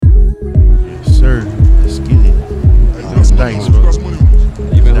dice, bro.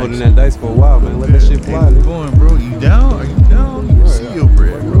 You been holding that dice for a while, man. Let that shit fly. Hey, going, bro. You down? Are you down? You see your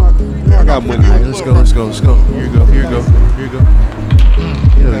bread, bro. I got money. All right, let's go. Here you go.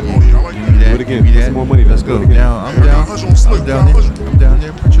 Do it again. Put some more money. Let's go. Down. I'm down. I'm down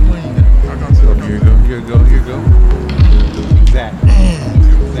there. Put your money down. Here you go. Exactly.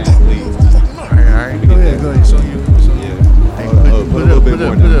 All right. Go ahead. So you. Hey, put it up.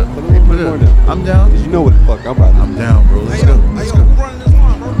 I'm down. You know what the fuck I'm about. I'm down, bro. Let's go. Who running this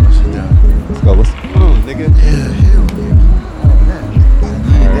line, bro? Sit down. Let's go. What's on, nigga? Yeah.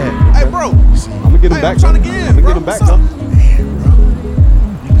 Hey, bro. I'm gonna get him back. I'm trying to get in, I'm gonna bro. get him back, What's up? though.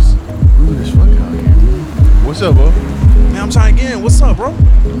 Rude as fuck out here. What's up, bro? Man, I'm trying to get in. What's up, bro?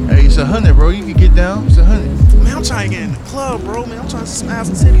 Hey, it's 100, bro. You can get down. It's 100. Man, I'm trying to get in the club, bro. Man, I'm trying to smash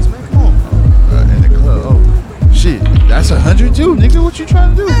some titties, man. Come on. In the club. Oh, shit. That's 100 too, nigga. What you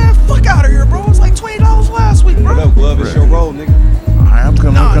trying to do? Man, fuck out of here, bro. It's like $20 last week, bro. What up, Glove? It's your role, nigga. Alright, I'm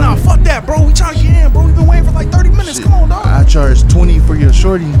coming. Nah, fuck that, bro. We trying to get in, bro. We been waiting for like 30 minutes. Shit. Come on, dog. I charge 20 for your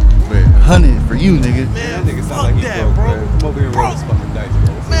shorty, but 100 for you, nigga. Man, That nigga fuck sound like he's that, broke, bro. man. Come over here and roll this fucking dice,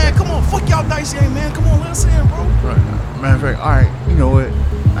 bro. Man, come on. Fuck y'all dice game, man. Come on, let us in, bro. Right. Matter of fact, alright, you know what?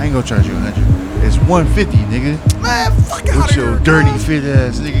 I ain't gonna charge you 100. It's 150, nigga. Man, fuck out With of your here. dirty dog. fit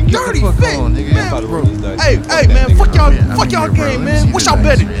ass, nigga. Get Dirty the fuck fit, on, nigga. man. About to Bro. roll these dice. Hey, Fuck hey, that man, nigga, fuck bro. y'all, I'm fuck in y'all here, bro. game, Let me man. see What the y'all dice,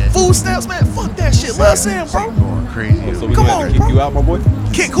 betting? man. Food stamps, man. Fuck that shit. Let us in, bro. Going crazy. So we Come gonna have on, to kick bro. you out, my boy?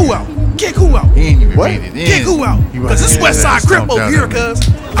 Kick who out? Kick who out? He ain't even What? made it in. Kick who out? He Cause this about to West Side get Crip over stomped here, out of cuz.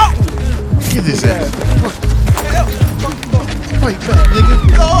 Oh! Get this ass. Fight back,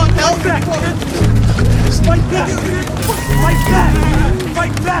 nigga. Lord, help back. Fight back. Fight back.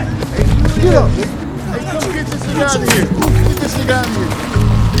 Fight back. Get up, nigga. Hey, come get this nigga out of here. Get this nigga out of here.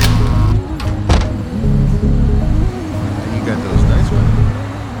 You got those dice,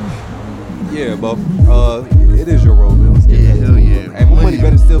 man? Yeah, Bo. It is your role, man. Let's get Yeah, back hell to it, yeah. bro. Hey, my money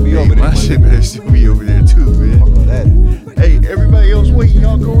better still be over there. My shit better still be over there, too, man. Fuck with that. Hey, everybody else waiting.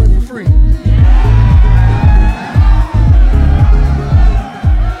 Y'all go in for free.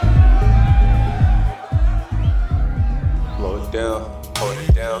 Blow it down, hold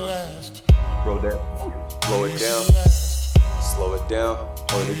it down, roll that, blow it down, slow it down,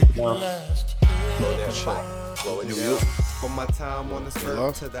 hold it down, blow that shit, blow it down. From my time on the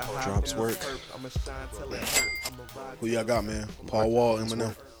surf to the high Drops work. I'ma shine till it hurt. I'ma ride. Who y'all got, man? Paul Wall,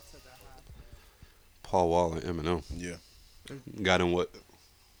 Eminem. Paul Wall and Eminem. Yeah. Got him what?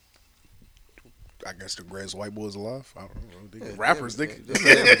 I guess the greatest white boys alive. I don't know. Rappers,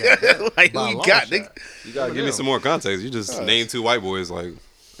 nigga. Like, who you got, nigga? You gotta give me some more context. You just named two white boys, like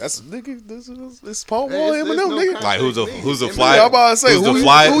That's nigga. This is Paul Wall, Eminem, nigga. like who's the Yeah, fly? I'm about to say, who's who the you-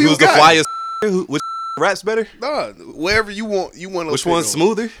 fly? who you Who's the got? flyest? Which raps better? Nah, wherever you want to. Which one's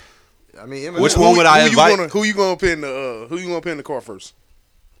smoother? I mean, Eminem, Which one would I invite? Who you gonna put in the? Who you gonna put in the car first?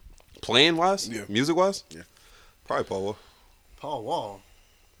 Playing wise? Yeah. Music wise? Yeah. Probably Paul Wall. Paul Wall.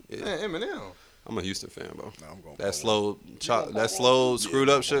 Yeah. Man, Eminem. I'm a Houston fan, bro. Nah, I'm going. That slow, screwed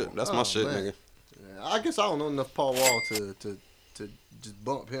up shit. That's my shit, man. nigga. Yeah, I guess I don't know enough Paul Wall to just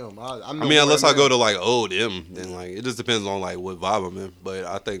bump him. I mean, unless I go to like old M, then like it just depends on like what vibe I'm in. But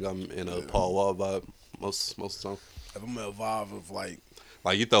I think I'm in a Paul Wall vibe most of the time. If I'm in a vibe of like,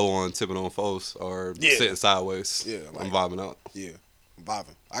 Like you throw on Tipping on Foes or Yeah. Sitting Sideways. Yeah, I'm like- vibing out. yeah, I'm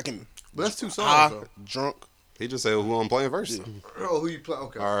vibing. I can. But that's two songs, High, though. drunk. He just said who I'm playing first. Yeah. Oh, who you play?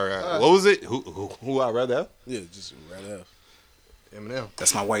 Okay. All right. What was it? Who I'd rather have? Yeah, just rather have. Eminem.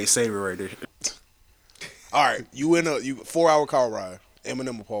 That's my white savior right there. All right, you in a 4-hour car ride.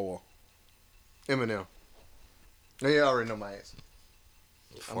 Eminem or Paul Wall? Eminem. Yeah, you already know my answer.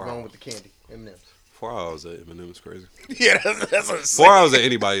 I'm 4 going hours. with the candy. Eminem. 4 hours at Eminem is crazy. Yeah, that's a 4 hours at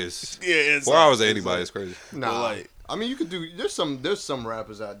anybody is. Yeah, it's 4 hours at anybody is crazy. Nah, like- I mean you could do. There's some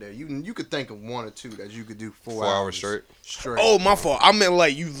rappers out there. You could think of one or two that you could do 4 4 hours straight. Straight. Oh, my fault. I meant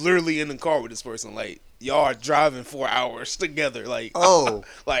like you literally in the car with this person. Like y'all are driving 4 hours together. Like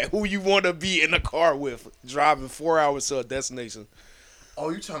like who you want to be in the car with, driving 4 hours to a destination. Oh,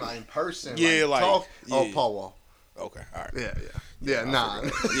 you talking about in person? Yeah, like- talk. Oh, yeah. Paul Wall. Okay, all right. Yeah. Nah.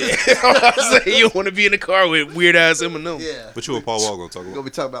 Yeah, I'm saying you want to be in the car with weird ass Eminem. Yeah. What you and Paul Wall gonna talk We're gonna about? be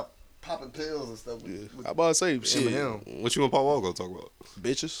talking about popping pills and stuff. Yeah. With I about to say shit. Eminem. What you and Paul Wall gonna talk about?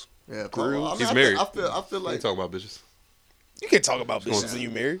 Bitches. Yeah, Paul Wall. I mean, He's I married. I feel I like. ain't talking about bitches. You can't talk about bitches when you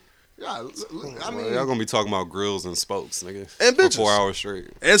married. Yeah, I Well, mean, y'all gonna be talking about grills and spokes, nigga. And for bitches. 4 hours straight.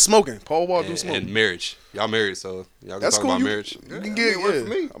 And smoking. Paul Wall do And, smoke. and marriage. Y'all married, so y'all can That's talk cool. about You, marriage. you Yeah, can I get. mean, it work for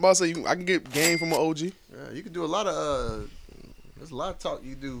me. I'm about to say I can get game from an OG. yeah, you could do a lot of. There's a lot of talk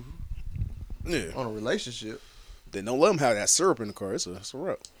you do Yeah. on a relationship. Then don't let him have that syrup in the car. It's a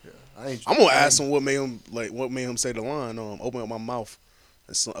wrap. Yeah, I'm gonna ask him what made him say the line. Open up my mouth.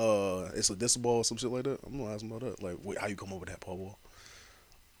 It's a decibel or some shit like that. I'm gonna ask him about that. Like, wait, how you come over that, Paul Wall?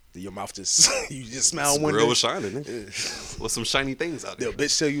 Did your mouth just you just smile one day? Grill was shining. What's some shiny things out there? Did a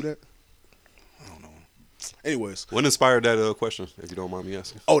bitch tell you that? I don't know. Anyways, What inspired that question? If you don't mind me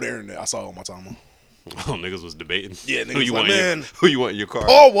asking. Oh, the internet. I saw it on my timeline. Oh, niggas was debating. Yeah, niggas who you like, want man, who you want in your car?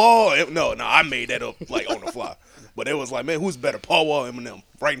 Paul Wall. No, I made that up like on the fly. But it was like, man, who's better, Paul Wall or Eminem?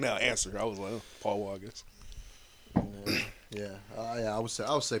 Right now, answer. I was like, Paul Wall, I guess. Yeah, I would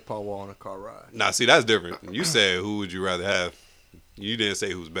say Paul Wall on a car ride. Nah, see, that's different. You said who would you rather have? You didn't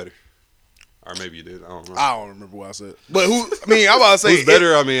say who's better. Or maybe you did. I don't know. I don't remember what I said. But I'm about to say who's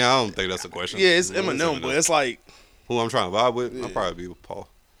better? I mean, I don't think that's a question. Yeah, it's Eminem, but it's like who I'm trying to vibe with. I'll probably be with Paul.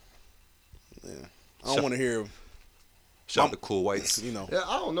 Yeah, I don't want to hear. Shout out to Cool Whites. You know. Yeah,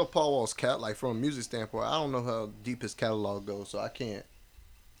 I don't know Paul Wall's like from a music standpoint. I don't know how deep his catalog goes, so I can't.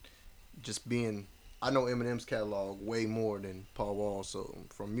 I know Eminem's catalog way more than Paul Wall, so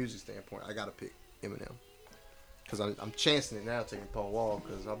from a music standpoint, I gotta pick Eminem. Because I'm chancing it now, taking Paul Wall,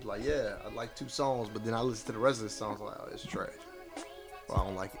 because I'm like, yeah, I like 2 songs, but then I listen to the rest of the songs, like, oh, it's trash. Well, I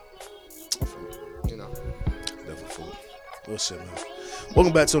don't like it. You know. Definitely full. Well, shit, man.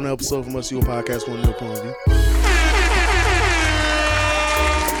 Welcome back to another episode from Us You Podcast, One New Point of View.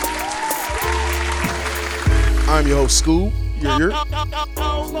 I'm your host, Scoob. You're here.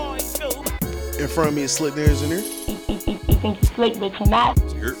 In front of me is Slick the Engineer. You think you're slick, but you're not.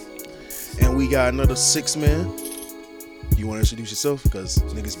 And we got another 6 man. You want to introduce yourself? Because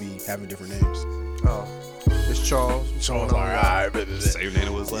niggas be having different names. Oh, it's Charles. Charles, all right. Same name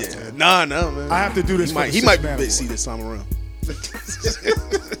it was last time. Nah, man. I have to do this. He might be big C this time around.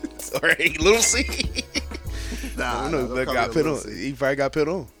 All right, little C. Nah, no, that got put on. He probably got put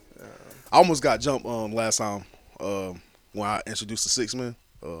on. I almost got jumped last time when I introduced the 6 man.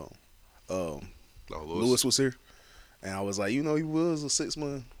 Lewis was here, and I was like, he was a 6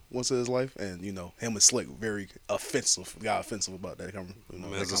 man once in his life, and him and Slick very offensive. Got offensive about that.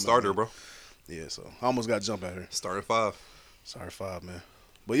 As a starter, bro. Yeah, so I almost got jumped out here. Started 5. Sorry, 5, man.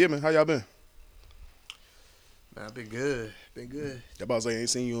 But yeah, man, how y'all been? Man, I've been good. I about to say, I ain't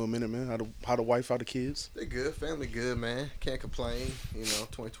seen you in a minute, man. How the wife, how the kids? They good. Family good, man. Can't complain.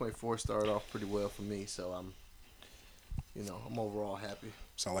 2024 started off pretty well for me, so I'm overall happy.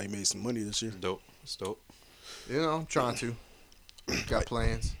 Sound like you made some money this year. Dope. It's dope. I'm trying to. Got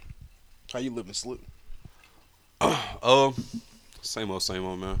plans. How you living, Slick? Same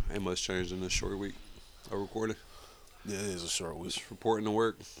old, man. Ain't much changed in this short week of recording. Yeah, it is a short week. Just reporting to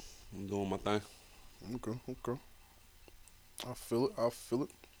work. I'm doing my thing. Okay. I feel it.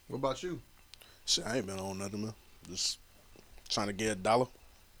 What about you? Shit, I ain't been on nothing, man. Just trying to get $1.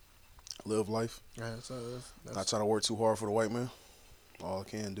 Live life. Yeah, Not trying to work too hard for the white man. All I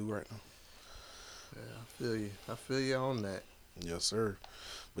can do right now. Yeah, I feel you on that. Yes, sir.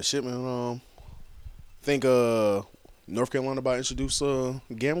 But shit, man. Think North Carolina about to introduce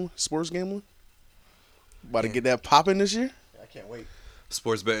gambling, sports gambling. About to get that popping this year. I can't wait.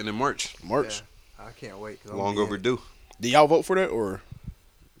 Sports betting in March. Yeah, I can't wait. Long overdue. Did y'all vote for that, or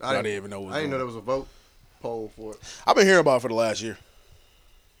I didn't even know? I didn't know there was a vote poll for it. I've been hearing about it for the last year.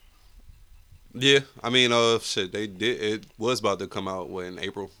 Yeah, I mean, shit, they did. It was about to come out in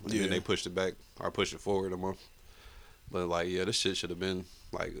April, and then they pushed it back or pushed it forward a month. But this shit should have been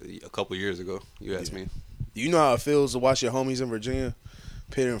like a couple years ago. You ask me. Do you know how it feels to watch your homies in Virginia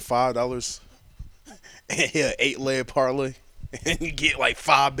pay them $5 and hit an 8-leg parlay, and you get like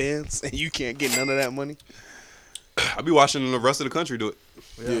 5 bands, and you can't get none of that money? I be watching the rest of the country do it.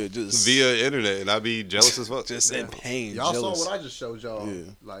 Yeah, just via internet, and I be jealous as fuck. Just in pain. Y'all jealous. saw what I just showed y'all. Yeah.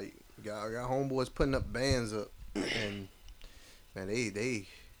 Like, got homeboys putting up bands up, and man, they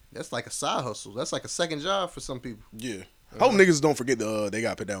that's like a side hustle. That's like a second job for some people. Yeah. Hope niggas don't forget they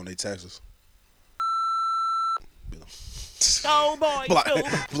got to put down their taxes. Oh boy, block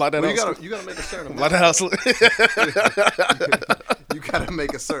that you gotta make a certain amount. Block that house. You gotta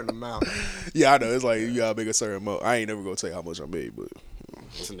make a certain amount. Yeah, I know. It's like you gotta make a certain amount. I ain't never gonna tell you how much I made, but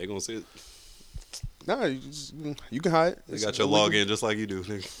listen, they gonna see it. Nah, you can hide it. They got your login just like you do,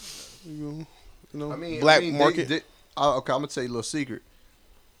 nigga. You know, black market. Okay, I'm gonna tell you a little secret.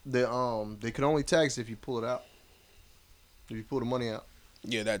 They can only tax if you pull it out. If you pull the money out.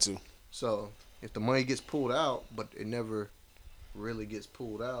 Yeah, that too. So if the money gets pulled out, but it never really gets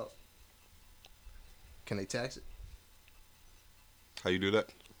pulled out, can they tax it? How you do that?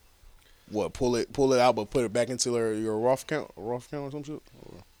 What, pull it out, but put it back into your Roth account or some shit?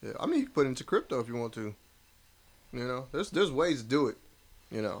 Yeah, I mean you can put it into crypto if you want to. There's ways to do it.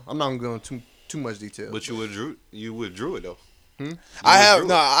 I'm not going too too much detail. But you withdrew it though.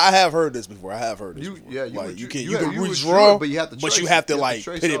 I have heard this before. Before. Yeah, like you can withdraw withdraw, it, but you have to but trace you have it. to You have to like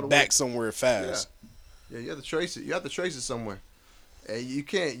trace put all it the back way. somewhere fast. Yeah, you have to trace it. You have to trace it somewhere. And you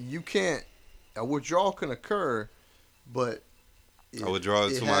can't. A withdrawal can occur, but I withdraw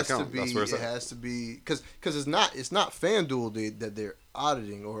it to my account. That's where it's it at. has to be because it's not FanDuel that they're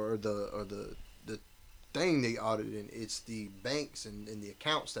auditing or the thing they auditing. It's the banks and the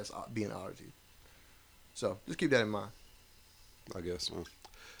accounts that's being audited. So just keep that in mind. I guess, man.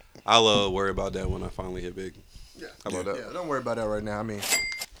 I'll worry about that when I finally hit big. Yeah. How about that? Yeah, don't worry about that right now. I mean,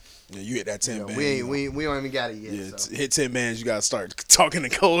 Yeah, you hit that 10 band. we don't even got it yet. Yeah, So. hit 10 bands, you gotta start talking to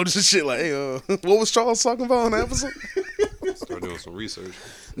codes and shit like, hey, what was Charles talking about on the episode? Start doing some research.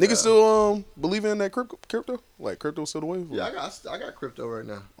 Niggas still believing in that crypto? Like crypto still the wave? Yeah, I got crypto right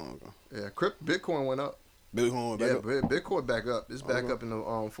now. Oh, okay. Yeah, Bitcoin went up. Bitcoin back up. Bitcoin back up. It's back up in the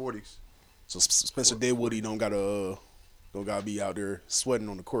 40s. So Spencer Dinwiddie don't gotta be out there sweating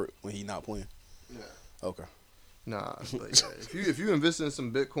on the court when he not playing. Yeah. Okay. Nah, but yeah, if you invest in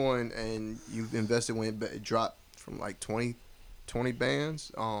some Bitcoin and you invested when it dropped from like 20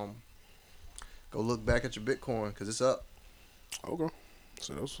 bands, go look back at your Bitcoin because it's up. Okay.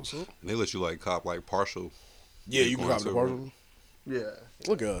 So that's what's up. And they let you like cop like partial. Yeah, you can Bitcoin copy the too, partial. Yeah.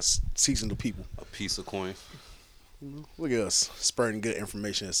 Look at us teaching the people. A piece of coin. Look at us spreading good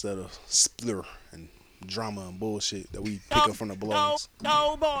information instead of splitter and drama and bullshit that we pick up from the blogs.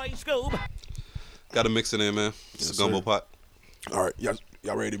 No, boy, Scoob. Got to mix it in, man. It's Yes, a gumbo sir. pot. All right, y'all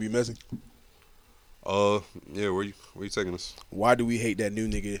ready to be messy? Yeah. Where you taking us? Why do we hate that new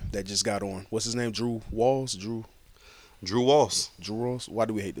nigga that just got on? What's his name? Drew Walls? Drew Walls. Why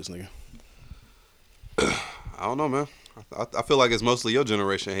do we hate this nigga? I don't know, man. I feel like it's mostly your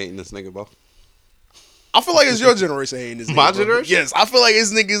generation hating this nigga, bro. I feel like it's your generation hating this nigga. My bro. generation? Yes, I feel like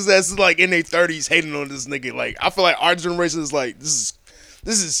it's niggas that's like in their 30s hating on this nigga. Like, I feel like our generation is like, this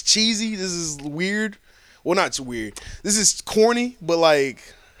is cheesy. This is weird. Well, not too weird. This is corny, but like,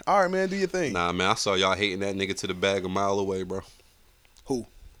 all right, man, do your thing. Nah, man. I saw y'all hating that nigga to the bag a mile away, bro. Who?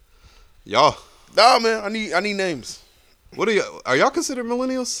 Y'all. Nah, man, I need names. What are y'all considered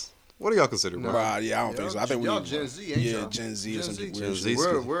millennials? What do y'all consider, bro? Nah, yeah, I don't think so. I think y'all Gen Z, ain't y'all? Gen Z or something. Gen Z.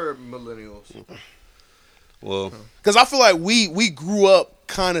 We're millennials. Well, Because I feel like we grew up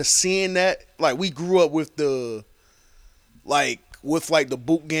kind of seeing that. Like, we grew up with the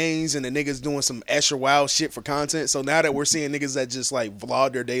boot gangs and the niggas doing some extra wild shit for content. So now that we're seeing niggas that just like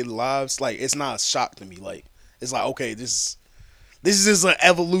vlog their daily lives, like, it's not a shock to me. Like, it's like, okay, this is just an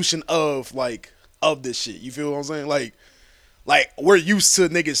evolution of this shit. You feel what I'm saying? Like we're used to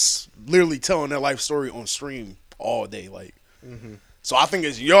niggas literally telling their life story on stream all day. Like, so I think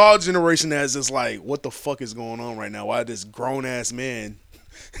it's y'all generation that's just like, what the fuck is going on right now? Why this grown ass man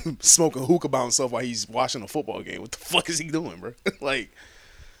smoking hookah by himself while he's watching a football game? What the fuck is he doing, bro? Like,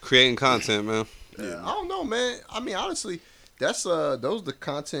 creating content, man. Yeah, I don't know, man. I mean, honestly, that's those the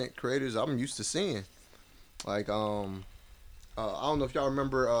content creators I'm used to seeing. Like, I don't know if y'all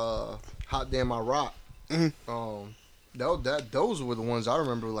remember Hot Damn I Rock. Those were the ones I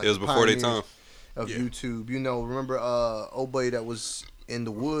remember. Like, It was before their pioneers time. of YouTube. You know, remember old buddy that was in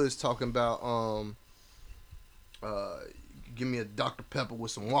the woods talking about give me a Dr. Pepper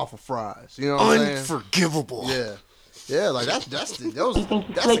with some waffle fries. You know what I'm saying? unforgivable. Yeah, like that's the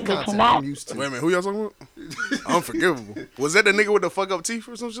Flake content with I'm used to. Wait a minute, who y'all talking about? Unforgivable. Was that the nigga with the fuck up teeth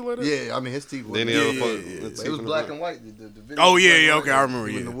or some shit like that? Yeah, I mean his teeth. Then wasn't- they It was black and white. The video Oh, was yeah, black and yeah, white. okay, I remember,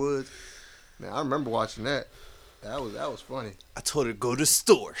 In yeah. the woods. Man, I remember watching that. That was funny. I told her to go to the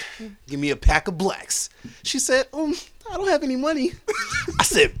store, give me a pack of blacks. She said, I don't have any money. I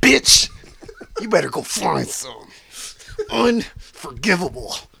said, bitch, you better go find some.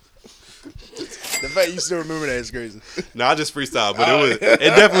 Unforgivable. The fact you still remember that is crazy. No, I just freestyle, but it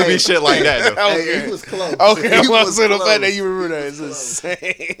definitely be shit like that though. Okay. Hey, he was close. Okay, He well, was so the close. fact that you remember that is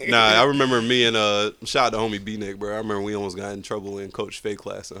insane. Nah, I remember me and shout out to homie B Nick, bro. I remember we almost got in trouble in Coach Faye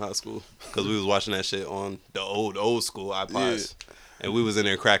class in high school because we was watching that shit on the old school iPods. And we was in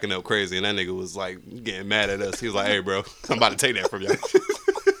there cracking up crazy, and that nigga was like getting mad at us. He was like, "Hey, bro, I'm about to take that from y'all."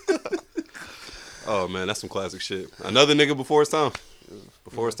 Oh man, that's some classic shit. Another nigga before his time.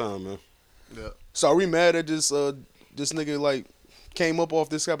 Before his time, man. Yeah. So are we mad at this nigga like came up off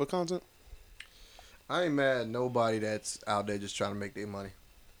this type of content? I ain't mad at nobody that's out there just trying to make their money.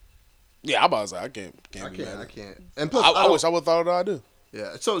 Yeah, I'm about to say I can't I be can't. mad. I can't. And plus, I wish I would have thought of the idea.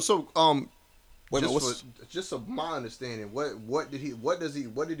 Yeah. So Wait a minute, just so my understanding, what did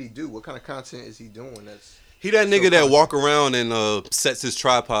he do? What kind of content is he doing? He that nigga that walk around and sets his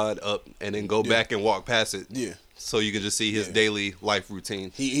tripod up and then go back and walk past it. Yeah. So you can just see his daily life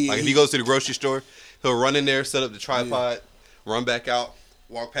routine. If he goes to the grocery store, he'll run in there, set up the tripod, run back out,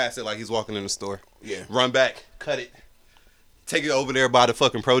 walk past it like he's walking in the store. Yeah. Run back, cut it, take it over there by the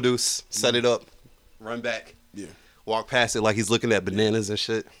fucking produce, set it up, run back. Yeah. Walk past it like he's looking at bananas and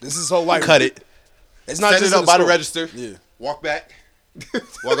shit. This is so like cut it. It's not set just it up the by store. the register. Yeah. Walk back.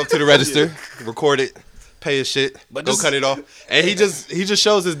 Walk up to the register. Record it. Pay his shit. But go cut it off. And he just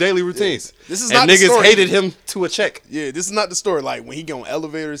shows his daily routines. Yeah. This is and not the niggas story. hated him to a check. Yeah, this is not the story. Like when he get on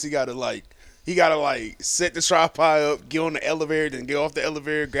elevators, he gotta set the tripod up, get on the elevator, then get off the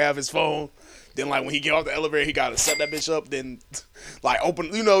elevator, grab his phone. Then like when he get off the elevator, he gotta set that bitch up. Then like open,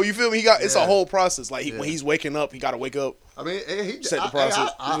 you feel me? It's a whole process. Like when he's waking up, he gotta wake up. I mean, he set the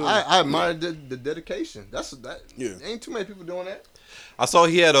process. I admire the dedication. Yeah. Ain't too many people doing that. I saw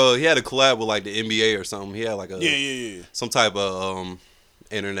he had a collab with like the NBA or something. He had like some type of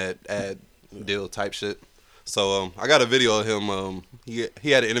internet ad deal type shit. So I got a video of him.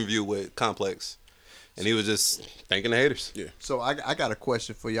 He had an interview with Complex, and he was just thanking the haters. Yeah. So I got a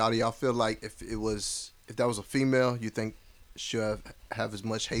question for y'all. Do y'all feel like if that was a female, you think should have as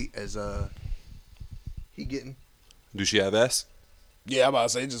much hate as he getting? Do she have ass? Yeah, I'm about to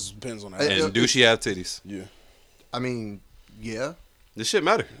say it just depends on that. And do she have titties? Yeah. I mean, yeah. This shit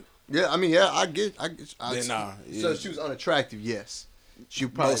matter. Yeah, I mean, yeah, I get. Nah. So if she was unattractive, yes, she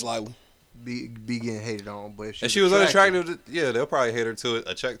would probably Most likely. be getting hated on. But If she was unattractive, they'll probably hate her to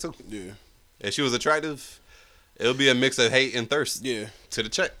a check too. Yeah. If she was attractive, it'll be a mix of hate and thirst. Yeah. To the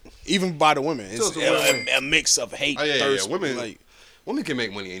check. Even by the women, it's So it's a mix of hate, Oh, yeah, thirst. yeah. Women can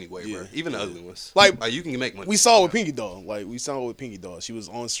make money anyway, bro. Even the ugly ones. Like you can make money. We saw it with Pinky Doll. She was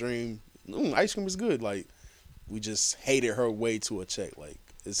on stream. Ice cream is good. Like we just hated her way to a check. Like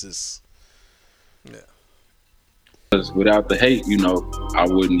it's just. Yeah. Because without the hate, I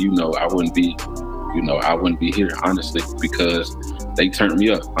wouldn't be here, honestly, because they turned me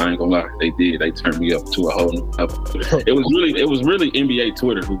up. I ain't gonna lie, they did. They turned me up to a whole new level. It was really NBA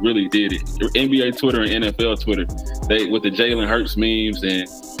Twitter who really did it. NBA Twitter and NFL Twitter. They with the Jalen Hurts memes and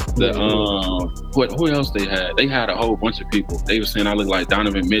the who else they had? They had a whole bunch of people. They were saying I look like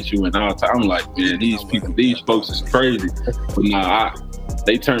Donovan Mitchell and all. I'm like, man, these folks is crazy. But nah,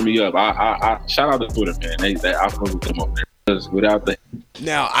 they turned me up. I shout out to Twitter, man. I fuck with them up there. Because without the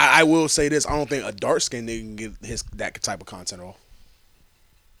Now, I will say this. I don't think a dark-skinned nigga can get that type of content off.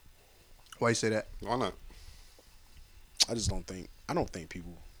 Why you say that? Why not? I don't think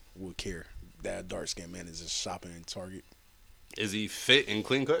people would care that a dark-skinned man is just shopping in Target. Is he fit and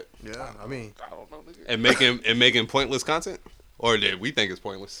clean cut? Yeah, I mean, I don't know, nigga. And making pointless content? Or did we think it's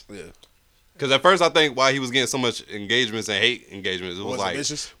pointless? Yeah. Because at first I think why he was getting so much engagements and hate engagements, it was like,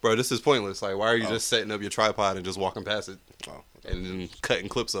 vicious? bro, this is pointless. Like, why are you just setting up your tripod and just walking past it Okay. and then cutting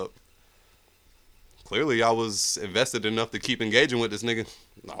clips up? Clearly, I was invested enough to keep engaging with this nigga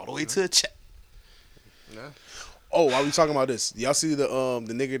all the way to a check. yeah. Oh, while we talking about this, y'all see the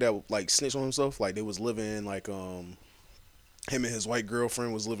nigga that like snitched on himself? Like they was living like him and his white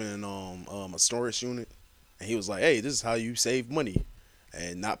girlfriend was living in a storage unit, and he was like, "Hey, this is how you save money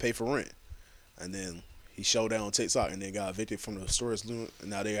and not pay for rent." And then he showed that on TikTok, and then got evicted from the storage unit,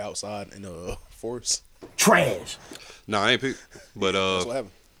 and now they're outside in the forest. Trash. No, I ain't picked. But That's what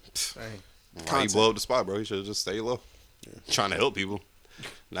happened. why he blow up the spot, bro? He should have just stayed low. Trying to help people.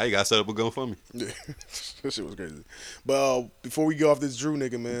 Now you got to set up a GoFundMe. Yeah, that shit was crazy. But before we go off this Drew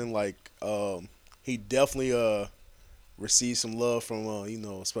nigga, man, like he definitely received some love from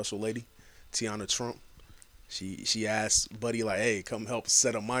a special lady, Tiana Trump. She asked Buddy like, "Hey, come help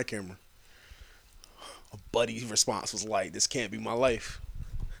set up my camera." Buddy's response was like, "This can't be my life."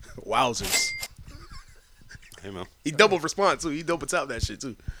 Wowzers. Hey, man. He double respond too. He double tap that shit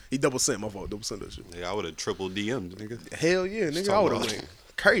too. He double sent my fault. Double sent that shit. Yeah, I would have triple DM'd, nigga. Hell yeah, nigga. I would have went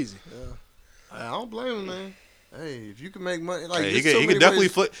crazy. I don't blame him, man. Hey, if you can make money, like Hey, he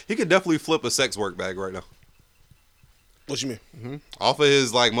could definitely flip a sex work bag right now. What you mean? Mm-hmm. Off of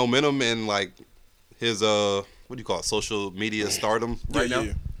his like momentum and like his what do you call it, social media stardom right now.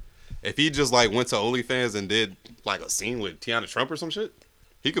 Yeah. If he just like went to OnlyFans and did like a scene with Tiana Trump or some shit,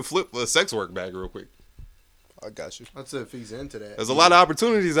 he could flip a sex work bag real quick. I got you. I'd say if he's into that. There's a lot of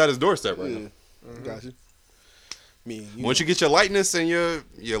opportunities at his doorstep right now. Mm-hmm. Got you. Once you get your likeness and your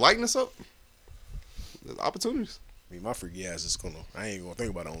likeness up, there's opportunities. My freaky ass is I ain't gonna think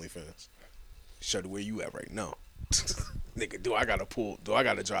about OnlyFans. Show the where you at right now. Nigga, do I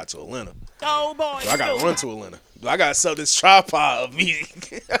gotta drive to Atlanta? Oh boy. Do I gotta run to Atlanta? Do I gotta sell this tripod of me?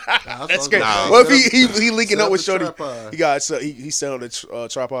 That's crazy. Nah. What if he linking set up up with the Shorty? tripod. He's selling the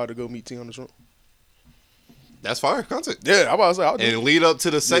tripod to go meet T on the trunk. That's fire content. Yeah, I'm about to say I'll do And it. lead up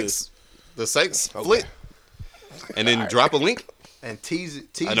to the sex split, and then drop a link And tease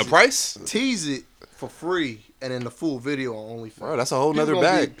and a price. Tease it for free, and then the full video on OnlyFans. Bro, that's a whole People nother gonna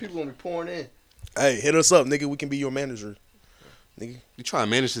bag. People gonna be pouring in. Hey, hit us up, nigga. We can be your manager, nigga. You trying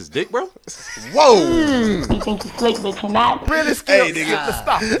to manage his dick, bro? Whoa. You think you slick, but you're not. Really Hey, nigga.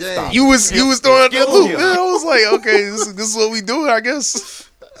 Stop. Dang. You was throwing out that loop. Man. I was like, okay, this is what we do, I guess.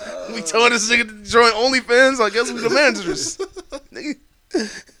 We telling this nigga to join OnlyFans. I guess we the managers, nigga.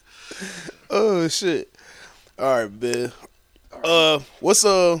 Oh shit. All right, man. What's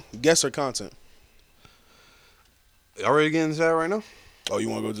guess or content? Already getting into that right now? Oh, you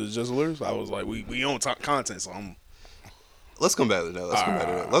want to go to the Just Alerts? I was like, we on top content, so I'm. Let's come back to that.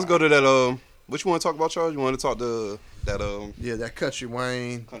 Let's go to that. What you want to talk about, Charles? You want to talk to that? Yeah, that Country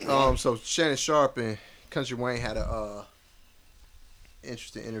Wayne. So Shannon Sharp and Country Wayne had a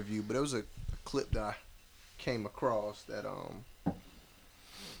interesting interview, but it was a clip that I came across that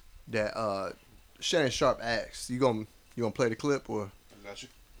Shannon Sharp asked. You gonna play the clip or? I got you.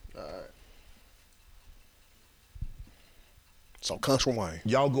 All right. So Country Wayne.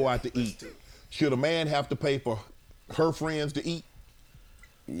 Y'all go out to eat. Should a man have to pay for her friends to eat?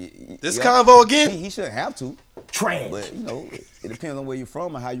 This convo again? He shouldn't have to. Trash. But, it depends on where you're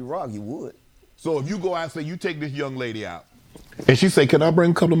from and how you rock. You would. So if you go out and say, you take this young lady out, and she say, can I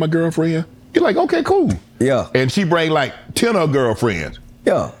bring a couple of my girlfriends? You're like, okay, cool. Yeah. And she bring like 10 of her girlfriends.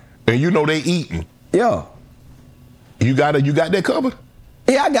 Yeah. And they eating. Yeah. You got that covered?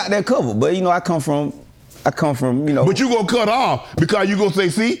 Yeah, I got that covered. But, I come from, But you gonna cut off because you gonna say,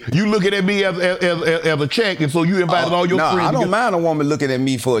 see, you looking at me as a check, and so you invited all your friends. I don't mind a woman looking at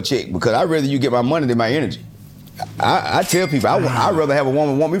me for a check because I'd rather you get my money than my energy. I tell people, I'd rather have a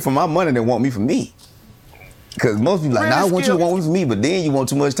woman want me for my money than want me for me. Because most people like, I want you to want me for me, but then you want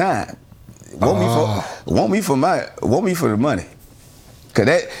too much time. Want me for the money. Cause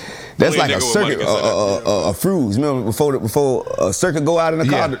that's like a circuit, a fuse. Remember before a circuit go out in the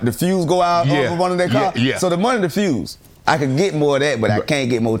car, the fuse go out over one of their car. Yeah. So the money, the fuse, I could get more of that, but I can't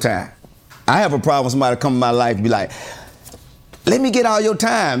get more time. I have a problem with somebody come in my life and be like, let me get all your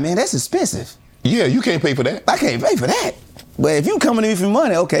time, man. That's expensive. Yeah, you can't pay for that. I can't pay for that. But if you coming to me for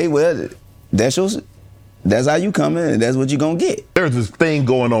money, okay, well, that's how you coming, and that's what you gonna get. There's this thing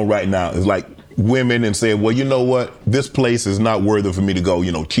going on right now. It's like women and saying, well, you know what? This place is not worthy for me to go,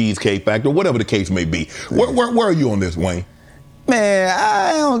 Cheesecake Factory, whatever the case may be. Where are you on this, Wayne? Man,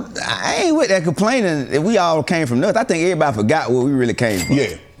 I ain't with that complaining that we all came from nothing. I think everybody forgot where we really came from.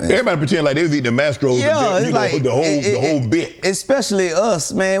 Yeah. Everybody pretend like they was eating the Mastros the whole bit. Especially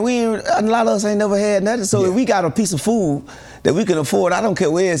us, man. A lot of us ain't never had nothing. So if we got a piece of food that we can afford, I don't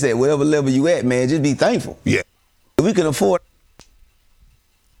care where it's at, wherever level you at, man, just be thankful. Yeah. If we can afford.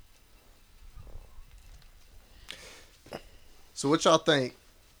 So what y'all think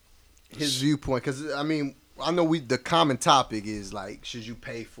his viewpoint? Because I know the common topic is like, should you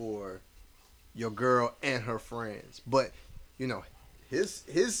pay for your girl and her friends? But his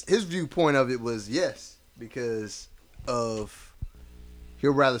viewpoint of it was yes, because of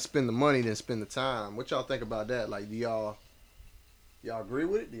he'll rather spend the money than spend the time. What y'all think about that? Like, do y'all agree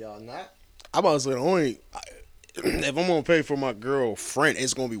with it? Do y'all not? I'm about to say if I'm gonna pay for my girlfriend,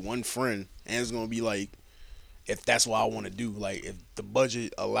 it's gonna be one friend, and it's gonna be like, if that's what I want to do, like if the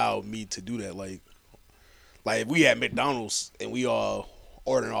budget allowed me to do that, like if we had McDonald's and we all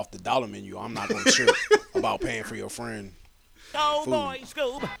ordering off the dollar menu, I'm not gonna trip about paying for your friend. Oh food. boy,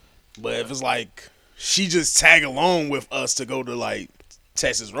 Scoob. But if it's like she just tag along with us to go to like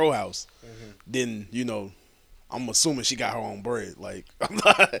Texas Roadhouse, then I'm assuming she got her own bread. Like I'm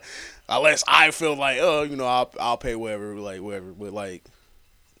not, unless I feel like I'll pay whatever, like whatever. But like,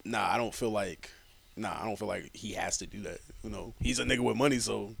 I don't feel like he has to do that. He's a nigga with money,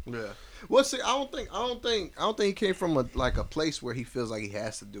 so yeah. Well, see, I don't think he came from a place where he feels like he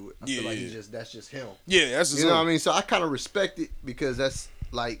has to do it. I feel like that's just him. Yeah, that's just him. him. What I mean? So I kind of respect it because that's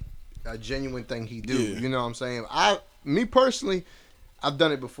like a genuine thing he do. Yeah. You know what I'm saying? Me personally, I've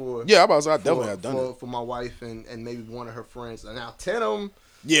done it before. Yeah, I definitely have done it for my wife and maybe one of her friends. And now 10 of them.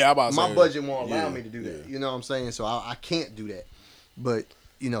 Yeah, my budget won't allow me to do that. You know what I'm saying? So I can't do that. But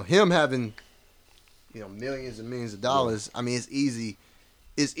him having millions and millions of dollars. I mean, it's easy.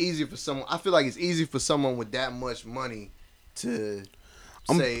 It's easy for someone. I feel like it's easy for someone with that much money to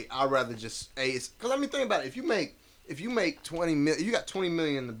say, I'd rather just because think about it. If you make 20 million, you got 20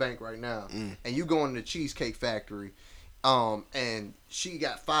 million in the bank right now, and you go into the Cheesecake Factory, and she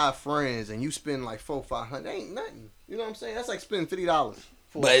got 5 friends, and you spend like $400-500, ain't nothing. You know what I'm saying? That's like spending $50.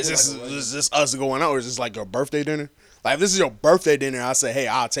 But is this us going out, or is this like your birthday dinner? Like, if this is your birthday dinner, I say, hey,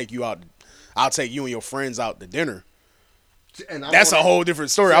 I'll take you out. I'll take you and your friends out to dinner. And That's a whole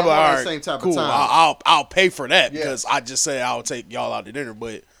different story. I'm like, all right, same type cool. of time. I'll pay for that Yeah. because I just said I'll take y'all out to dinner.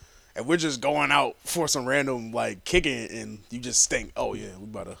 But if we're just going out for some random like kicking, and you just think, oh yeah, we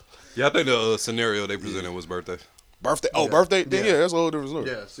about to Yeah, I think the scenario they presented was birthday. birthday. Oh, birthday. Then yeah, that's a whole different story.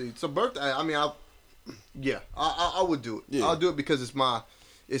 Yeah, see, so birthday. I mean, I would do it. Yeah. I'll do it because it's my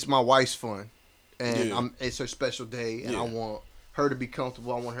wife's fun, and Yeah. it's her special day, and Yeah. I want her to be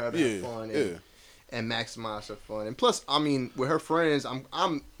comfortable. I want her to have fun and maximize her fun. And plus, I mean, with her friends, I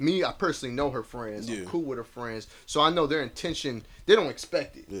personally know her friends. Yeah. I'm cool with her friends, so I know their intention. They don't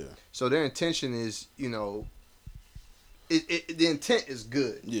expect it. Yeah. So their intention is, the intent is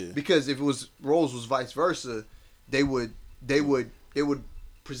good. Yeah. Because if it was roles was vice versa, they would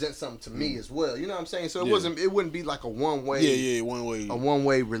present something to me as well. You know what I'm saying? So it wouldn't be like a one way. One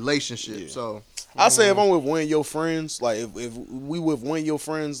way relationship. Yeah. So I say if I'm with one of your friends, like if we with one of your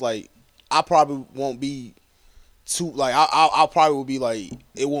friends, like I probably won't be too like I'll probably will be like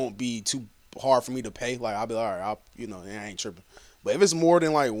it won't be too hard for me to pay. Like I'll be like, all right, I ain't tripping. But if it's more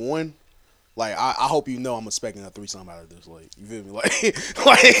than like one, like I hope you know I'm expecting a threesome out of this. Like you feel me?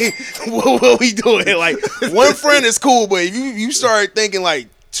 Like what we doing? Like one friend is cool, but if you start thinking like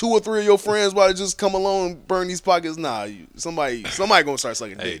 2 or 3 of your friends about to just come along and burn these pockets, nah, somebody gonna start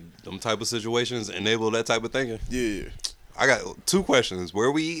sucking dick. Hey, them type of situations enable that type of thinking. Yeah. I got 2 questions. Where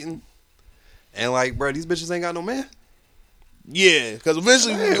we eating? And like, bro, these bitches ain't got no man. Yeah, because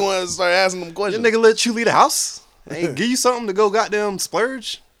eventually we want to start asking them Your questions. nigga let you leave the house and give you something to go goddamn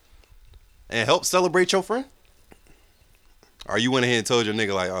splurge and help celebrate your friend? Or you went ahead and told your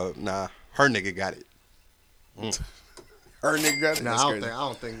nigga like, oh, nah, her nigga got it. Her nigga got it. nah, That's I crazy.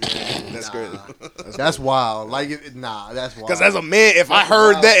 don't think That's nah. crazy. That's wild. Like that's wild. Because as a man, if I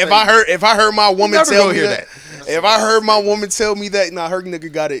heard wild that, if I heard my woman never tell gonna me hear that, if I heard my woman tell me that, nah, her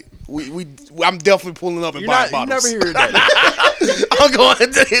nigga got it. I'm definitely pulling up and buying You bottles. never hear that. I'm going,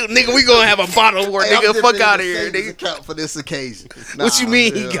 nigga. We gonna have a bottle war, Hey, I'm nigga. dipping Fuck into out of the here, savings nigga. account for this occasion. What you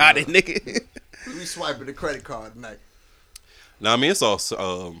mean he hell got no. it, nigga? We swiping the credit card tonight. Nah, I mean, it's all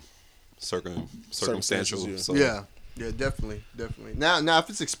circumstantial. Yeah. So. Yeah, definitely. Now, if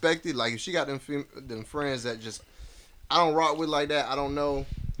it's expected, like if she got them friends that just I don't rock with like that, I don't know,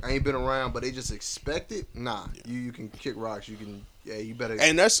 I ain't been around, but they just expect it. Nah, you can kick rocks. You can, you better.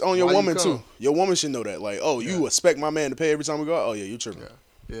 And that's on your Why you woman come? too. Your woman should know that. Like, oh, you expect my man to pay every time we go out? Oh yeah, you tripping.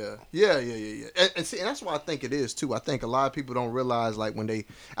 Yeah. And see, and that's why I think it is too. I think a lot of people don't realize like when they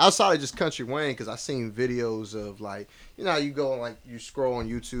outside of just Country Wayne, because I seen videos of like how you go and like you scroll on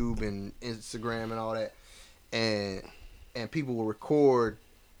YouTube and Instagram and all that, and people will record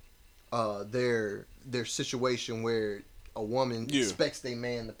their situation where a woman expects their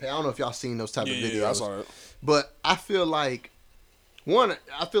man to pay. I don't know if y'all seen those type of videos. Yeah, I saw it. But I feel like one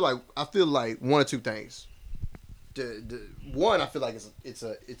or two things. One, I feel like it's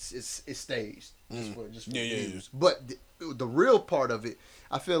staged just for views. But the real part of it,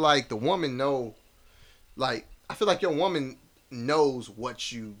 I feel like the woman I feel like your woman knows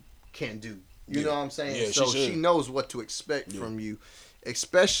what you can do. You know what I'm saying? Yeah, so she she knows what to expect from you,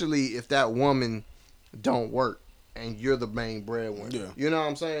 especially if that woman don't work and you're the main breadwinner. Yeah. You know what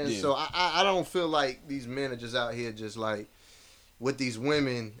I'm saying? Yeah. So I don't feel like these men are just out here just like with these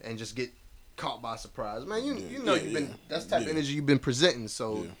women and just get caught by surprise. Man, you know you've been that's the type of energy you've been presenting,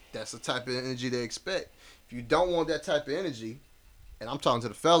 so that's the type of energy they expect. If you don't want that type of energy, and I'm talking to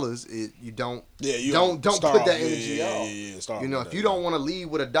the fellas, you don't don't put that energy out. If you don't want to leave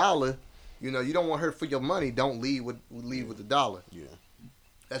with $1, you don't want her for your money, don't leave with $1. Yeah.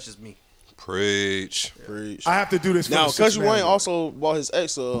 That's just me. Preach. I have to do this for Now, the Country 6 Wayne man. also bought his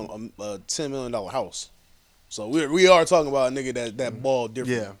ex a $10 million house. So we are talking about a nigga that ball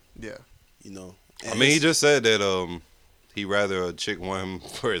different. Yeah. I mean, he just said that he rather a chick want him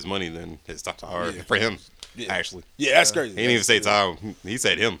for his money than his time. Or for him, actually. Yeah, that's crazy. He didn't even say time. He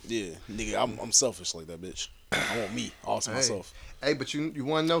said him. Yeah, nigga, I'm selfish like that, bitch. I want me, all to myself. Hey, but you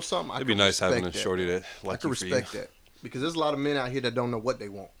want to know something? It'd be nice having a shorty that like I can you for respect you. that because there's a lot of men out here that don't know what they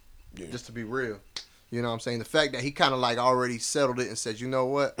want. Just to be real, you know what I'm saying? The fact that he kind of like already settled it and said, you know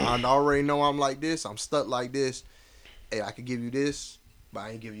what? I already know I'm like this. I'm stuck like this. Hey, I could give you this, but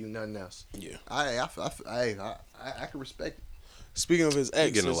I ain't give you nothing else. Yeah. I can respect it. Speaking of his ex,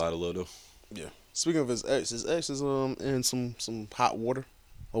 He getting a lot of love though. Yeah. Speaking of his ex is in some hot water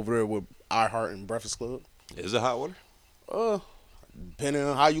over there with iHeart and Breakfast Club. Is it hot water? Depending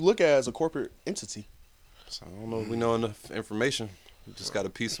on how you look at it as a corporate entity. So I don't know if we know enough information. We just got to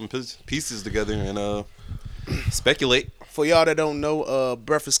piece some pieces together and speculate. For y'all that don't know,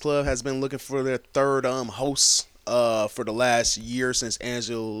 Breakfast Club has been looking for their third host for the last year since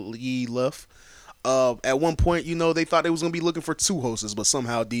Angela Lee left. At one point, they thought they was gonna be looking for 2 hosts, but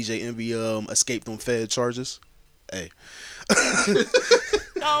somehow DJ Envy escaped on Fed charges. Hey.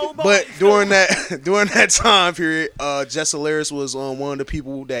 But during that time period, Jess Hilarious was one of the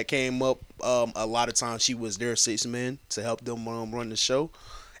people that came up. A lot of times she was their 6th man to help them run the show,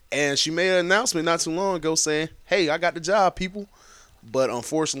 and she made an announcement not too long ago saying, "Hey, I got the job, people." But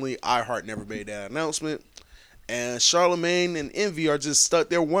unfortunately, iHeart never made that announcement, and Charlamagne and Envy are just stuck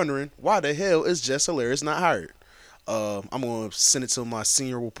there wondering why the hell is Jess Hilarious not hired. I'm gonna send it to my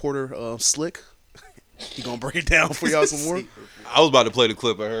senior reporter, Slick. He gonna break it down for y'all some more. I was about to play the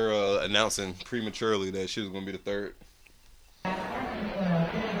clip of her announcing prematurely that she was going to be the third. Talk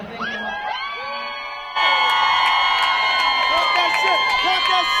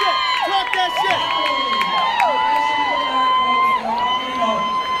that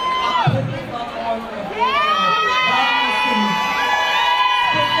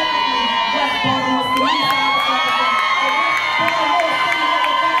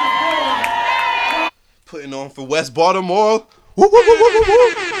Putting on for West Baltimore. Woo, woo, woo, woo, woo,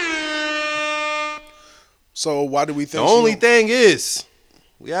 woo. So why do we think the only thing is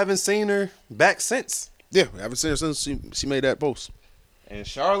we haven't seen her back since? Yeah, we haven't seen her since she made that post. And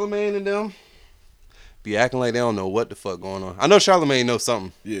Charlamagne and them be acting like they don't know what the fuck going on. I know Charlamagne knows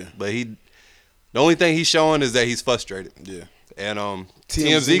something. Yeah. But the only thing he's showing is that he's frustrated. Yeah. And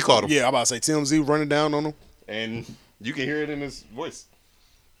TMZ caught him. Yeah, I'm about to say TMZ running down on him. And you can hear it in his voice.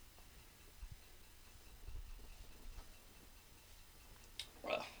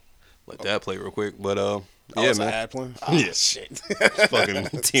 Let that play real quick. But yeah, man. Ad playing? Yeah, shit. Fucking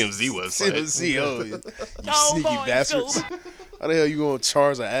TMZ website. TMZ, you sneaky bastards. How the hell you gonna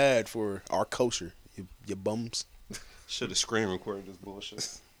charge an ad for our culture? You bums. Should have screen recorded this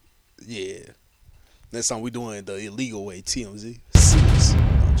bullshit. Yeah. Next time we doing it the illegal way, TMZ. Serious. No,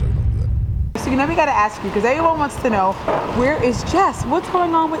 I'm joking, don't do that. So we gotta ask you, because everyone wants to know, where is Jess? What's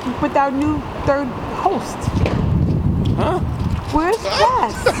going on with our new third host? Huh? Where's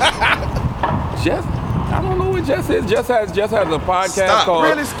Jess? Jess? I don't know what Jess is. Jess has a podcast called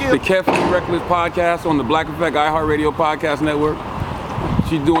the Carefully Reckless Podcast on the Black Effect iHeartRadio Podcast Network.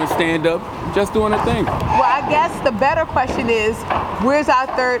 She's doing stand-up, just doing her thing. Well, I guess the better question is, where's our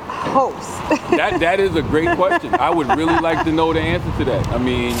third host? That is a great question. I would really like to know the answer to that. I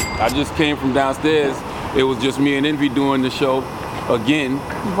mean, I just came from downstairs. It was just me and Envy doing the show again.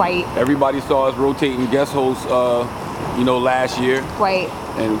 Right. Everybody saw us rotating guest hosts, last year. Right.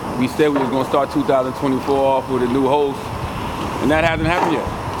 And we said we was gonna start 2024 off with a new host, and that hasn't happened yet.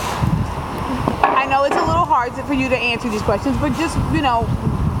 I know it's a little hard for you to answer these questions, but just,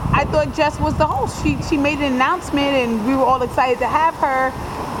 I thought Jess was the host. She made an announcement and we were all excited to have her.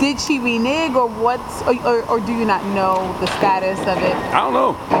 Did she renege or do you not know the status of it? I don't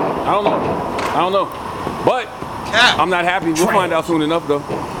know. But I'm not happy. We'll find out soon enough, though.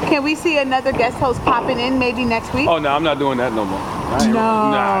 Can we see another guest host popping in maybe next week? Oh, no, I'm not doing that no more. I'm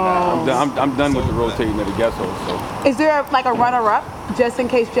done with the rotating of the guest host. So. Is there a runner-up, just in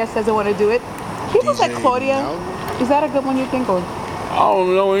case Jess doesn't want to do it? People say Claudia. Is that a good one you think? Or? I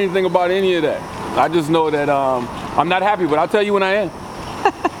don't know anything about any of that. I just know that I'm not happy, but I'll tell you when I am.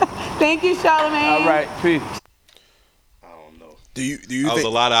 Thank you, Charlamagne. All right, peace. Do you that think was a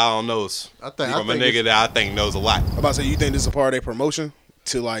lot of I don't knows from a nigga that I think knows a lot. I'm about to say, you think this is a part of their promotion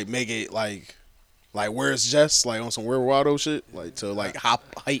to make it like where's Jess, on some Weird Waldo shit, to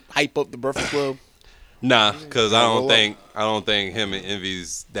hype up the Breakfast Club? Nah, because I don't think him and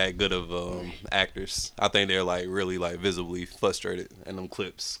Envy's that good of actors. I think they're really visibly frustrated in them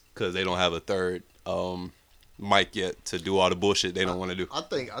clips because they don't have a third mic yet to do all the bullshit they don't want to do. I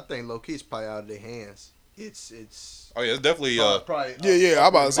think low key it's probably out of their hands. It's oh yeah, it's definitely probably I'm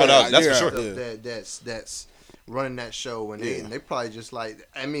about to say that's for sure. That's running that show and they probably just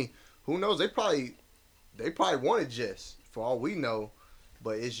who knows, they probably wanted Jess for all we know,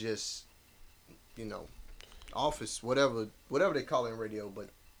 but it's just office whatever they call it in radio, but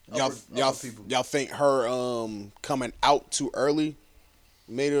y'all think her coming out too early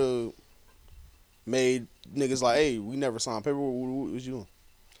made niggas hey, we never signed paper, what was you doing?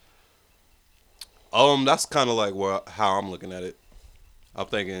 That's kind of how I'm looking at it. I'm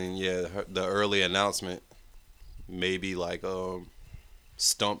thinking, the early announcement maybe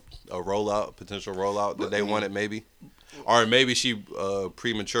stumped a potential rollout that they wanted maybe. Or maybe she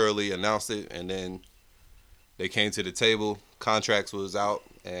prematurely announced it and then they came to the table, contracts was out,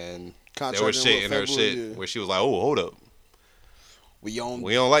 and there was shit in her shit where she was like, "Oh, hold up, we don't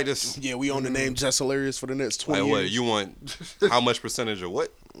like this." Yeah, we own the name Just Hilarious for the next 20 years. What you want? How much percentage or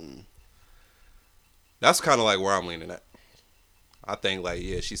what? That's kind of like where I'm leaning at. I think like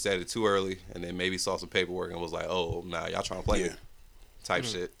she said it too early, and then maybe saw some paperwork and was like, "Oh, nah, y'all trying to play me," type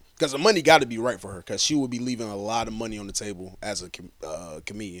shit. Because the money got to be right for her, because she would be leaving a lot of money on the table as a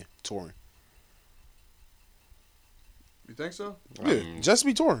comedian touring. You think so? Yeah, just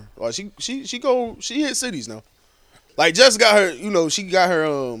be touring. Like she hit cities now. Like just got her, she got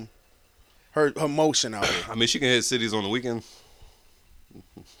her her motion out there. I mean, she can hit cities on the weekend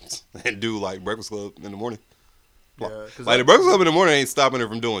and do like Breakfast Club in the morning. Yeah, like the Breakfast Club in the morning ain't stopping her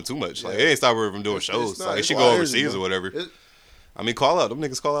from doing too much. Like it ain't stopping her from doing shows. Like she go overseas or whatever. I mean, call out. Them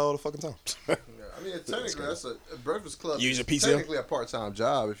niggas call out all the fucking time. I mean, technically, that's a Breakfast Club. Use your PTO. Technically, a part-time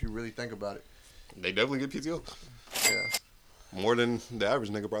job if you really think about it. They definitely get PTO. Yeah, more than the average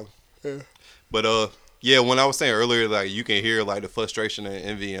nigga probably. Yeah. But when I was saying earlier, like you can hear like the frustration and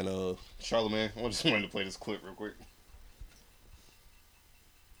envy and Charlamagne. I just wanted to play this clip real quick.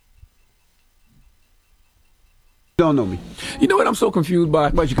 Don't know me. You know what I'm so confused by?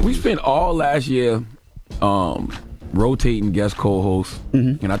 We spent all last year rotating guest co-hosts,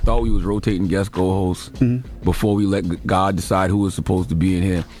 and I thought we was rotating guest co-hosts before we let God decide who was supposed to be in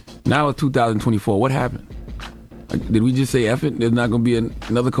here. Now it's 2024. What happened? Like, did we just say F it? There's not going to be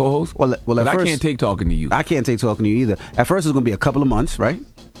another co-host? Well, at first, I can't take talking to you. I can't take talking to you either. At first, it was going to be a couple of months, right?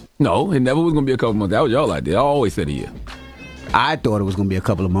 No, it never was going to be a couple of months. That was y'all idea. I always said a year. I thought it was going to be a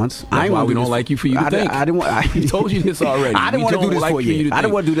couple of months. That's why we don't like you for you to think. I didn't want. He told you this already. I didn't want to do this for a year. I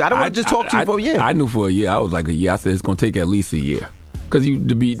didn't want to do that. I don't want to just talk to you for a year. I knew for a year. I was like a year. I said it's going to take at least a year. Because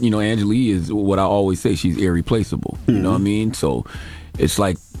Angela Yee is what I always say. She's irreplaceable. You know what I mean? So it's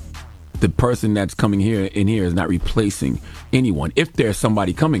like the person that's coming in here is not replacing anyone. If there's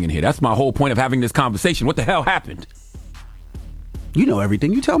somebody coming in here, that's my whole point of having this conversation. What the hell happened? You know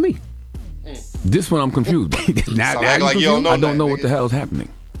everything. You tell me. This one I'm confused by. now like you don't know I don't know what the hell is happening.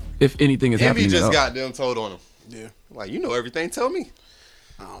 If anything is happening. Envy just got them told on him. Yeah. Like, you know everything, tell me.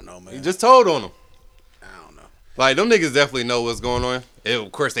 I don't know, man. You just told on them. I don't know. Like, them niggas definitely know what's going on.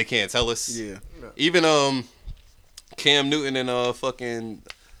 Of course, they can't tell us. Yeah. Even Cam Newton and fucking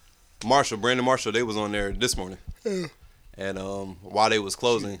Brandon Marshall, they was on there this morning. And while they was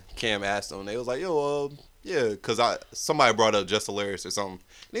closing, Cam asked them, they was like, yo, yeah, because somebody brought up Just Hilarious or something.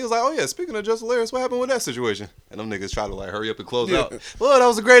 And he was like, oh, yeah, speaking of Just Hilarious, what happened with that situation? And them niggas try to, like, hurry up and close out. Well, that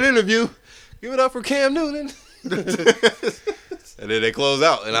was a great interview. Give it up for Cam Newton. And then they close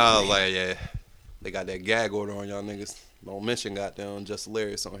out. And I was like, yeah, they got that gag order on y'all niggas. Don't mention goddamn Just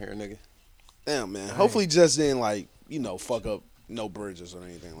Hilarious on here, nigga. Damn, man. Hopefully Just didn't, like, fuck up no bridges or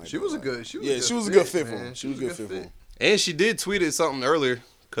anything like that. She was a good fit for him. She was a good fit for him. And she did tweet something earlier.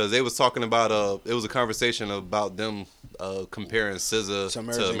 Because they was talking about, it was a conversation about them comparing SZA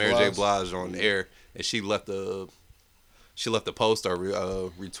to Mary J. Blige on air. And she left the post or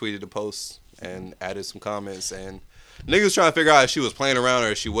retweeted the post and added some comments. And niggas trying to figure out if she was playing around or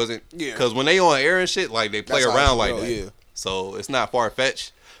if she wasn't. Yeah. Because when they on air and shit, like, they play around like that. Yeah. So it's not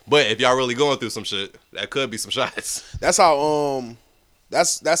far-fetched. But if y'all really going through some shit, that could be some shots. That's how,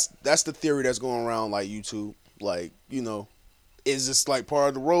 that's the theory that's going around, like, YouTube. Like, is this like part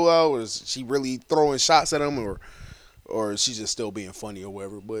of the rollout, or is she really throwing shots at him, or is she just still being funny or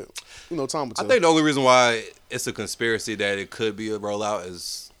whatever? But time will tell. I think the only reason why it's a conspiracy that it could be a rollout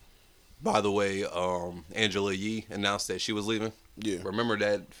is, by the way, Angela Yee announced that she was leaving. Yeah. Remember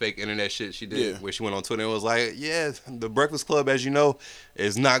that fake internet shit she did where she went on Twitter and was like, yeah, the Breakfast Club, as you know,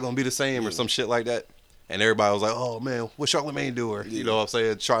 is not gonna be the same or some shit like that. And everybody was like, oh man, what Charlamagne do? Or you know what I'm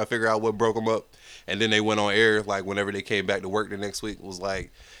saying, trying to figure out what broke them up. And then they went on air, like, whenever they came back to work the next week, was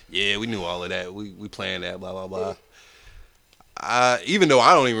like, yeah, we knew all of that. We planned that, blah, blah, blah. Even though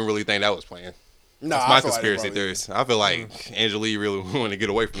I don't even really think that was planned. That's my conspiracy theories. I feel like Angela Yee really wanted to get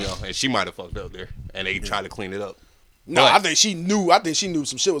away from y'all, and she might have fucked up there, and they tried to clean it up. No, I think she knew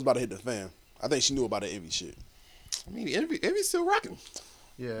some shit was about to hit the fan. I think she knew about the Envy shit. I mean, Envy's still rocking.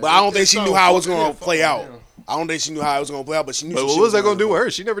 Yeah, but I don't think she knew how it was going to play out. I don't think she knew how it was going to play out, but she knew. But what was that going to do with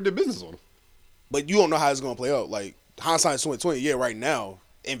her? She never did business on him. But you don't know how it's gonna play out. Like, hindsight's 2020. Yeah, right now,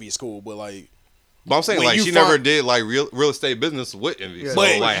 Envy is cool, but like. But I'm saying, like, she never did like real estate business with Envy. Yeah. So,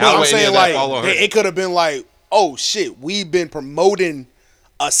 like, how I'm saying, like, it could have been like, oh shit, we've been promoting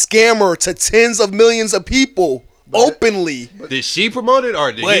a scammer to tens of millions of people openly. Did she promote it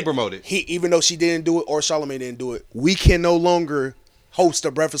or did he promote it? Even though she didn't do it or Charlamagne didn't do it, we can no longer host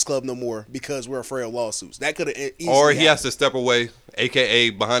a Breakfast Club no more because we're afraid of lawsuits. That could have easily or he has to step away,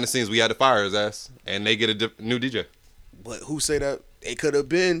 aka behind the scenes we had to fire his ass and they get a new DJ. But who say that? It could have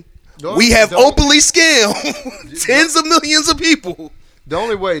been We have openly scammed tens of millions of people. The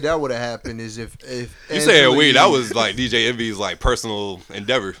only way that would have happened is if you said we. That was like DJ Envy's like personal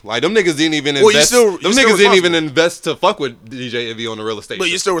endeavor. Like them niggas didn't even invest. Them niggas didn't even invest to fuck with DJ Envy on the real estate. But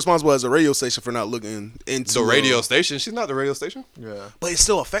you're still responsible as a radio station for not looking into the radio station. She's not the radio station. Yeah, but it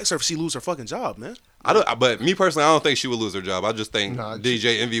still affects her if she lose her fucking job, man. But me personally, I don't think she would lose her job. I just think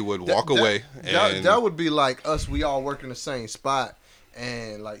DJ Envy would walk away. That would be like us. We all work in the same spot,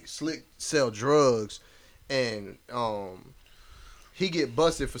 and like Slick sell drugs, and he get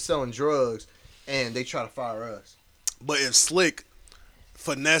busted for selling drugs, and they try to fire us. But if Slick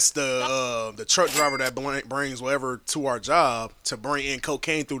finesse the truck driver that brings whatever to our job to bring in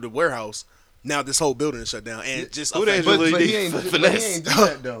cocaine through the warehouse, now this whole building is shut down. And just who Angela Yee finesse? Do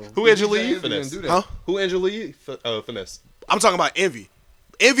that, though. Who Angela Yee finesse? Huh? Who Angela Yee finesse? I'm talking about Envy.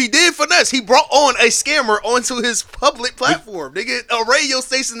 Envy did finesse. He brought on a scammer onto his public platform. They get a radio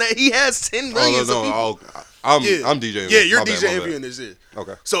station that he has 10 millions of people. I'm DJ. Yeah, you're DJ Envy in this shit.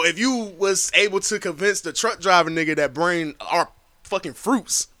 Okay. So if you was able to convince the truck driver nigga that bring our fucking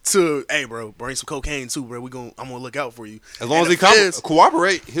fruits to, hey bro, bring some cocaine too, bro. I'm gonna look out for you. As long as he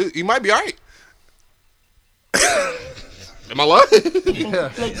cooperate, he might be all right. Am I lying? Yeah.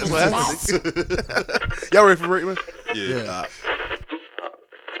 That's what happens. Y'all ready for break, man? Yeah.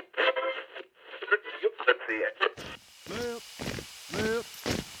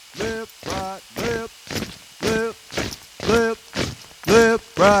 Lip,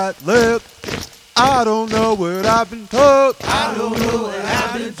 right, lip. I don't know what I've been told. I don't know what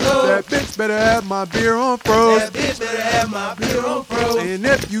I've been told. That bitch better have my beer on froze. That bitch better have my beer on froze. And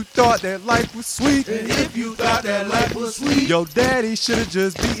if you thought that life was sweet, And if you thought that life was sweet, your daddy should've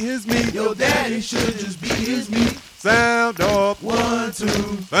just beat his meat. your daddy should've just beat his meat. Sound off. 1, 2,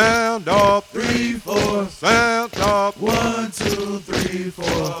 Sound off. 3, 4. Sound off. 1, 2, 3, 4.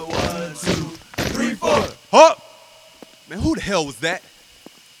 1, 2, 3, 4. Huh? Man, who the hell was that?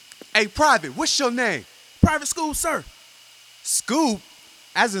 Hey, Private, what's your name? Private School, sir. Scoob?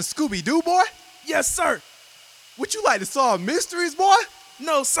 As in Scooby-Doo, boy? Yes, sir. Would you like to solve mysteries, boy?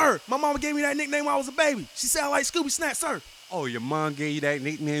 No, sir. My mama gave me that nickname when I was a baby. She said I like Scooby Snack, sir. Oh, your mom gave you that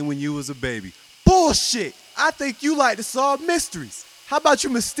nickname when you was a baby. Bullshit! I think you like to solve mysteries. How about you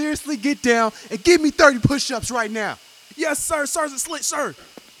mysteriously get down and give me 30 push-ups right now? Yes, sir. Sergeant Slick, sir.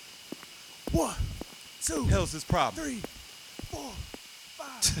 1, 2, Hell's his problem? 3, 4,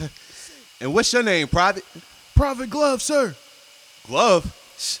 5, 6. And what's your name, Private? Private Glove, sir. Glove?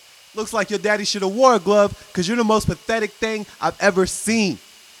 Shh. Looks like your daddy should have wore a glove because you're the most pathetic thing I've ever seen.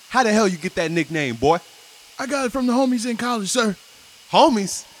 How the hell you get that nickname, boy? I got it from the homies in college, sir.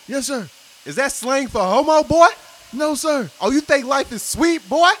 Homies? Yes, sir. Is that slang for homo, boy? No, sir. Oh, you think life is sweet,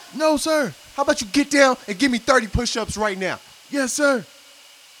 boy? No, sir. How about you get down and give me 30 push-ups right now? Yes, sir.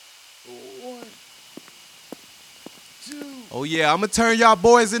 1, 2. Oh, yeah, I'm going to turn y'all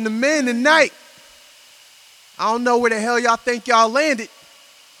boys into men tonight. I don't know where the hell y'all think y'all landed,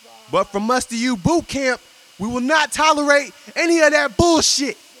 but from us to you boot camp, we will not tolerate any of that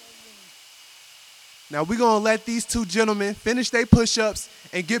bullshit. Now, we're going to let these two gentlemen finish their push-ups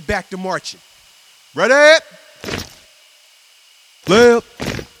and get back to marching. Ready? Lip,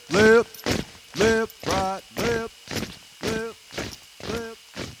 lip, lip, right, lip, lip, lip,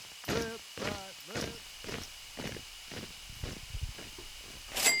 lip, right, lip.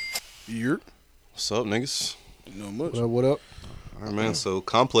 Yep. What's up, niggas? Not much. What up? All right, man. So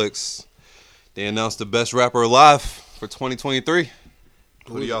Complex, they announced the best rapper alive for 2023.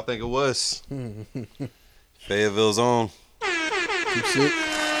 Who do y'all think it was? Fayetteville's own. Keep sick.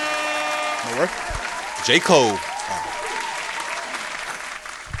 J. Cole.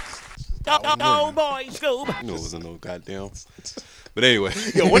 Oh boy, Scoob. You know it wasn't no goddamn. But anyway.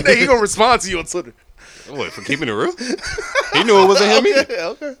 Yo, one day he gonna respond to you on Twitter. What, for keeping it real? He knew it wasn't him either.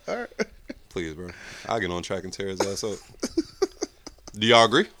 Okay, all right. Please, bro. I'll get on track and tear his ass up. Do y'all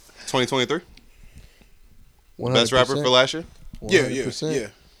agree? 2023? 100%. Best rapper for last year?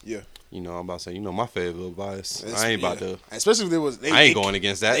 100%. Yeah. You know, I'm about to say, you know, my Fayetteville bias. I ain't about to. Especially if there was. I ain't going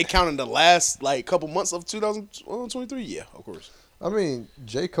against that. They counted the last couple months of 2023. Yeah, of course. I mean,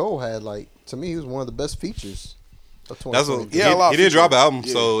 J. Cole had to me, he was one of the best features of That's what. 2023. He did drop an album,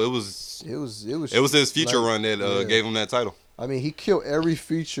 so it was. It was his feature run that gave him that title. I mean, he killed every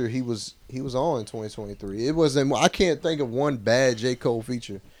feature he was on in 2023. It wasn't. I can't think of one bad J. Cole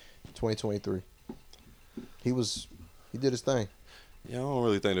feature in 2023. He did his thing. Yeah, I don't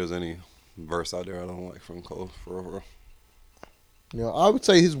really think there's any verse out there I don't like from Cole for real. You know, I would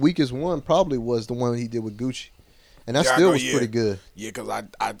say his weakest one probably was the one he did with Gucci, and that still was pretty good. Yeah, because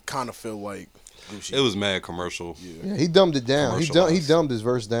I kind of feel like Gucci. It was mad commercial. Yeah, he dumbed it down. He dumbed his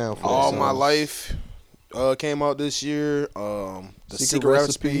verse down. For All that My song. Life came out this year. The Secret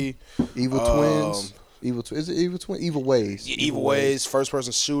Recipe. Evil Twins. Is it Evil Twins? Evil Ways. Yeah, Evil Ways. First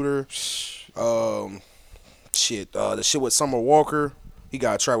person shooter. The shit with Summer Walker. He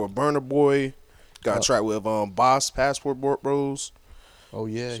got a track with Burna Boy. Got a track with Boss Passport Bros. Oh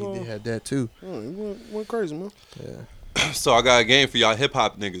yeah, he did have that too. He went crazy, man. Yeah. So I got a game for y'all hip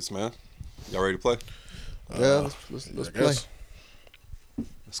hop niggas, man. Y'all ready to play? Yeah, let's play.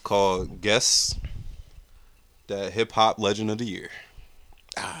 It's called Guess That Hip Hop Legend of the Year.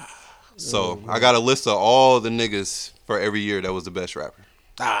 So I got a list of all the niggas for every year that was the best rapper.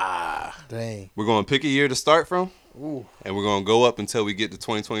 Dang. We're gonna pick a year to start from, Ooh. and we're gonna go up until we get to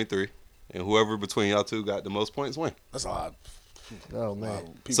 2023. And whoever between y'all two got the most points win. That's a lot. Oh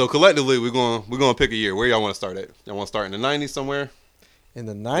man. So collectively, we're gonna pick a year. Where y'all want to start at? Y'all want to start in the 90s somewhere? In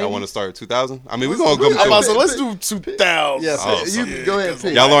the 90s? Y'all want to start 2000? I mean, we're gonna go. Let's do 2000. Yes, you go ahead and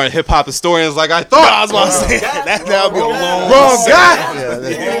pick. Y'all aren't hip hop historians like I thought. I was about to say that'll be a long. Wrong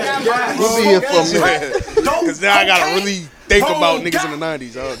guy. We'll be here for a minute. Because now I gotta really think about niggas in the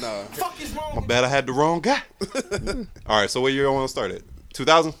 90s. Oh no. My bad, I had the wrong guy. All right, so what year y'all want to start at?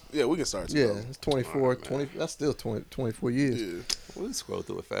 2000? Yeah, we can start. Yeah, it's 24, 20. That's still 24 years. Yeah. We'll scroll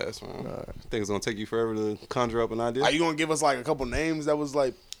through it fast, man. I think it's gonna take you forever to conjure up an idea. Are you gonna give us like a couple names that was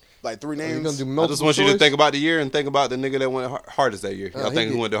like 3 names? You gonna do I just want you to think about the year and think about the nigga that went hardest that year. Y'all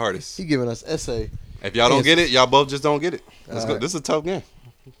think who went the hardest? He giving us essay. If y'all don't get it, y'all both just don't get it. Let's go. This is a tough game.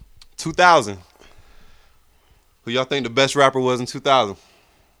 2000. Who y'all think the best rapper was in 2000?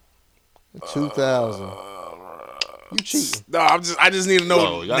 2000. You cheating? No, I just need to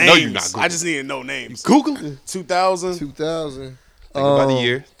know names. I know you're not Googling. I just need to know names. Google 2000. 2000. Think about the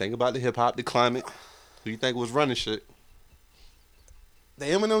year. Think about the hip hop, the climate. Who you think was running shit? The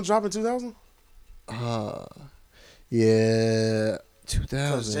Eminem drop in 2000? Yeah, 2000.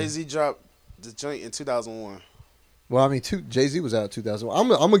 Because Jay-Z dropped the joint in 2001. Well, I mean, Jay-Z was out in 2001. I'm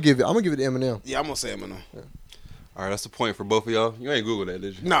gonna give it to Eminem. Yeah, I'm gonna say Eminem. Yeah. All right, that's the point for both of y'all. You ain't Google that,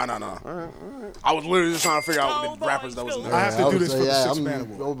 did you? No. All right. I was literally just trying to figure out the rappers that was in there. I have to do this for the I'm 6-man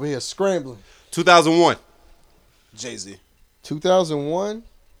award. over here scrambling. 2001. Jay-Z. 2001.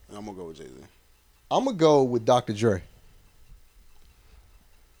 I'm gonna go with Jay-Z. I'm gonna go with Dr. Dre.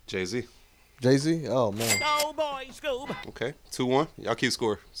 Jay-Z. Jay-Z? Oh man. Okay. 2-1. Y'all keep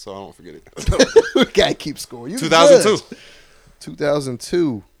score, so I don't forget it. We gotta keep score. You 2002.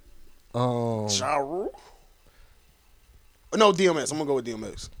 2002. Ja Rule? No, DMX. I'm gonna go with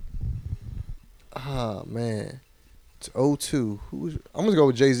DMX. Ah man. It's 02. I'm gonna go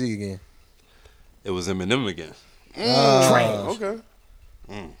with Jay-Z again. It was Eminem again. Okay.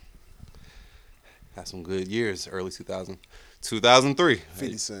 Had some good years, early 2000. 2003.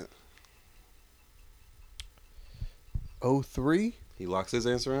 50 Cent. 03. He locks his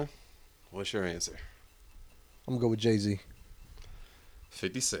answer in. What's your answer? I'm gonna go with Jay-Z.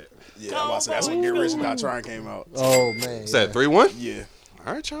 50 Cent. Yeah, I'm about to say that's when Get Rich and Die Trying came out. Oh man. Is that 3-1? Yeah.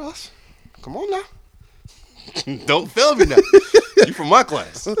 All right, Charles. Come on now. Don't fail me now. You from my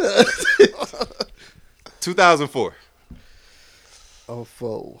class. 2004.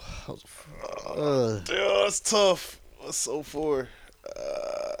 04. Yeah, that's tough. What's 04?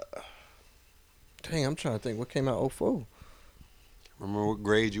 Dang, I'm trying to think. What came out 04? Remember what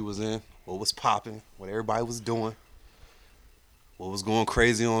grade you was in? What was popping? What everybody was doing? What was going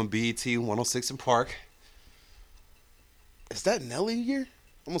crazy on BET 106 in Park? Is that Nelly year?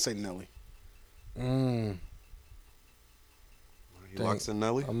 I'm gonna say Nelly. He locks in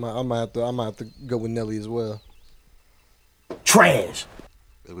Nelly. I might have to go with Nelly as well. Trash.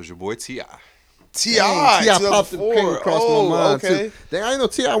 It was your boy T.I. T.I. Popped came across my mind okay. too. Dang, I didn't know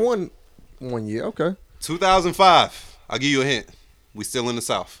T.I. won 1 year. Okay. 2005. I'll give you a hint. We still in the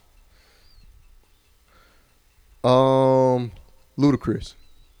South. Ludacris.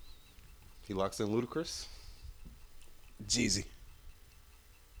 He locks in Ludacris. Jeezy.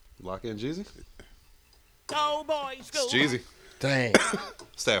 Lock in Jeezy. Go boys, go. It's Jeezy. Dang.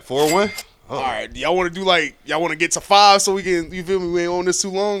 What's that? 4-1. Oh. All right, y'all want to do y'all want to get to 5 so we can, you feel me? We ain't on this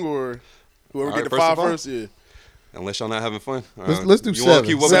too long, or whoever get to 5 first, yeah. Unless y'all not having fun. Let's do you 7.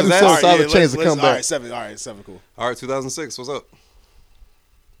 Keep 7 so I have a chance to come back. All right, 7. All right, 7, cool. All right, 2006. What's up?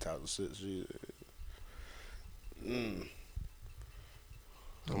 2006, yeah.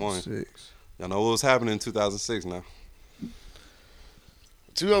 Come on. 6. Y'all know what was happening in 2006 now.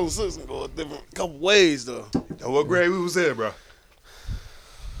 2006 can go a couple ways though. What grade we was in, bro?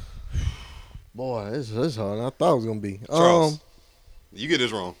 Boy, this is harder than I thought it was gonna be. Charles, you get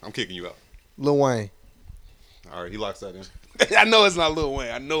this wrong, I'm kicking you out. Lil Wayne. All right, he locks that in. I know it's not Lil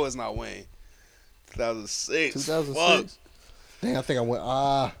Wayne. I know it's not Wayne. 2006. 2006. Dang, I think I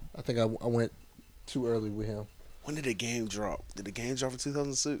went too early with him. When did the game drop? Did the game drop in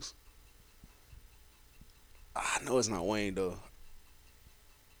 2006? I know it's not Wayne though.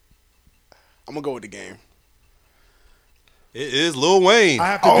 I'm gonna go with the game. It is Lil Wayne. I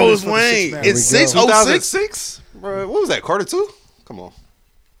have to do It's this for the Wayne. six-man. It's 606. 2006? Bro, what was that? Carter 2? Come on.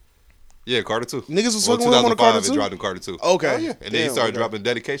 Yeah, Carter 2. Niggas was fucking with him on the Carter 2? It dropped in Carter 2. Okay. Oh, yeah. And then he started dropping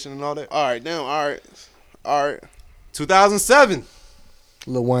Dedication and all that. All right, damn. All right. 2007.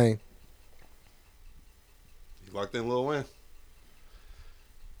 Lil Wayne. You locked in Lil Wayne.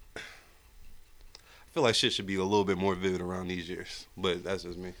 I feel like shit should be a little bit more vivid around these years, but that's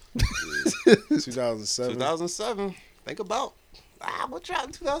just me. 2007. 2007. Think about what dropped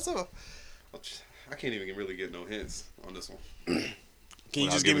in 2007. I can't even really get no hints on this one. Can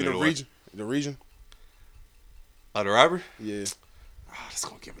you just give me the region? The region? The rapper? Yeah. That's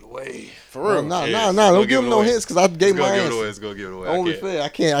gonna give it away. For real? No. Don't give him no hints because I gave my answer. Let's go give it away. Only fair. I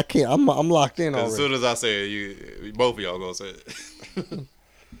can't. I'm locked in already. As soon as I say it, both of y'all gonna say it.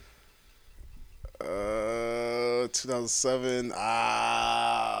 2007.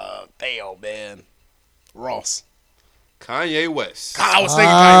 Damn, man. Ross. Kanye West. I was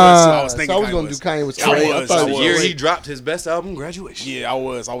thinking Kanye West. I was thinking so I was Kanye gonna West. do Kanye West. Yeah, I was. The year he dropped his best album, Graduation. Yeah, I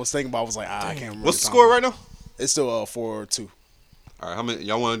was. I was thinking about. I was like, I can't remember. What's the score right now? It's still 4-2. All right, how many?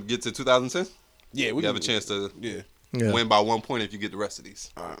 Y'all want to get to 2010? Yeah, we have a chance to Yeah. win by 1 point if you get the rest of these.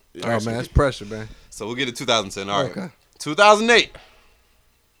 All right. Oh man, that's pressure, man. So we'll get to 2010. All right. Okay. 2008.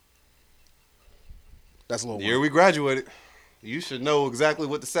 That's a little. The year we graduated. You should know exactly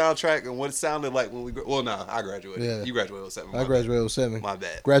what the soundtrack and what it sounded like when we. I graduated. Yeah. You graduated with 7. I graduated with 7. My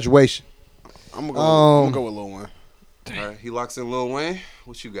bad. Graduation. I'm gonna go with Lil Wayne. All right, he locks in Lil Wayne.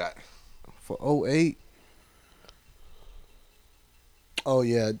 What you got? For 08. Oh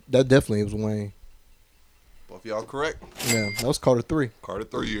yeah, that definitely was Wayne. Both y'all correct. Yeah, that was Carter 3. Carter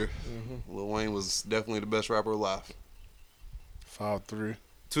 3 year. Lil Wayne was definitely the best rapper alive. 5-3.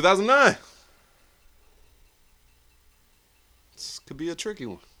 2009. This could be a tricky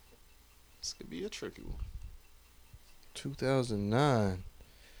one. 2009.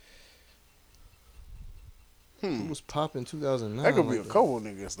 Who was popping 2009? That could be a couple of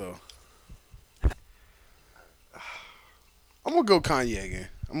niggas though. I'm gonna go Kanye again.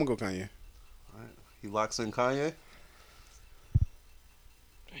 All right. He locks in Kanye.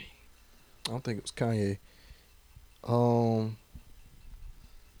 I don't think it was Kanye.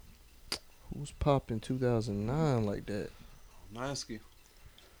 Who's popping 2009 like that? I'm asking.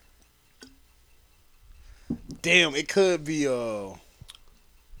 Damn, it could be Let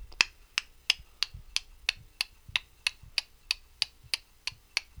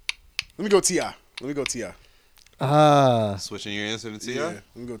me go T.I. Switching your answer to T.I.? Yeah,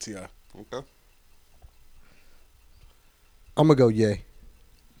 let me go T.I. Okay. I'm gonna go Ye.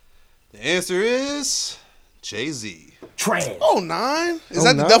 The answer is Jay-Z. Trash. 09? Is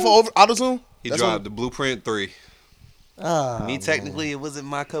that the Duffel over AutoTune? He dropped the Blueprint 3. Me technically, it wasn't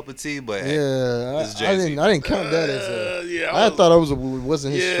my cup of tea, but yeah, it's I Jay-Z. didn't count that as I thought it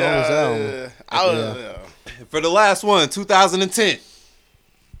wasn't his strongest album. For the last one, 2010.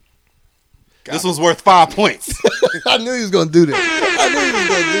 This one's worth 5 points. I knew he was gonna do that.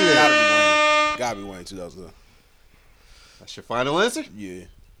 Gotta be Wayne 2000. That's your final answer? Yeah.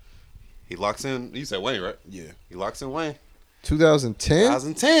 He locks in. You said Wayne, right? Yeah. He locks in Wayne. 2010.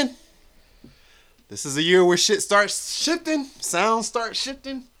 2010. This is a year where shit starts shifting, sounds start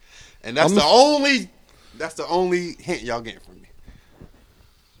shifting, and that's the only hint y'all getting from me.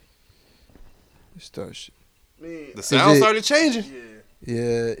 The sound started changing.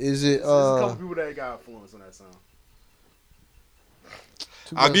 Yeah, is it? There's a couple people that got influence on that sound.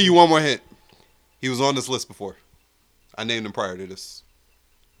 I'll give you one more hint. He was on this list before. I named him prior to this.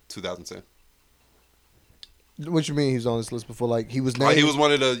 2010. What you mean he was on this list before? Like he was named? He was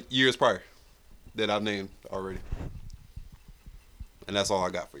one of the years prior that I've named already. And that's all I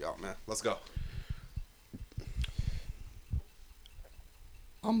got for y'all, man. Let's go.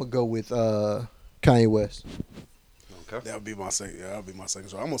 I'm gonna go with Kanye West. Okay. That would be my second. Yeah, that'll be my second.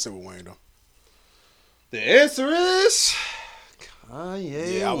 So I'm gonna say with Wayne though. The answer is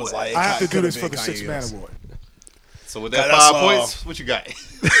Kanye. Yeah, I was like, I have to do this for the 6-man award. So with that 5 points, what you got?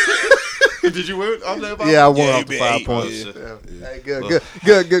 Did you win on that 5 Yeah, I points? won off the 5 points. Yeah. Hey,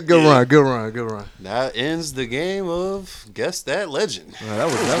 good run. That ends the game of Guess That Legend. That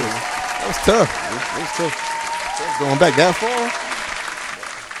was tough. That was tough. Going back that far.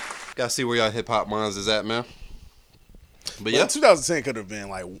 Gotta see where y'all hip hop minds is at, man. But Yeah, yeah, 2010 could have been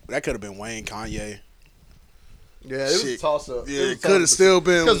like that. Could have been Wayne, Kanye. Yeah, it was a toss up. Yeah, it could have still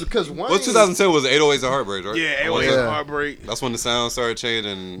been. Because Wayne. Well, 2010 was 808s and Heartbreaks, right? Yeah, 808s and Heartbreak. That's when the sound started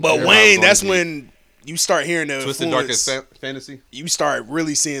changing. But Wayne, that's when you start hearing the Twisted influence. Darkest Fantasy. You start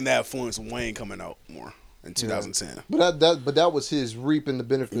really seeing that influence of Wayne coming out more in 2010. But that was his reaping the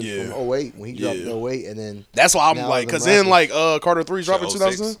benefits from 08 when he dropped in 08, and then that's why I'm like, because then like Carter 3 dropped in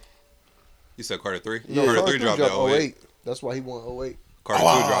 2010. You said Carter 3? No, Carter 3 dropped in 08. That's why he won 08. Carter 2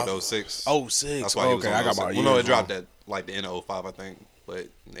 dropped 06. 06. That's why he was on I got 06. my Well, no, it dropped at like the end of 05, I think. But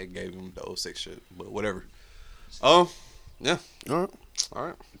they gave him the 06 shit. But whatever. Yeah. All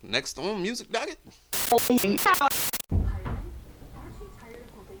right. Next on Music Docket.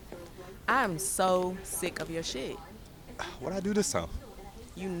 I'm so sick of your shit. What'd I do this time?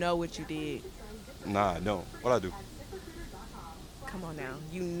 You know what you did. Nah, I don't. What'd I do? Come on now.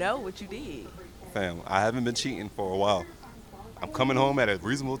 You know what you did. Fam, I haven't been cheating for a while. I'm coming home at a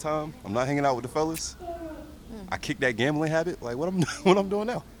reasonable time. I'm not hanging out with the fellas. I kicked that gambling habit. Like, what I'm doing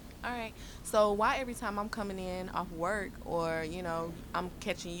now? All right. So why every time I'm coming in off work or, I'm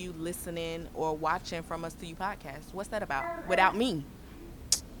catching you listening or watching From Us to You podcast, what's that about? Without me?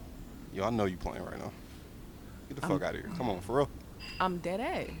 Yo, I know you playing right now. Get the fuck out of here. Come on, for real. I'm dead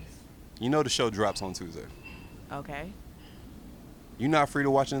ass. You know the show drops on Tuesday. Okay. You're not free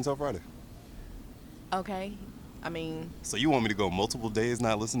to watch it until Friday. Okay. I mean... So you want me to go multiple days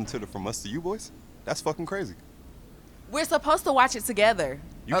not listening to the From Us to You boys? That's fucking crazy. We're supposed to watch it together.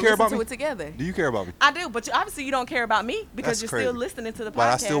 You care about me? Listen to it together. Do you care about me? I do, but obviously you don't care about me because That's you're still crazy. listening to the podcast. But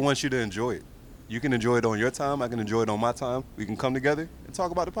I still want you to enjoy it. You can enjoy it on your time. I can enjoy it on my time. We can come together and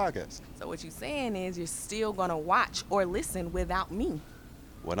talk about the podcast. So what you're saying is you're still going to watch or listen without me.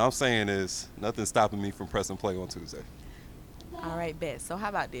 What I'm saying is nothing's stopping me from pressing play on Tuesday. All right, bet. So how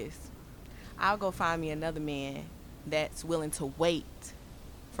about this? I'll go find me another man that's willing to wait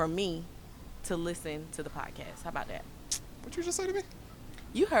for me to listen to the podcast. How about that? What you just say to me?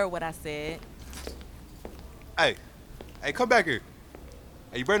 You heard what I said. Hey, come back here.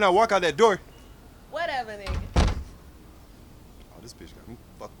 Hey, you better not walk out that door. Whatever, nigga. Oh, this bitch got me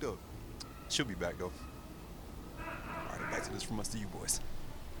fucked up. She'll be back, though. All right, back to this From Us to You boys.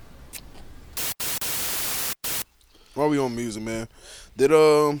 While we on music, man, did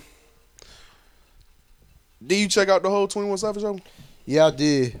you check out the whole 21 Savage album? Yeah, I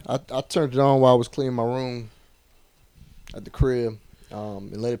did. I turned it on while I was cleaning my room at the crib,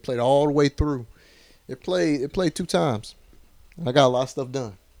 and let it play all the way through. It played 2 times. I got a lot of stuff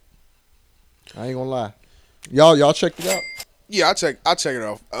done. I ain't gonna lie. Y'all checked it out? Yeah, I check it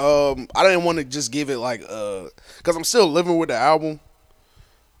out. I didn't want to just give it like because I'm still living with the album.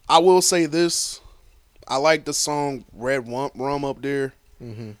 I will say this. I like the song Red Rum up there.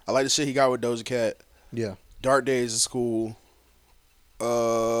 Mm-hmm. I like the shit he got with Doja Cat. Yeah. Dark Days is cool.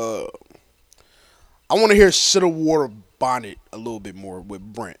 I want to hear Shoulda Wore a Bonnet a little bit more with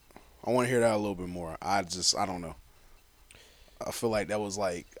Brent. I want to hear that a little bit more. I don't know. I feel like that was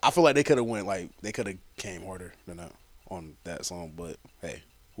like, I feel like they could have came harder than that on that song, but hey,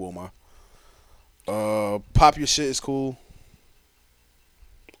 who am I? Pop Your Shit is cool.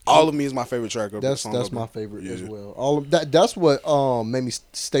 All of Me is my favorite track. That's my favorite as well. All of that. That's what made me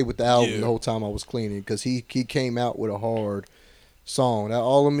stay with the album the whole time I was cleaning, because he came out with a hard song. That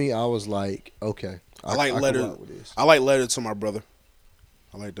All of Me, I was like, okay. I like can Letter. rock with this. I like Letter to My Brother.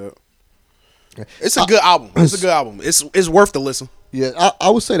 I like that. It's a good album. It's a good album. It's worth the listen. Yeah, I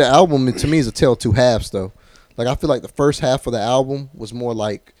would say the album to me is a tale of two halves though. Like I feel like the first half of the album was more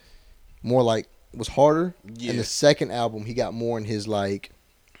like was harder, and the second album he got more in his like,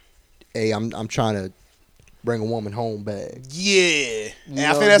 hey, I'm trying to bring a woman home bag. Yeah, and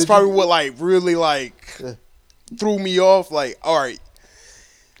I think that's probably what like really like threw me off. Like, all right,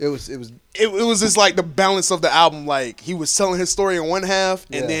 it was just like the balance of the album. Like he was telling his story in one half,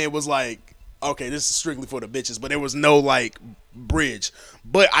 and then it was like, okay, this is strictly for the bitches, but there was no like bridge.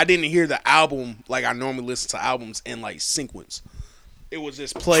 But I didn't hear the album like I normally listen to albums in like sequence. It was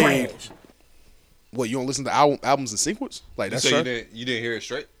just played. What, you don't listen to albums in sequence? Like that's you didn't hear it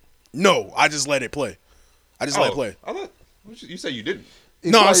straight? No, I just let it play. I just let it play. I thought you said you didn't.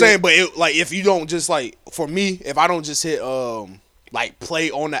 No, I'm saying, but like if you don't just like, for me, if I don't just hit like play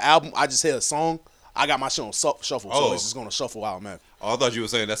on the album, I just hit a song. I got my shit on shuffle, so it's just gonna shuffle automatically. Oh, I thought you were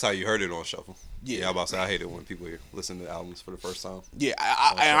saying that's how you heard it on shuffle. Yeah, I'm about to say I hate it when people listen to albums for the first time. Yeah,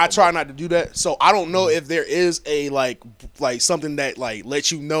 I try not to do that. So I don't know if there is a like something that like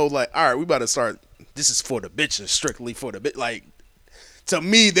lets you know like, all right, we about to start. This is for the bitches, strictly for the bitch. Like to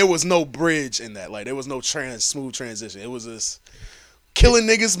me, there was no bridge in that. Like there was no smooth transition. It was just killing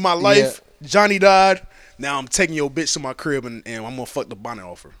niggas. My life. Yeah. Johnny died. Now I'm taking your bitch to my crib and I'm gonna fuck the bonnet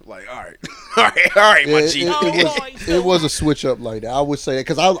off her. Like, all right, all right, my G. It was a switch up like that. I would say that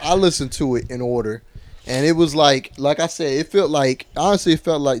because I listened to it in order, and it was like I said, it felt like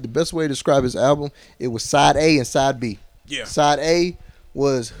the best way to describe his album. It was side A and side B. Yeah. Side A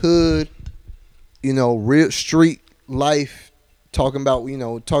was hood, real street life, talking about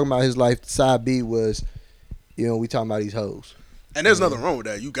his life. Side B was, we talking about these hoes. And there's nothing wrong with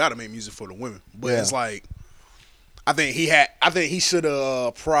that. You gotta make music for the women, but it's like, I think he should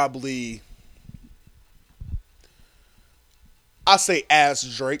have probably, I say, ask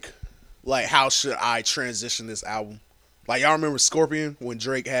Drake, like, how should I transition this album? Like, y'all remember Scorpion when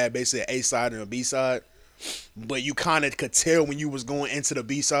Drake had basically an A side and a B side, but you kind of could tell when you was going into the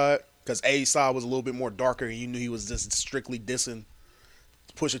B side because A side was a little bit more darker and you knew he was just strictly dissing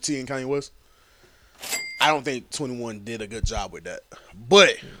Pusha T and Kanye West. I don't think 21 did a good job with that.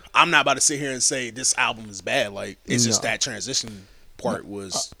 But I'm not about to sit here and say this album is bad. Like, it's just that transition part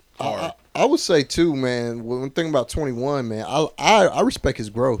was hard. I would say too, man, when thinking about 21, man, I respect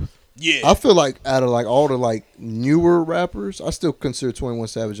his growth. Yeah. I feel like out of like all the like newer rappers, I still consider 21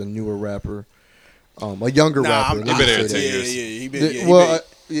 Savage a newer rapper. A younger rapper. He been there 10 years. Yeah, he been.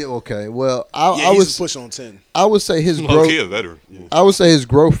 Yeah, okay. Well, I was push on 10. I would say his growth. He a veteran. Yeah. I would say his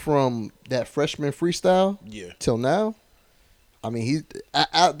growth from that freshman freestyle till now. I mean, he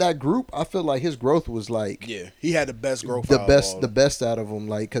out that group. I feel like his growth was like he had the best growth. The best out of him.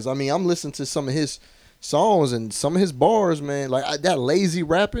 Like, because I mean, I'm listening to some of his songs and some of his bars, man. Like that lazy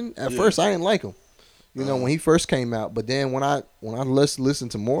rapping. At first, I didn't like him. When he first came out, but then when I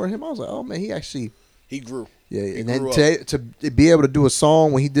listened to more of him, I was like, oh man, he grew. Yeah, and then to be able to do a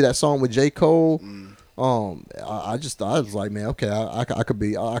song when he did that song with J. Cole, I was like, man, okay, I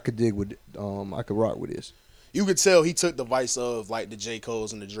could dig with, I could rock with this. You could tell he took the vice of like the J.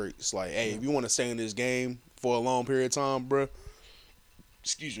 Coles and the Drakes. Like, hey, if you want to stay in this game for a long period of time, bro,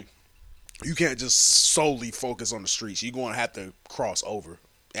 excuse me, you can't just solely focus on the streets. You're going to have to cross over.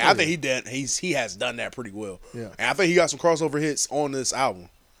 And I think he has done that pretty well. Yeah, and I think he got some crossover hits on this album.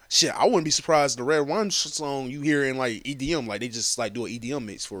 Shit, I wouldn't be surprised the Red One song you hear in like EDM, like they just like do an EDM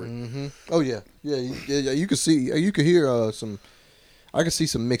mix for it. Mm-hmm. Oh yeah. You could hear some. I could see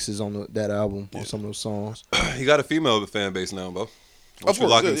some mixes on that album on some of those songs. He got a female fan base now, bro. Once you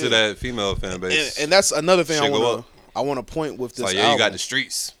lock into that female fan base, and that's another thing I want to point with this. Like, album. You got the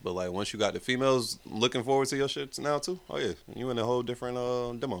streets, but like once you got the females looking forward to your shit now too. Oh yeah, you in a whole different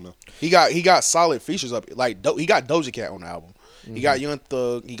demo now. He got solid features up. Like he got Doja Cat on the album. Mm-hmm. He got Young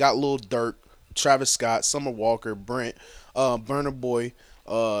Thug. He got Lil Durk, Travis Scott, Summer Walker, Brent, Burna Boy,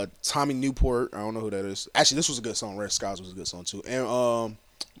 Tommy Newport. I don't know who that is. Actually, this was a good song. Red Skies was a good song too. And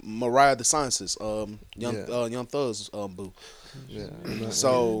Mariah the Sciences, Young Thug's boo. Yeah.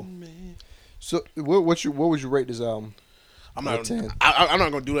 So what would you rate this album? I'm not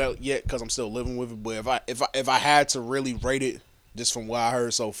gonna do that yet because I'm still living with it. But if I had to really rate it just from what I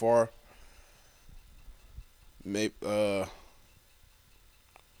heard so far, maybe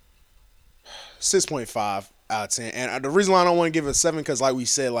 6.5 out of 10. And the reason why I don't want to give it a 7 because like we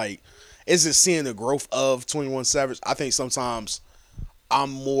said, like it's just seeing the growth of 21 Savage. I think sometimes I'm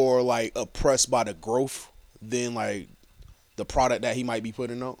more like oppressed by the growth than like the product that he might be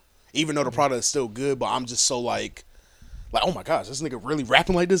putting out. Even though the product is still good, but I'm just so like oh my gosh, this nigga really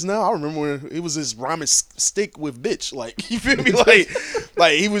rapping like this now. I remember when it was this rhyming stick with bitch. Like, you feel me?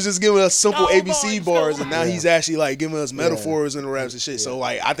 Like he was just giving us simple ABC bars, and now he's actually like giving us metaphors and raps and shit. So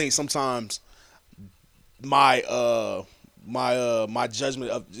like I think sometimes my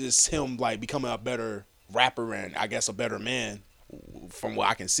judgment of just him like becoming a better rapper and I guess a better man from what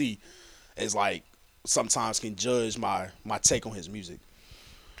I can see is like sometimes can judge my take on his music.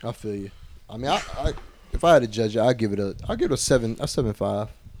 I feel you. I mean, I if I had to judge it, I'd give it a 7.5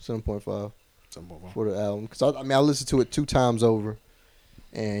 for the album because I listened to it 2 times over,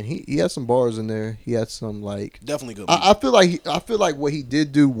 and he had some bars in there. He had some like definitely good. I feel like what he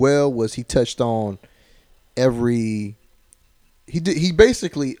did do well was he touched on every. He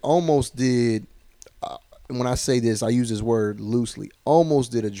basically almost did. When I say this, I use this word loosely.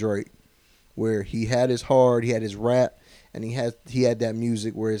 Almost did a Drake, where he had his hard, he had his rap, and he had that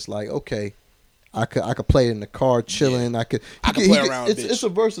music where it's like, okay, I could play it in the car chilling. I could play around. It's a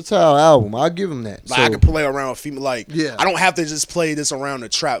versatile album. I'll give him that. Like I could play around with female. Like I don't have to just play this around a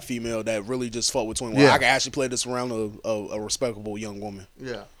trap female that really just fuck with 21. I can actually play this around a respectable young woman.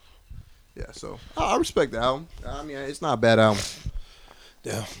 Yeah. So I respect the album. I mean, it's not a bad album.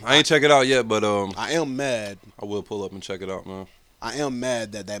 Yeah, I ain't check it out yet, but I am mad. I will pull up and check it out, man. I am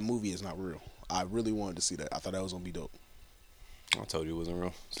mad that movie is not real. I really wanted to see that. I thought that was gonna be dope. I told you it wasn't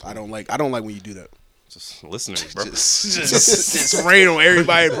real. So. I don't like when you do that. Just listeners, bro. Just rain on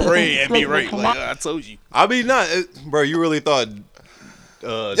everybody in parade and be right. Like, I told you. I mean, bro. You really thought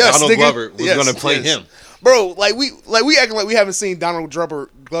Yes, Donald nigga. Glover was Yes, gonna play yes. him? Bro, like we acting like we haven't seen Donald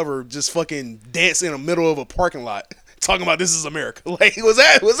Glover just fucking dance in the middle of a parking lot talking about this is America. Like was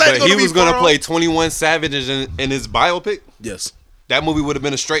that But he was gonna far play off? 21 Savage in his biopic. Yes. That movie would have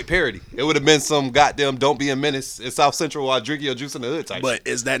been a straight parody. It would have been some goddamn "Don't Be a Menace" in South Central while drinking your juice in the hood type. But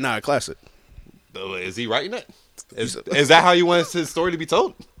is that not a classic? Is he writing that? Is that how you want his story to be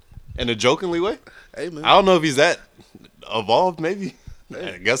told? In a jokingly way? Hey man. I don't know if he's that evolved. Maybe.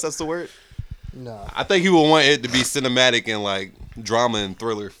 I guess that's the word. No. I think he would want it to be cinematic and like drama and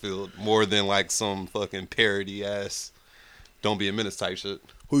thriller filled more than like some fucking parody ass "Don't Be a Menace" type shit.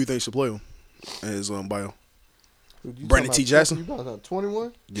 Who you think should play him in his bio? You Brandon talking T. about- Jackson? You about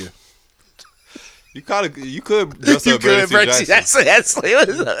 21? Yeah. You could dress up Brandon T. Jackson. That's a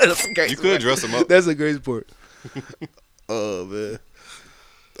great You could dress him up. That's a great sport. Oh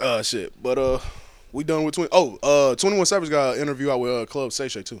man. Shit. But we done with 21 Savage got an interview out with Club Shay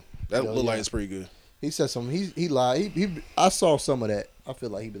Shay too. That looked like it's pretty good. He said something. He lied. I saw some of that. I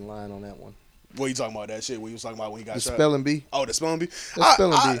feel like he been lying on that one. What you talking about? That shit? What you was talking about when he got The shot? spelling bee. Oh, the spelling bee. The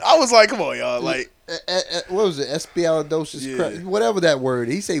spelling bee. I was like, come on, y'all. Like, what was it? Espialidosis. Whatever that word.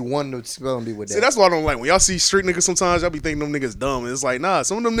 He say one the spelling bee with that. see, that's what I don't like. When y'all see street niggas, sometimes y'all be thinking them niggas dumb, and it's like, nah,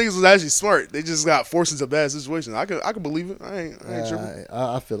 some of them niggas was actually smart. They just got forced into bad situations. I could believe it. I ain't tripping.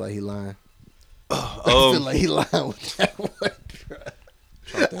 I feel like he lying. I feel like he lying with that one.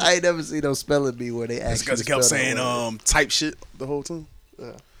 I ain't never seen no spelling bee where they actually. Because he kept saying type shit the whole time.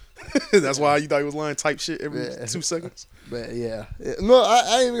 Yeah. That's why you thought he was lying type shit every 2 seconds. But yeah, no,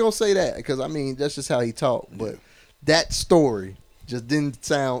 I ain't even gonna say that because I mean that's just how he talked. But that story just didn't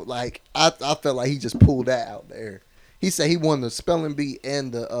sound like I felt like he just pulled that out there. He said he won the spelling bee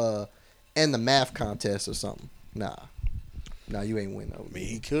and the math contest or something. Nah, you ain't win though. I mean,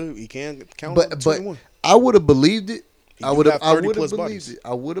 he can count. But 21. I would have believed it. I would have believed believed it.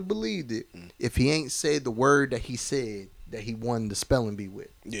 I would have believed it if he ain't said the word that he said that he won the spelling bee with.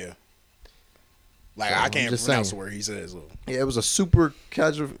 Yeah. Like, So, I I'm can't just pronounce saying. the word he says. So. Yeah, it was a super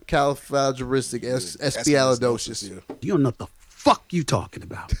califragilistic espialidosis. Yeah. You don't know what the fuck you talking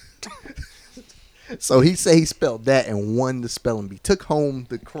about. So he said he spelled that and won the spelling bee. Took home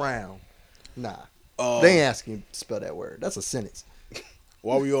the crown. Nah. They ain't asking him to spell that word. That's a sentence.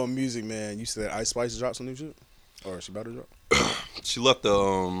 While we on music, man, you said Ice Spice dropped some new shit? Or she about to drop? She left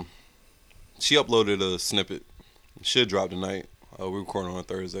she uploaded a snippet. It should drop tonight. We're recording on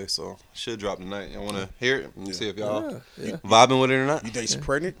Thursday, so it should drop tonight. Y'all want to hear it and see if y'all vibing with it or not? You think she's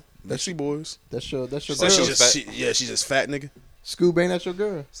pregnant? That's she boys. That's your girl. She's just fat nigga. Scoob ain't that your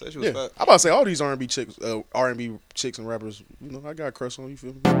girl? Say she was fat. I'm about to say all these R&B chicks and rappers. You know, I got a crush on you.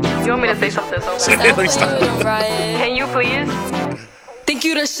 Feel me? You want me to say something? Let me stop. Can you please? Think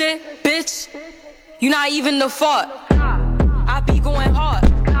you the shit, bitch? You not even the fault. I be going hard.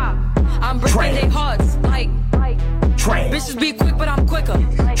 I'm breaking their hearts like. Bitches be quick, but I'm quicker.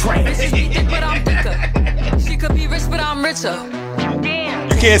 Bitches be thick, but I'm thicker. She could be rich, but I'm richer.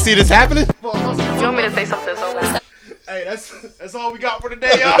 Damn. You can't see this happening? You want me to say something so bad? Hey, that's all we got for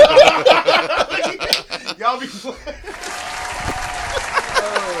today, y'all. Y'all be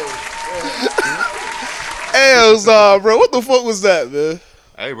Hell, bro. What the fuck was that, man?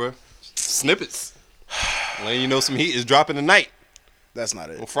 Hey, bro. Snippets. Letting you know some heat is dropping tonight. That's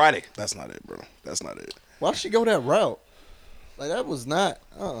not it. On Friday. That's not it, bro. That's not it. Why'd she go that route? Like that was not.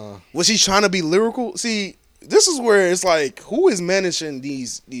 Was she trying to be lyrical? See, this is where it's like, who is managing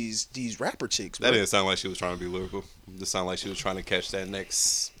these rapper chicks, bro? That didn't sound like she was trying to be lyrical. It just sounded like she was trying to catch that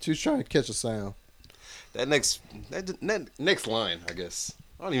next. She was trying to catch a sound. That next line, I guess.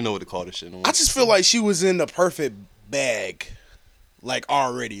 I don't even know what to call this shit. I just feel like she was in the perfect bag, like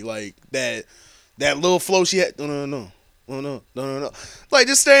already, like that little flow she had. No. Like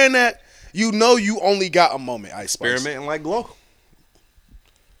just saying that, you know, you only got a moment. Ice Spice. Experimenting like Glow.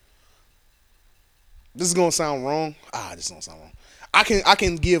 This is gonna sound wrong. This is gonna sound wrong. I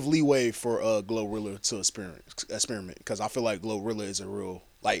can give leeway for Glorilla to experiment because I feel like Glorilla is a real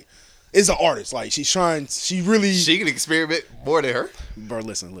is an artist. Like she can experiment more than her. Bro,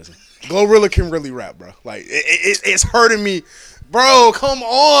 listen. Glorilla can really rap, bro. Like it's hurting me. Bro, come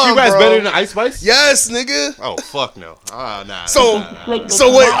on. She raps bro. better than Ice Spice? Yes, nigga. Oh fuck no. Nah. So what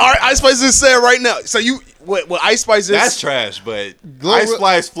Ice Spice is saying right now? So what Ice Spice is? That's trash. But Ice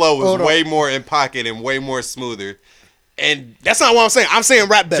Spice flow was way more in pocket and way more smoother. And that's not what I'm saying. I'm saying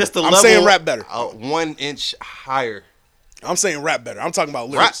rap better. Just I'm saying rap better. 1 inch higher. I'm saying rap better. I'm talking about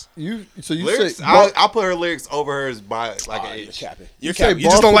lyrics. So you lyrics? say I put her lyrics over hers by like an inch. You're capping. You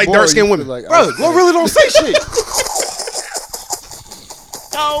just don't like dark skinned women, like, bro. Glo really don't say shit.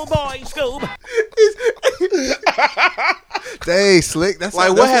 Oh boy, Scoob. Dang, slick. That's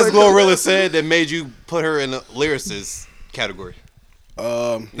like what has Glorilla said that made you put her in the lyricist category?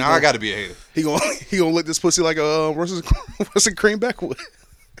 Now I got to be a hater. He gonna lick this pussy like a Russian cream backwood.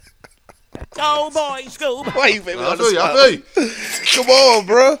 Oh boy, Scoob. Why you baby? I feel you. Come on,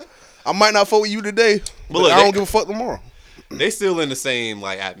 bro. I might not fuck with you today, but look, I don't give a fuck tomorrow. They still in the same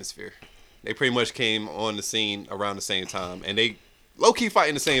like atmosphere. They pretty much came on the scene around the same time, and they low key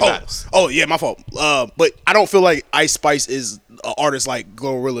fighting the same battles. Oh yeah, my fault. But I don't feel like Ice Spice is an artist like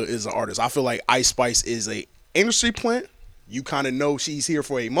Glorilla is an artist. I feel like Ice Spice is a industry plant. You kind of know she's here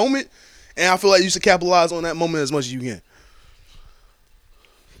for a moment, and I feel like you should capitalize on that moment as much as you can.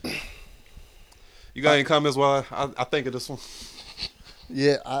 You got any comments while I think of this one?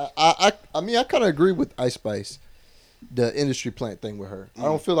 Yeah, I mean, I kind of agree with Ice Spice, the industry plant thing with her. I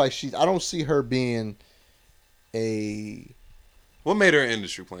don't feel like I don't see her being a. What made her an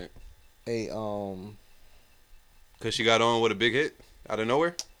industry plant? Because she got on with a big hit out of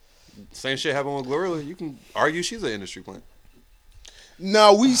nowhere. Same shit happened with Glorilla. You can argue she's an industry plant.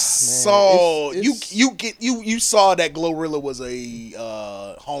 No, we saw you saw that Glorilla was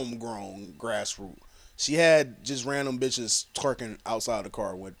a homegrown grassroots. She had just random bitches twerking outside the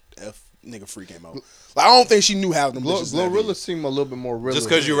car when nigga Free came out. Like I don't think she knew how them bitches. Glorilla seemed a little bit more real. Just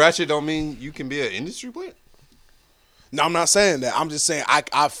because you ratchet don't mean you can be an industry plant. No, I'm not saying that. I'm just saying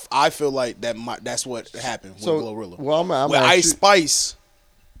I feel like that's what happened with Glorilla. Well, I'm with Ice Spice.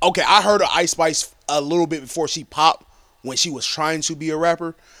 Okay, I heard of Ice Spice a little bit before she popped when she was trying to be a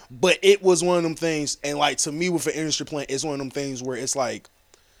rapper, but it was one of them things. And like to me, with an industry plant, it's one of them things where it's like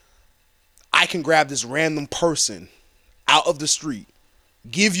I can grab this random person out of the street,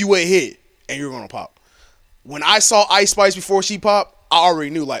 give you a hit, and you're gonna pop. When I saw Ice Spice before she popped, I already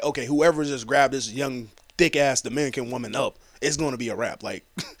knew like, okay, whoever just grabbed this young thick ass Dominican woman up, it's gonna be a rap. Like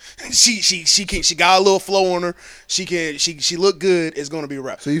she got a little flow on her. She look good. It's gonna be a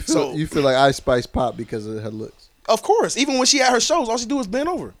rap. So you feel like Ice Spice pop because of her looks? Of course. Even when she at her shows, all she do is bend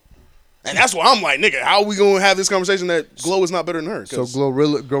over. And that's why I'm like, nigga, how are we gonna have this conversation that Glow is not better than her? So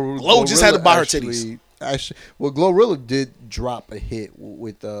Glorilla just had to buy her titties. Well, Glorilla did drop a hit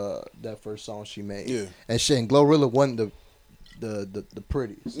with that first song she made. Yeah. And Glorilla wasn't the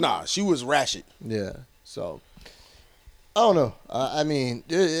prettiest. Nah, she was ratchet. Yeah. So I don't know. I mean,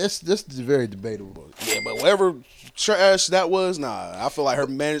 this is very debatable. Yeah, but whatever trash that was, nah. I feel like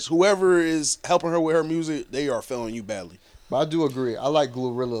whoever is helping her with her music, they are failing you badly. But I do agree. I like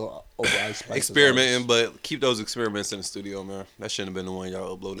Glorilla over Ice Spice. Experimenting, but keep those experiments in the studio, man. That shouldn't have been the one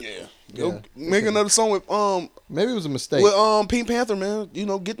y'all uploaded. Yeah. Make another song with maybe it was a mistake. With Pink Panther, man. You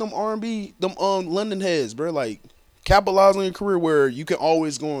know, get them R&B, them London heads, bro. Like capitalize on your career where you can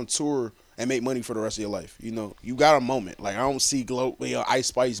always go on tour and make money for the rest of your life. You know, you got a moment. Like I don't see Ice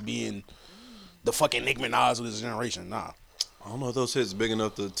Spice being the fucking Nicki Minaj of this generation. Nah. I don't know if those hits big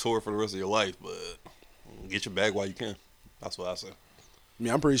enough to tour for the rest of your life, but get your bag while you can. That's what I say. I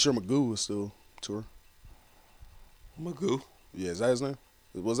mean, I'm pretty sure Magoo is still tour. Magoo? Yeah, is that his name?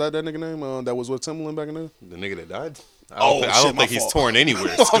 Was that nigga name? That was with Timbaland back in there? The nigga that died? I don't Oh, think he's fault. torn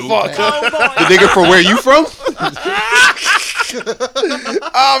anywhere, My Scoop. fault. The nigga from where you from?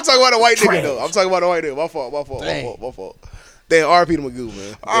 I'm talking about a white nigga though. I'm talking about a white nigga. My fault. Damn, R.I.P. to Magoo,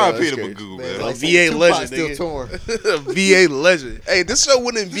 man. R.I.P. to Magoo, man. Like VA legend, still nigga. torn. VA legend. Hey, this show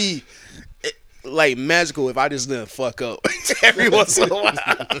wouldn't be like magical if I just didn't fuck up every once in a while.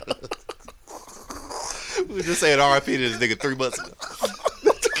 We were just saying R.I.P. to this nigga 3 months ago.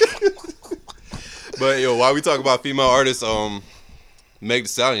 But yo, while we talk about female artists, Meg Thee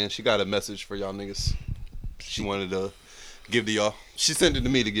Stallion, she got a message for y'all niggas. She wanted to give to y'all. She sent it to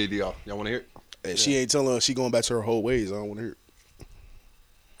me to give to y'all. Y'all want to hear it? And she ain't telling her she going back to her whole ways. I don't want to hear it.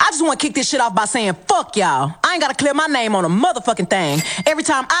 I just want to kick this shit off by saying, fuck y'all. I ain't got to clear my name on a motherfucking thing. Every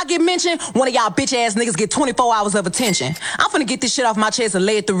time I get mentioned, one of y'all bitch ass niggas get 24 hours of attention. I'm finna get this shit off my chest and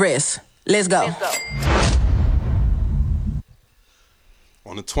lay it to rest. Let's go.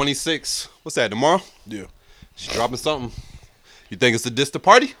 On the 26th, what's that, tomorrow? Yeah. She dropping something. You think it's a diss to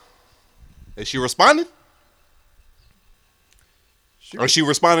party? Is she responding? Or is she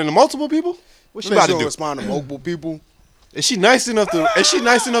responding to multiple people? What she about to do? Respond to multiple people. Is she nice enough to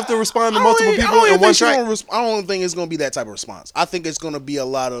respond to multiple people in one track? I don't think it's gonna be that type of response. I think it's gonna be a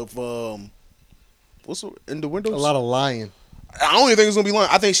lot of what's in the windows? A lot of lying. I don't even think it's gonna be lying.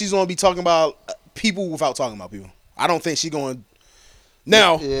 I think she's gonna be talking about people without talking about people. I don't think she's going.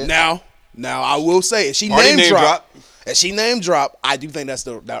 Now, I will say, if she name drop,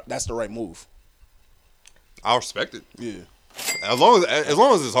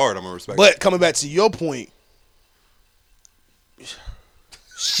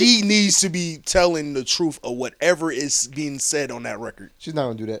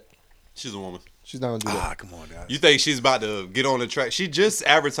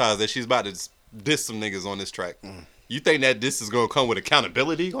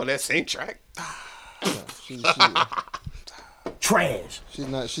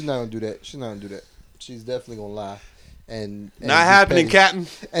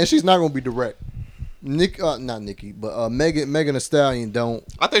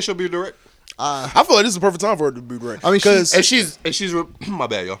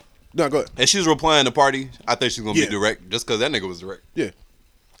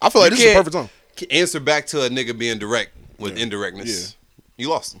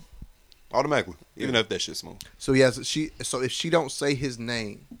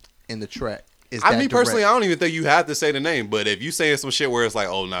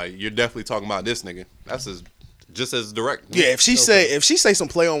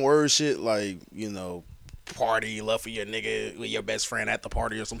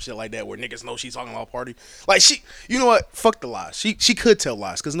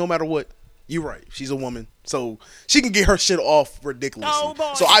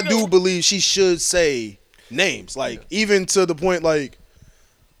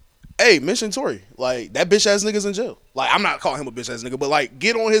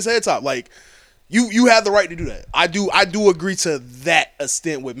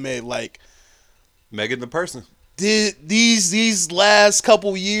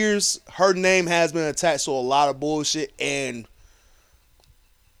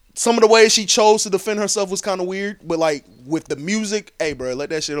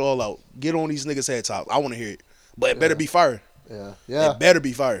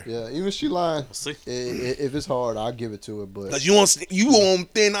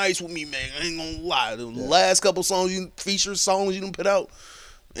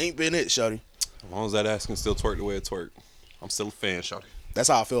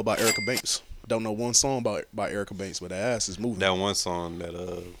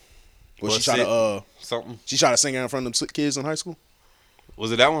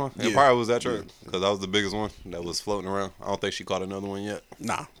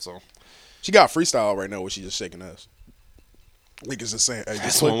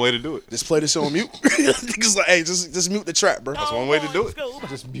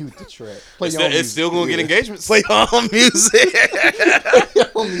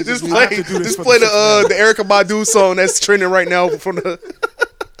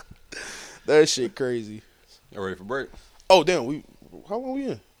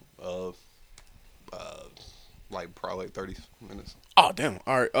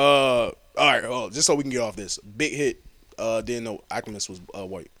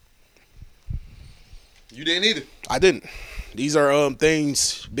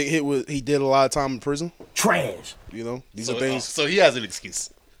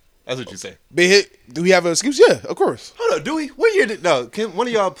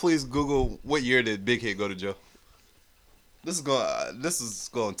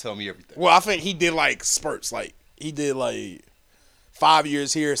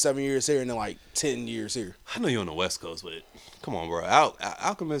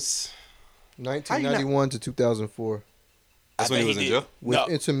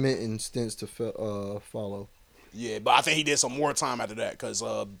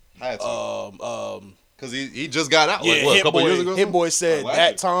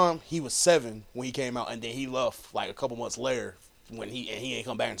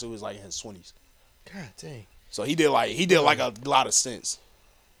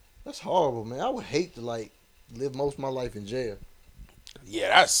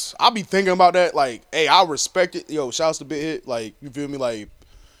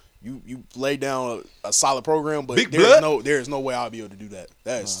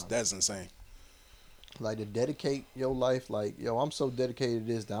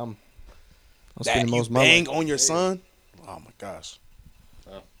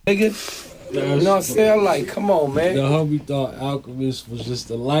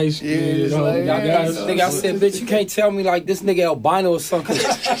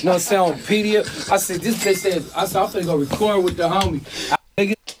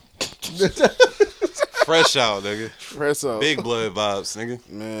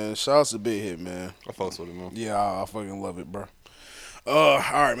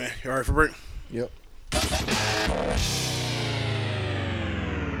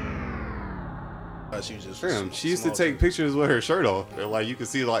 She was just Damn, she used to take pictures with her shirt off, and like you could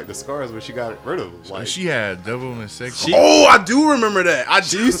see like the scars when she got rid of them. Like she had double mastectomy. Oh, I do remember that.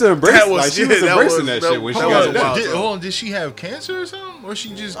 She used to embrace like she was embracing that shit when she got it done. Hold on, did she have cancer or something, or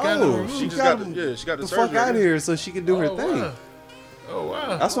she just got She got the fuck out of here so she could do her thing. Wow. Oh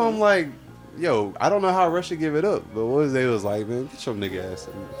wow. That's why I'm like, yo, I don't know how Russia give it up, but what they was like, man, get your nigga ass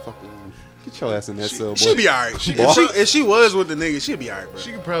and fucking get your ass in that cell, boy. She'd be alright. If she was with the nigga, she'd be alright, bro.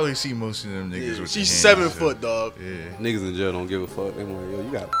 She could probably see most of them niggas with She's their 7 hands, foot, dog. Yeah. Niggas in jail don't give a fuck. They like, yo,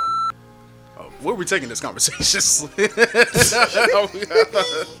 you got. Where are we taking this conversation?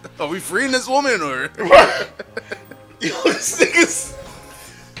 Are we freeing this woman or? Yo,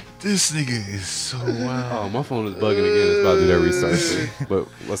 this nigga is so wild. Oh, my phone is bugging again. It's about to do that restart shit. But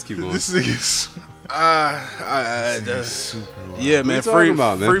let's keep going. This nigga is. Yeah, man. Free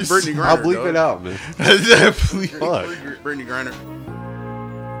Free Brittany Griner. I'll bleep it out, man. Please. Fuck. Brittany Griner.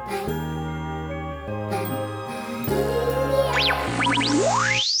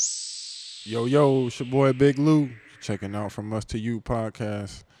 Yo, it's your boy Big Lou. Checking out From Us to You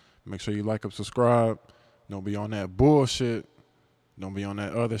podcast. Make sure you like and subscribe. Don't be on that bullshit. Don't be on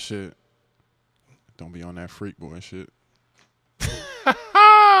that other shit. Don't be on that freak boy shit.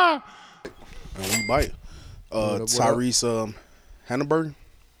 And we bite. Tyrese Halliburton.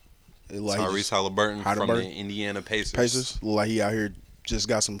 Tyrese Halliburton from the Indiana Pacers. Look like he out here just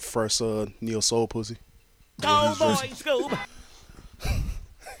got some fresh Neo Soul pussy. Go boy, Scoob.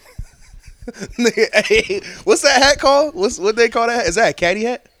 Nigga, hey, what's that hat called? What they call that hat? Is that a caddy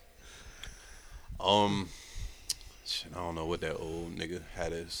hat? Shit, I don't know what that old nigga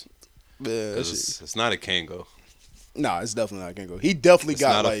hat is. Yeah, it's not a Kango. Nah, it's definitely not a Kango. He definitely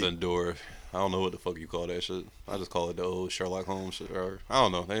got not like a fedora. I don't know what the fuck you call that shit. I just call it the old Sherlock Holmes shit. Or I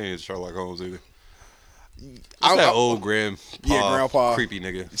don't know. They ain't Sherlock Holmes either. What's that old grandpa creepy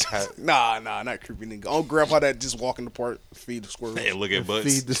nigga? Nah, not creepy nigga. Old grandpa that just walk in the park, feed the squirrels. Hey, look at butts.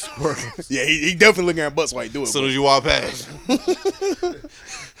 Feed the squirrels. Yeah, he definitely looking at butts while he do it. As soon as you walk past.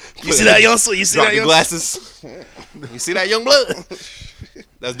 You see that young son? You see Drop that your young glasses. You see that young blood?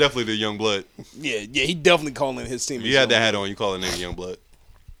 That's definitely the young blood. Yeah, he definitely calling his team. If you had that hat on, you call a nigga young blood.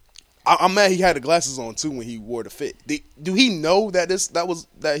 I'm mad he had the glasses on too when he wore the fit. Do he know that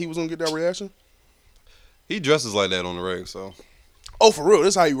he was gonna get that reaction? He dresses like that on the reg, so. Oh, for real? This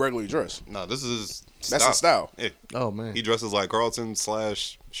is how you regularly dress? No, this is his style. That's his style. Yeah. Oh man, he dresses like Carlton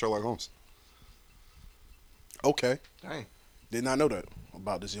 / Sherlock Holmes. Okay. Dang. Did not know that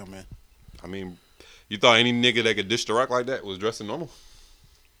about this young man. I mean, you thought any nigga that could dish the rock like that was dressing normal?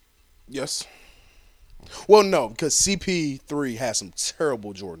 Yes. Well, no, because CP3 had some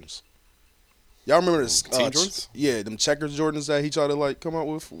terrible Jordans. Y'all remember this? Team Jordans? Yeah, them checkers Jordans that he tried to like come out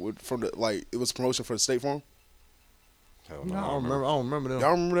with from the it was promotion for the State Farm. Hell no, I don't remember them.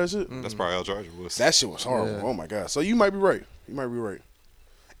 Y'all remember that shit? That's probably how Georgia was. That shit was horrible. Yeah. Oh my god. So you might be right.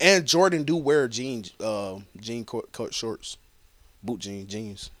 And Jordan do wear jean cut shorts, boot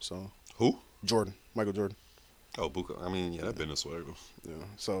jeans. So who? Jordan, Michael Jordan. Oh, Buka. I mean, yeah, that been a swagger. Yeah.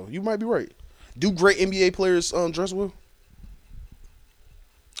 So you might be right. Do great NBA players dress well?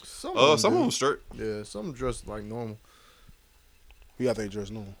 Some of them straight. Yeah, some dress like normal. Who y'all think dress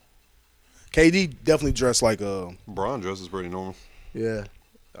normal? KD definitely dressed like LeBron dresses pretty normal. Yeah,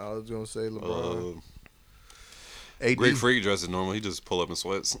 I was gonna say LeBron. Greek Freak dresses normal. He just pull up in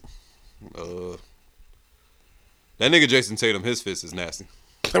sweats. That nigga Jason Tatum, his fits is nasty.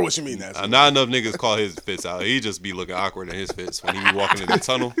 What you mean nasty? Not enough niggas call his fits out. He just be looking awkward in his fits when he be walking in the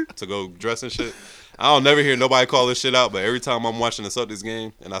tunnel to go dress and shit. I don't never hear nobody call this shit out, but every time I'm watching the Celtics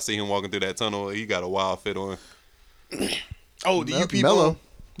game and I see him walking through that tunnel, he got a wild fit on. Oh, the UP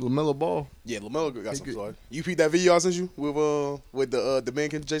LaMelo Ball. Yeah, LaMelo got some swag. You peeped that video I sent you with the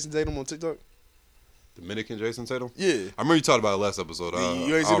Dominican Jason Tatum on TikTok? Dominican Jason Tatum? Yeah. I remember you talked about it last episode.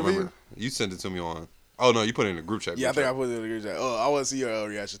 You ain't seen the video? You sent it to me on. Oh no, you put it in the group chat. Yeah, I think I put it in the group chat. Oh, I want to see your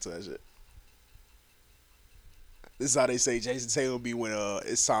reaction to that shit. This is how they say Jason Tatum will be when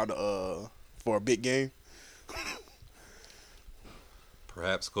it's time to for a big game.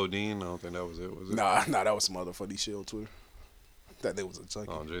 Perhaps codeine. I don't think that was it. Was it? Nah, that was some other funny shit on Twitter. That they was a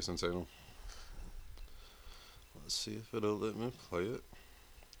chunky. Oh, Jason Tatum. Let's see if it'll let me play it.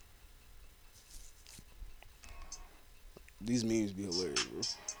 These memes be hilarious, bro.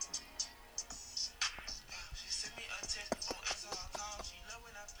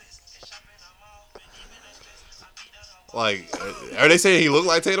 Like, are they saying he looked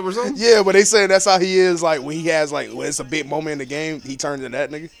like Tatum or something? Yeah, but they saying that's how he is. Like when he has when it's a big moment in the game, he turns into that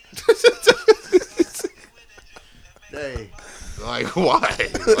nigga. Hey. Oh, Like, why?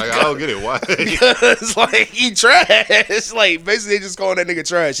 Like, I don't get it. Why? Because like he trash. Like basically they just calling that nigga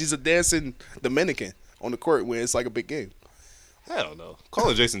trash. He's a dancing Dominican on the court when it's like a big game. Hell no.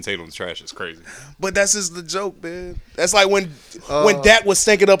 Calling Jason Tatum trash is crazy. But that's just the joke, man. That's like when Dak was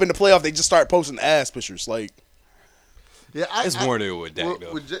stinking up in the playoff, they just start posting ass pictures. Like, yeah, it's more than with Dak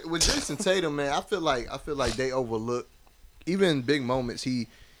though. With Jason Tatum, man, I feel like they overlook even in big moments.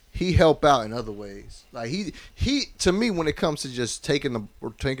 He help out in other ways. Like he to me when it comes to just taking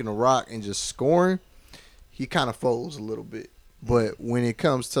the rock and just scoring, he kind of folds a little bit. But when it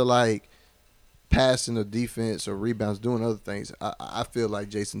comes to like passing the defense or rebounds, doing other things, I feel like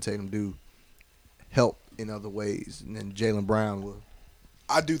Jason Tatum do help in other ways, and then Jaylen Brown will.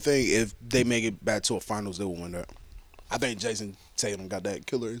 I do think if they make it back to a finals, they will win that. I think Jason Tatum got that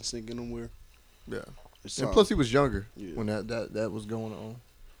killer instinct in him where. Yeah. And plus he was younger when that was going on.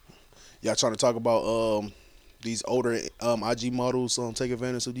 Y'all trying to talk about these older IG models take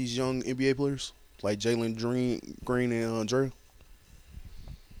advantage of these young NBA players like Jalen Green and Dre?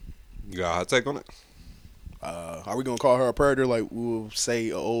 You got a hot take on it? Are we gonna call her a predator like we'll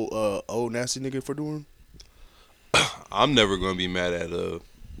say old nasty nigga for doing? I'm never gonna be mad at a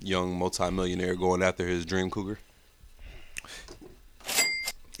young multimillionaire going after his dream cougar.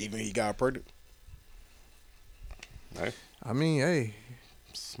 Even he got pregnant. Hey. I mean, hey.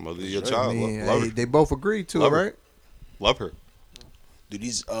 Smother your child. I mean, love her. they both agreed to Love it, her. right? Love her. Do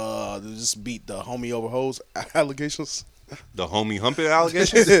these just beat the homie over hoes allegations? The homie humping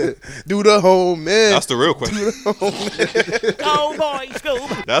allegations? Do the home man. That's the real question. Do the home man. Go boy,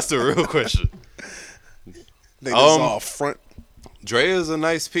 Scoob. That's the real question. Niggas all front. Dre is a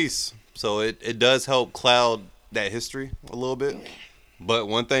nice piece, so it does help cloud that history a little bit. But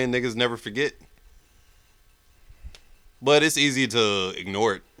one thing niggas never forget. But it's easy to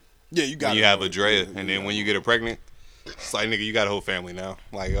ignore it. Yeah, you got when you have a Drea, and then when you get her pregnant, it's like, nigga, you got a whole family now.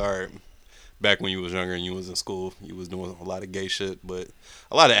 Like, all right, back when you was younger and you was in school, you was doing a lot of gay shit. But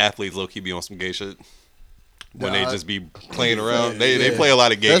a lot of athletes low key be on some gay shit when they just be playing around. They play a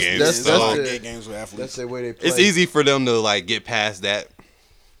lot of gay games. That's gay games with athletes. That's the way they play. It's easy for them to like get past that,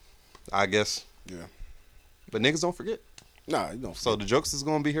 I guess. Yeah. But niggas don't forget. Nah, you don't. So the jokes is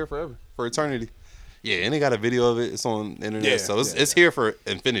gonna be here forever, for eternity. Yeah, and they got a video of it. It's on the internet, so it's here for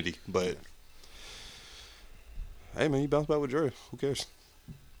infinity. But hey, man, you bounce back with Dre. Who cares?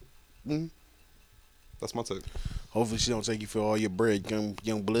 Mm-hmm. That's my take. Hopefully, she don't take you for all your bread,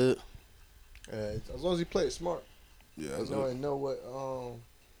 young blood. As long as he plays smart. Yeah, and know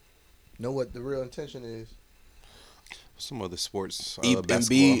what the real intention is. Some other sports.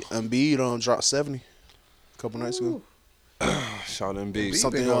 Embiid dropped 70 a couple nights ago. Shout out Embiid.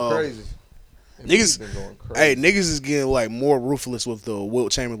 Something going crazy. Niggas, hey, niggas is getting like more ruthless with the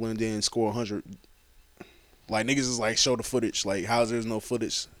Wilt Chamberlain than score 100. Like niggas is like show the footage. Like how's there's no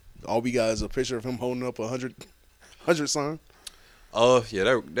footage? All we got is a picture of him holding up 100 sign.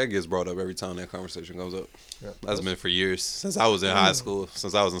 Yeah, that gets brought up every time that conversation comes up. Yep. That's been for years since I was in high school.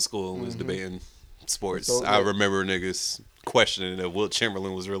 Since I was in school and was debating sports, so, I remember niggas questioning if Wilt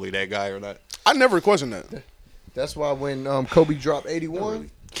Chamberlain was really that guy or not. I never questioned that. That's why when Kobe dropped 81. I don't really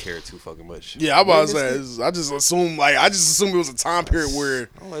care too fucking much. Yeah, I was about to say, I just assumed it was a time period where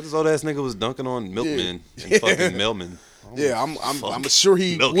this old ass nigga was dunking on milkmen and fucking mailmen. Yeah, I'm sure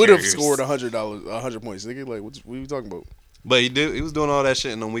he would have scored $100, 100 points. Nigga, like what are you talking about? But he was doing all that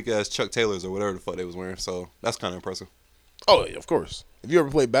shit in them weak ass Chuck Taylors or whatever the fuck they was wearing. So that's kind of impressive. Oh yeah, of course. If you ever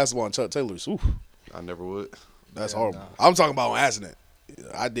played basketball in Chuck Taylors, oof, I never would. That's horrible. Nah. I'm talking about on accident.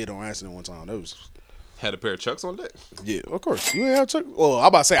 I did on accident one time. That was. Had a pair of Chucks on deck? Yeah, of course. You ain't have Chuck. Well, I'm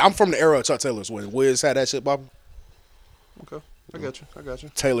about to say, I'm from the era of Chuck Taylors when Wiz had that shit popping. Okay. I got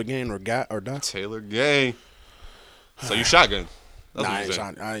you. Taylor Gang or die. Taylor Gang. So you shotgun? Nah, I ain't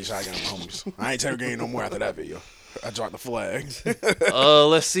shotgun homies. I ain't Taylor Gang no more after that video. I dropped the flag.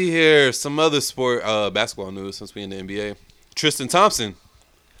 Let's see here. Some other sport basketball news since we in the NBA. Tristan Thompson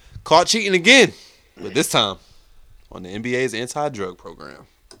caught cheating again, but this time on the NBA's anti-drug program.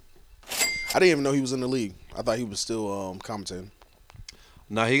 I didn't even know he was in the league. I thought he was still commentating.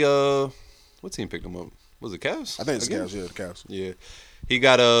 Nah, he what team picked him up? Was it Cavs? I think it's Cavs. Yeah, the Cavs. Yeah, he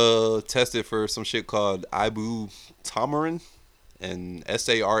got tested for some shit called ibutamorin and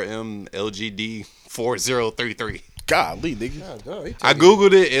SARM-LGD 4033. Golly, nigga. God, I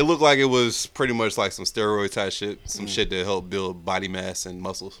googled it. It looked like it was pretty much like some steroid type shit, some shit that helped build body mass and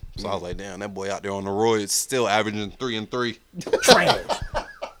muscles. So I was like, damn, that boy out there on the roids still averaging 3 and 3. Trash.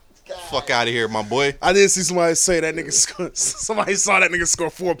 Fuck out of here, my boy. I did see somebody say that nigga scored. Somebody saw that nigga score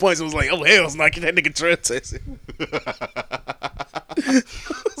 4 points and was like, oh, hell's not get that nigga drug tested.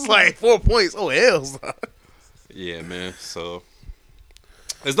 It's like 4 points. Oh, hell's not. Yeah, man. So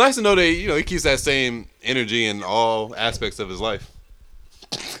It's nice to know that he keeps that same energy in all aspects of his life.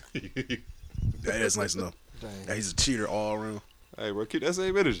 That is nice to know. Yeah, he's a cheater all around. Hey, bro, keep that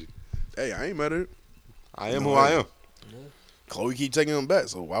same energy. Hey, I ain't mad at it. I am who I am. Chloe keep taking him back,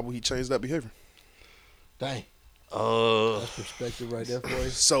 so why would he change that behavior? Dang. That's perspective right there for you.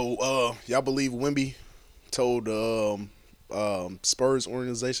 So, y'all believe Wemby told Spurs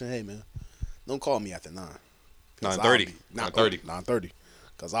organization, "Hey man, don't call me after 9. 9:30. 9:30.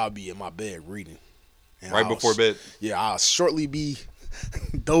 Because I'll be in my bed reading. And Right before bed. Yeah, I'll shortly be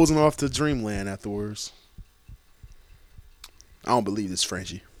dozing off to dreamland afterwards. I don't believe this,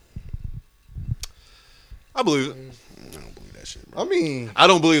 Frenchie. I believe it. I don't believe that shit, bro. I mean, I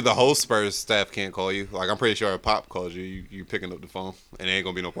don't believe the whole Spurs staff can't call you. Like, I'm pretty sure if Pop calls you, you picking up the phone, and it ain't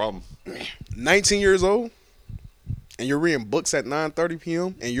gonna be no problem. 19 years old, and you're reading books at 9:30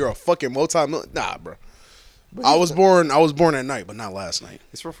 p.m. and you're a fucking multi-millionaire. Nah, bro. I was born at night, but not last night.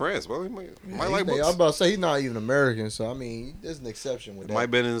 It's for France, bro. He might like I books. was about to say he's not even American, so I mean, there's an exception with It that. might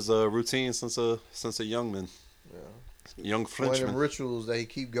have been his routine since a young man. Young One of Frenchman. them rituals that he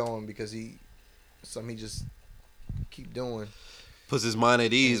keep going because he just keep doing. Puts his mind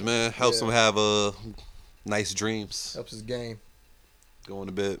at ease, man. Helps him have nice dreams. Helps his game. Going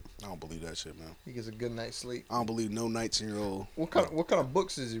to bed. I don't believe that shit, man. He gets a good night's sleep. I don't believe no 19-year-old. What kind of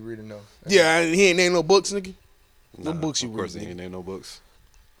books is he reading though? Yeah, he ain't named no books, nigga. No Nah, books you Of course, reading. he ain't name no books.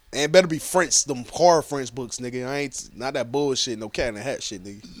 And it better be French, them hard French books, nigga. I ain't not that bullshit, no cat in the hat shit,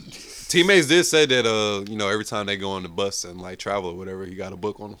 nigga. Teammates did say that every time they go on the bus and like travel or whatever, he got a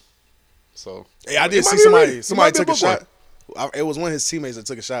book on him. So Hey, I did see somebody took a shot. It was one of his teammates that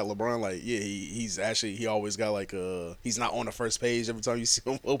took a shot at LeBron. Like, yeah, he always got like he's not on the first page every time you see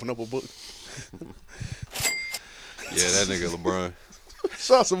him open up a book. Yeah, that nigga LeBron.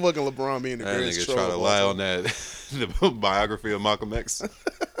 Shout out to fucking LeBron being the That greatest nigga troll try to of all lie time. on that the biography of Malcolm X.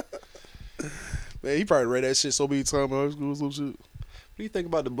 Man, he probably read that shit so many times in high school or some shit. What do you think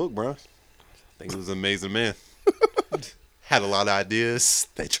about the book, bro? I think he was an amazing man. Had a lot of ideas.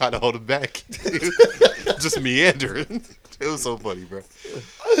 They tried to hold him back. Just meandering. It was so funny, bro.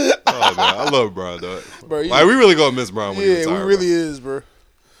 Oh, man. I love Bron, dog. Bro, Like, we really gonna miss Bron when he retire, we really is, bro.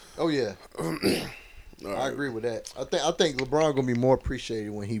 Oh yeah. I agree with that. I think LeBron gonna be more appreciated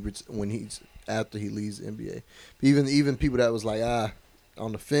when he's after he leaves the NBA. Even people that was like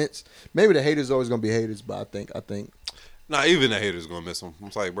on the fence. Maybe the haters always gonna be haters, but I think. Nah, even the haters gonna miss him. I'm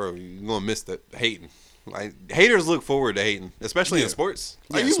like, bro, you gonna miss the hating. Like, haters look forward to hating, especially in sports.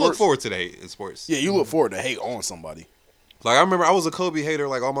 Like, you look forward to the hate in sports. Yeah, you look forward to hate on somebody. Like, I remember I was a Kobe hater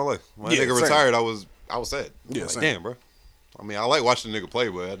like all my life. When that nigga same. retired, I was sad. Yeah, like, same. damn, bro. I mean, I like watching the nigga play,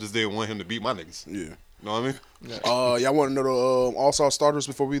 but I just didn't want him to beat my niggas. Yeah. You know what I mean? Y'all want to know the All-Star starters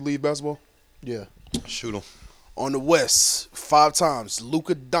before we leave basketball? Yeah. Shoot them. On the West, 5 times,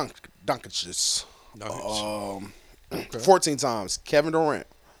 Luka Doncic. 14 times, Kevin Durant.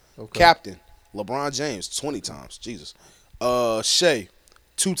 Okay. Captain, LeBron James, 20 times. Jesus. Shea,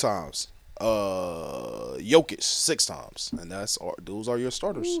 2 times. Jokic, 6 times. And those are your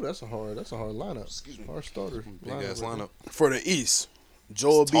starters. Ooh, that's a hard lineup. Excuse me. Hard starter. Big ass lineup. For the East,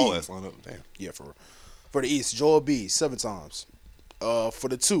 Joel B. Tall ass lineup. Damn. Yeah, for the East, Joel B, 7 times. For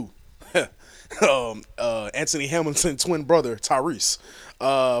the 2, Anthony Hamilton twin brother Tyrese.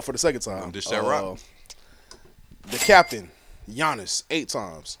 For the second time, Dish that rock. The captain Giannis, 8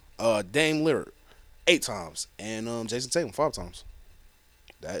 times. Dame Lillard, 8 times, and Jason Tatum 5 times.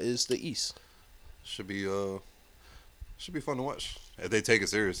 That is the East. Should be fun to watch if they take it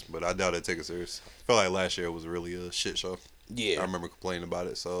serious, but I doubt they take it serious. I feel like last year was really a shit show. Yeah, I remember complaining about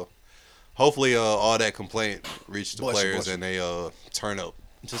it. So hopefully, all that complaint reached the players and they turn up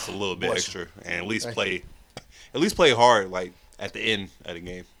just a little bit extra and at least play hard, like at the end of the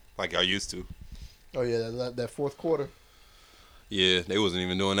game, like y'all used to. Oh yeah, that fourth quarter. Yeah, they wasn't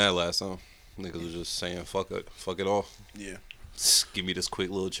even doing that last time. Niggas was just saying fuck it all. Yeah. Just give me this quick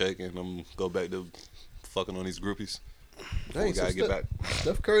little check and I'm go back to fucking on these groupies. Dang, We gotta get back.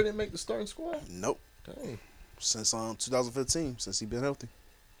 Steph Curry didn't make the starting squad? Nope. Dang. Since 2015, since he been healthy.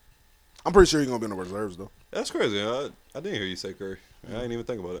 I'm pretty sure he's gonna be in the reserves though. That's crazy. I didn't hear you say Curry. I didn't even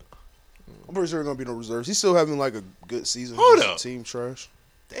think about it. I'm pretty sure he's gonna be in the reserves. He's still having like a good season. Hold His up. Team trash.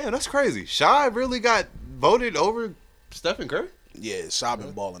 Damn, that's crazy. Shy really got voted over Stephen Curry? Yeah, Shy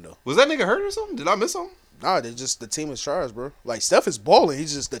been balling though. Was that nigga hurt or something? Did I miss something? Nah, they just the team is trash, bro. Like Steph is balling.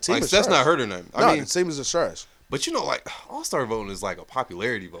 He's just the team Like, is Steph's trash. not hurt or nothing. Nah, I mean, the team is just trash. But you know, like, All-Star voting is like a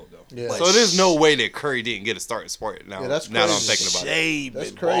popularity vote, though. Yeah. So there's no way that Curry didn't get a starting spot. Now, Yeah, that's now that I'm crazy. thinking about Shea it.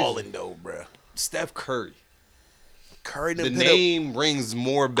 been balling though, bro. Steph Curry. Curry The done name rings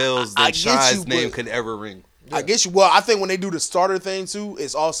more bells than I get Shy's you, name but- could ever ring. I get you. Well, I think when they do the starter thing too,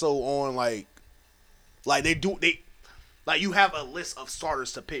 it's also on like you have a list of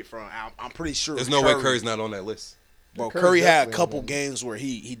starters to pick from. I'm pretty sure. There's no way Curry's not on that list. Bro, Curry had a couple games where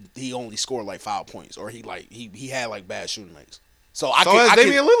he only scored like 5 points, or he had like bad shooting nights. So has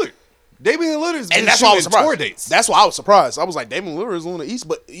Damian Lillard. Damian Lillard's been that's why I was shooting tour surprised. dates. That's why I was surprised. I was like, Damian Lillard is on the East,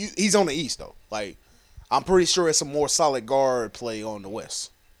 but he's on the East though. Like, I'm pretty sure it's a more solid guard play on the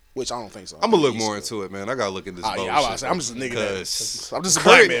West, which I don't think so. I'm gonna look more into it, man. I gotta look at this. Yeah, I'm just a nigga. I'm just a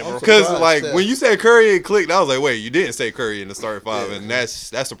Curry, black man, bro. Because like when you said Curry, it clicked. I was like, wait, you didn't say Curry in the starting five, and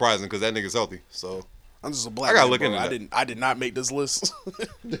that's surprising because that nigga's healthy. So I'm just a black. I gotta man, look bro. into that. I did not make this list.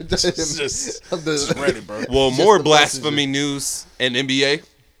 just ready, bro. Well, more blasphemy news in NBA.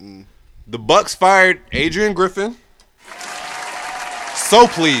 The Bucks fired Adrian Griffin. So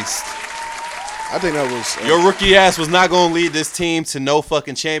pleased. I think that was your rookie ass was not going to lead this team to no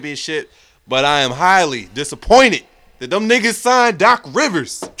fucking championship, but I am highly disappointed that them niggas signed Doc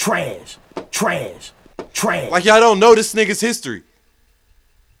Rivers. Trash. Like y'all don't know this nigga's history.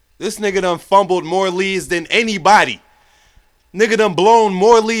 This nigga done fumbled more leads than anybody. Nigga done blown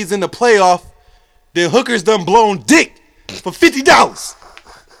more leads in the playoff than hookers done blown dick for $50.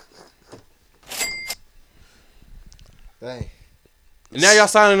 Dang. And now y'all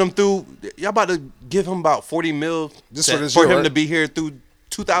signing him through. Y'all about to give him about $40 million for him to be here through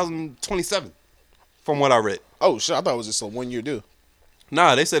 2027, from what I read. Oh shit! I thought it was just a 1 year deal.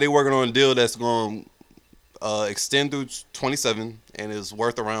 Nah, they said they working on a deal that's going to extend through 27 and is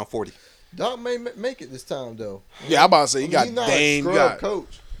worth around 40. Doc may make it this time though. Yeah, I'm about to say he's not a scrub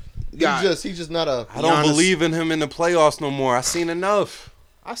coach. He's just not a. I don't believe in him in the playoffs no more. I seen enough.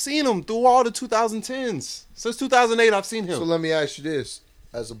 I've seen him through all the 2010s. Since 2008, I've seen him. So let me ask you this: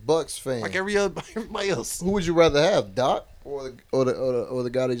 as a Bucks fan, like everybody else, who would you rather have, Doc or the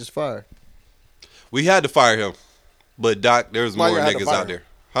guy they just fired? We had to fire him, but Doc, there's more niggas out there,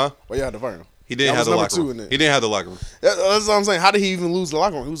 huh? Well, you had to fire him. He didn't have the locker room. He didn't have the locker room. That's what I'm saying. How did he even lose the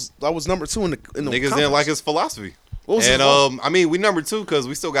locker room? That was number 2 in the niggas conference. didn't like his philosophy. What was and his philosophy? I mean, we number 2 because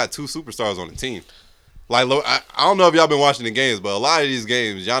we still got 2 superstars on the team. Like, I don't know if y'all been watching the games, but a lot of these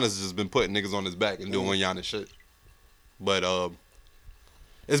games, Giannis has just been putting niggas on his back and doing Giannis shit. But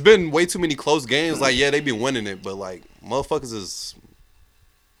it's been way too many close games. Like, yeah, they been winning it, but like, motherfuckers is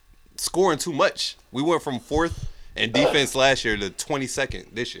scoring too much. We went from 4th in defense last year to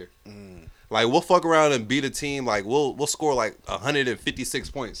 22nd this year. Like, we'll fuck around and beat a team. Like, we'll score like 156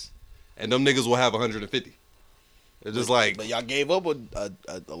 points, and them niggas will have 150. It's just like, but y'all gave up a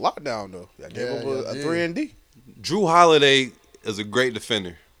lockdown though. Y'all gave up a 3-and-D. Drew Holiday is a great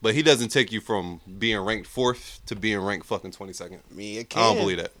defender, but he doesn't take you from being ranked 4th to being ranked fucking 22nd. I mean, it can. I don't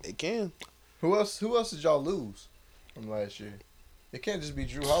believe that. It can. Who else did y'all lose from last year? It can't just be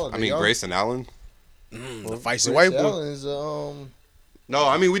Drew Holiday. I mean, Grayson Allen. The feisty white boy. Allen is No,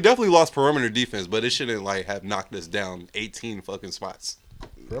 I mean, we definitely lost perimeter defense, but it shouldn't like have knocked us down 18 fucking spots.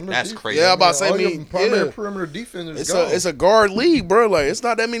 That's crazy. Yeah, I'm about to say, perimeter defenders. It's a guard league, bro. Like, it's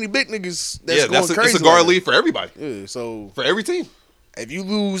not that many big niggas that's going crazy. It's a guard league for everybody. Yeah, so for every team. If you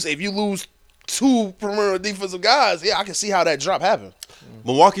lose 2 perimeter defensive guys, yeah, I can see how that drop happened.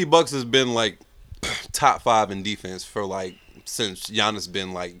 Milwaukee Bucks has been like top 5 in defense for like since Giannis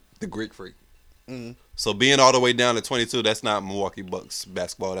been like the Greek freak. So being all the way down to 22, that's not Milwaukee Bucks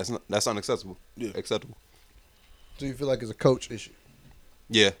basketball. That's unacceptable. Yeah. Acceptable. So you feel like it's a coach issue?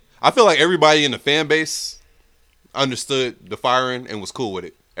 Yeah. I feel like everybody in the fan base understood the firing and was cool with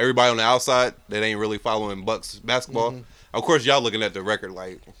it. Everybody on the outside that ain't really following Bucks basketball. Of course, y'all looking at the record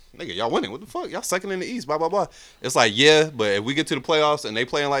like, nigga, y'all winning. What the fuck? Y'all second in the East, blah, blah, blah. It's like, yeah, but if we get to the playoffs and they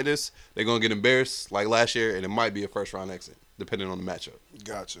playing like this, they're going to get embarrassed like last year, and it might be a first-round exit, depending on the matchup.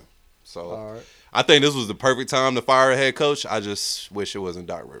 Gotcha. So I think this was the perfect time to fire a head coach. I just wish it wasn't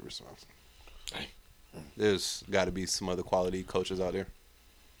Doc Rivers. There's got to be some other quality coaches out there.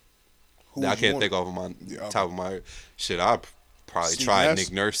 I can't think off of my top of my head. Shit, I'd probably try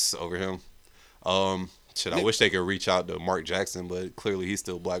Nick Nurse over him. I wish they could reach out to Mark Jackson, but clearly he's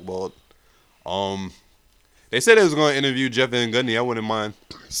still blackballed. They said they was going to interview Jeff Van Gundy. I wouldn't mind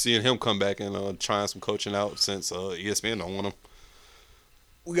seeing him come back and trying some coaching out since ESPN don't want him.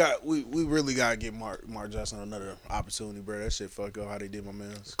 We really gotta get Mark Jackson another opportunity, bro. That shit fuck up how they did my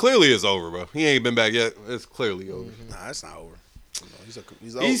man. Clearly it's over, bro. He ain't been back yet. It's clearly over. Nah, it's not over.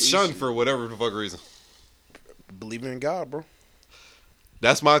 He's shunned for whatever the fuck reason. Believing in God, bro.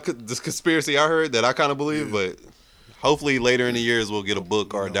 That's this conspiracy I heard that I kind of believe, but hopefully later in the years we'll get a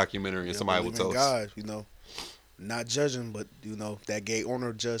book or a documentary and somebody will tell us. God, not judging, but that gay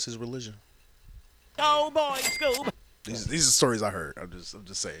owner judged his religion. Oh boy, Scoob. These are stories I heard. I'm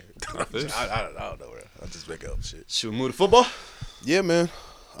just saying. I don't know. I just make up shit. Should we move to football? Yeah, man.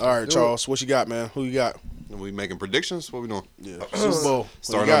 All right, Charles. What you got, man? Who you got? Are we making predictions? What we doing? Yeah. Super Bowl.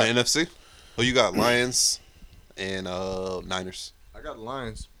 Starting on the NFC. Who you got? Lions and Niners. I got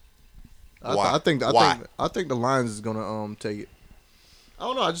Lions. Why? I think Why? the Lions is gonna take it. I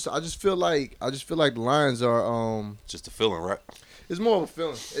don't know. I just feel like the Lions are just a feeling, right? It's more of a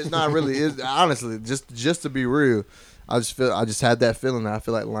feeling. It's not really. It's honestly just to be real. I just had that feeling that I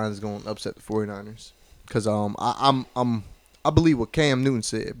feel like the Lions is going to upset the 49ers because I believe what Cam Newton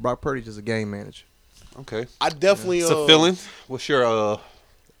said. Brock Purdy's just a game manager. Okay, I definitely. It's a feeling. What's your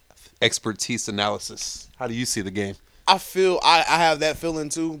expertise analysis? How do you see the game? I feel I have that feeling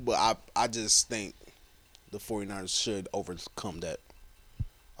too, but I just think the 49ers should overcome that.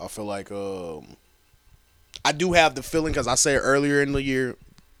 I feel like I do have the feeling because I said earlier in the year,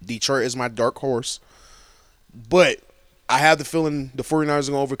 Detroit is my dark horse. But I have the feeling the 49ers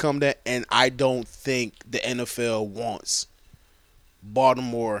are going to overcome that, and I don't think the NFL wants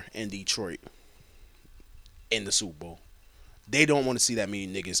Baltimore and Detroit in the Super Bowl. They don't want to see that many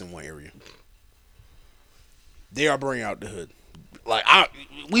niggas in one area. They are bringing out the hood. Like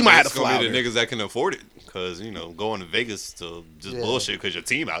we might have to fly out the there. niggas that can afford it, because going to Vegas to just bullshit because your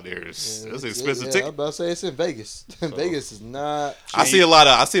team out there is it's an expensive ticket. I was about to say it's in Vegas. Vegas is not. I see a lot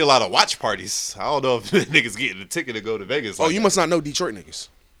of watch parties. I don't know if niggas getting the ticket to go to Vegas. Oh, you must not know Detroit niggas.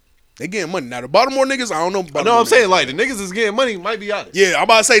 They getting money now. The Baltimore niggas, I don't know. I know. I'm saying like the niggas is getting money. Might be honest. Yeah, I'm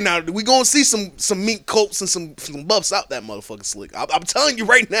about to say now we gonna see some mink coats and some buffs out that motherfucking slick. I'm telling you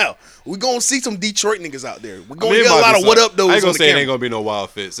right now, we gonna see some Detroit niggas out there. We gonna get a lot of what up those. I ain't gonna say it ain't gonna be no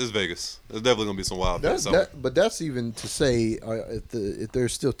wild fits. It's Vegas. There's definitely gonna be some wild fits. But that's even to say if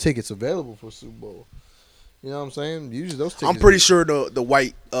there's still tickets available for Super Bowl. You know what I'm saying? Usually those tickets. I'm pretty sure the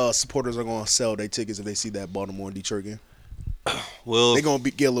white supporters are gonna sell their tickets if they see that Baltimore and Detroit game. Well, they gonna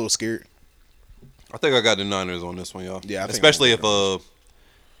get a little scared. I think I got the Niners on this one, y'all. Yeah, especially if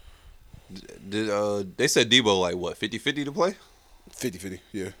they said Debo like what 50-50 to play. 50-50,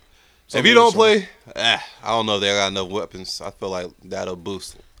 yeah. If he don't play, I don't know if they got enough weapons. I feel like that'll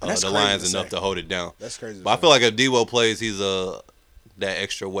boost the Lions enough to hold it down. That's crazy. But I feel like if Debo plays, he's that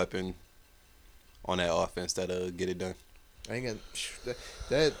extra weapon on that offense that'll get it done. I ain't got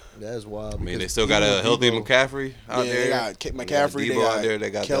that is wild. I mean, they still got a healthy McCaffrey out there. They got McCaffrey. They got out there.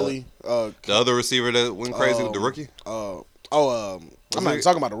 They got Kelly. The other receiver that went crazy with the rookie. I'm not even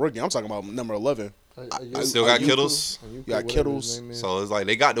talking about the rookie. I'm talking about number 11. Still got Kittles. You got Kittles. So it's like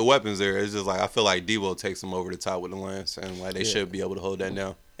they got the weapons there. It's just like I feel like Debo takes them over the top with the Lions, and like they should be able to hold that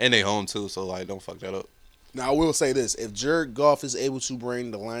down. And they home too, so like don't fuck that up. Now I will say this: if Jared Goff is able to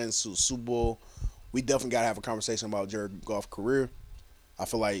bring the Lions to the Super Bowl, we definitely gotta have a conversation about Jared Goff's career. I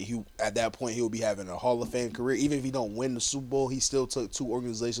feel like at that point he'll be having a Hall of Fame career. Even if he don't win the Super Bowl, he still took two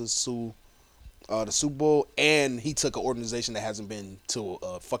organizations to the Super Bowl, and he took an organization that hasn't been to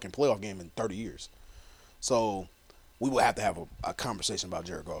a fucking playoff game in 30 years. So we will have to have a conversation about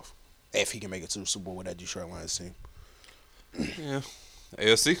Jared Goff if he can make it to the Super Bowl with that Detroit Lions team. Yeah,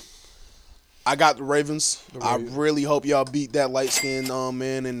 AFC. I got the Ravens. I really hope y'all beat that light-skinned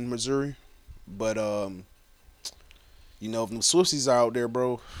man in Missouri. But, if the Swifties are out there,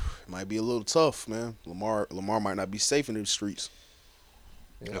 bro, it might be a little tough, man. Lamar might not be safe in the streets.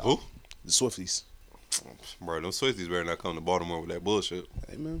 Yeah. Who? The Swifties. Bro, them Swifties better not come to Baltimore with that bullshit.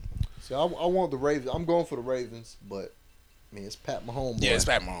 Hey, man. See, I want the Ravens. I'm going for the Ravens, but I mean it's Pat Mahomes. Yeah, it's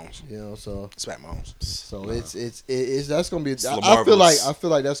Pat Mahomes. So it's Pat Mahomes. So it's that's gonna be. I feel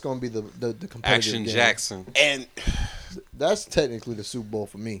like that's gonna be the competitive Action game. Jackson, and that's technically the Super Bowl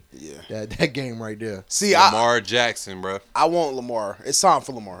for me. Yeah, that game right there. See, Lamar Jackson, bro. I want Lamar. It's time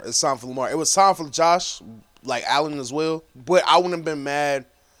for Lamar. It was time for Josh, like Allen as well. But I wouldn't have been mad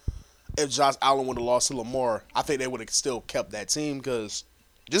if Josh Allen would have lost to Lamar. I think they would have still kept that team because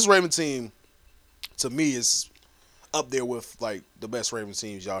this Raven team, to me, is up there with like the best Ravens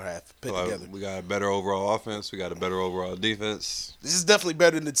teams y'all have put together. We got a better overall offense. We got a better overall defense. This is definitely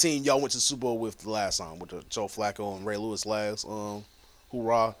better than the team y'all went to the Super Bowl with the last time, with the Joe Flacco and Ray Lewis last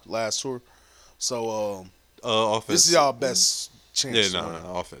last tour. So offense. This is y'all best chance. Yeah,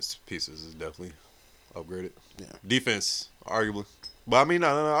 no, offense pieces is definitely upgraded. Yeah, defense arguably, but I mean,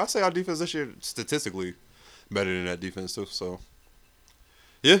 no. I say our defense this year statistically better than that defense too. So.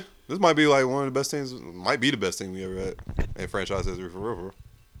 Yeah, this might be like one of the best teams. Might be the best team we ever had in franchise history for real.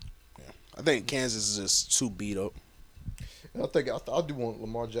 Yeah, I think Kansas is just too beat up. I do want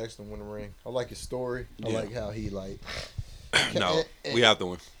Lamar Jackson to win the ring. I like his story. I like how he like. We have to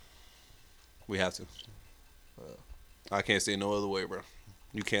win. We have to. I can't see no other way, bro.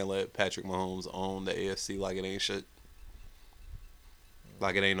 You can't let Patrick Mahomes own the AFC like it ain't shit.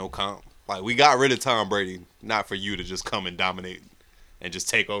 Like it ain't no comp. Like we got rid of Tom Brady, not for you to just come and dominate and just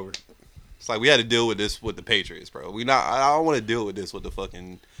take over. It's like we had to deal with this with the Patriots, bro. I don't want to deal with this with the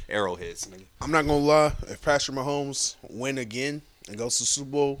fucking Arrowheads, nigga. I'm not gonna lie. If Patrick Mahomes win again and goes to the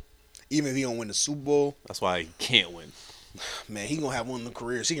Super Bowl, even if he don't win the Super Bowl, that's why he can't win. Man, he gonna have one of the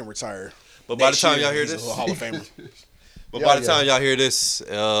careers. He can retire. But by the time y'all hear he's this, a Hall of Famer. But by the time y'all hear this,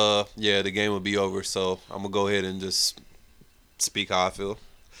 the game will be over. So I'm gonna go ahead and just speak how I feel.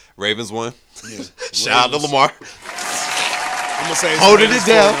 Ravens won. Yeah. Shout out to Lamar. I'm gonna say holding it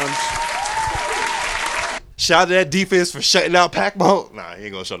down. Shout out to that defense for shutting out Pac Mahomes. Nah, he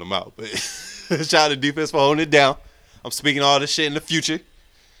ain't gonna shut them out. But shout out to defense for holding it down. I'm speaking all this shit in the future.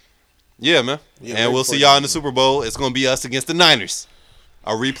 Yeah, man. Yeah, and we'll see y'all in the Super Bowl. It's gonna be us against the Niners.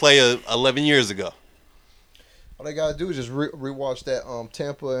 A replay of 11 years ago. All they gotta do is just rewatch that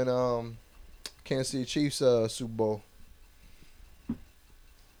Tampa and Kansas City Chiefs Super Bowl.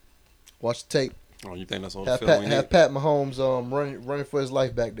 Watch the tape. Oh, you think that's all the film we need? Have Pat Mahomes running for his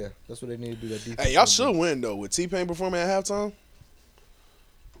life back there. That's what they need to do. That defense. Hey, y'all should win though with T-Pain performing at halftime.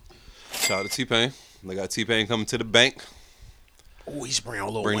 Shout out to T-Pain. They got T-Pain coming to the bank. Oh, he should bring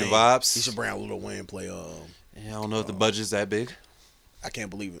out Lil Bring Wayne. the vibes. He should bring out Lil Wayne play. Yeah, I don't know if the budget's that big. I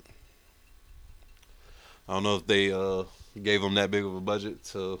can't believe it. I don't know if they gave him that big of a budget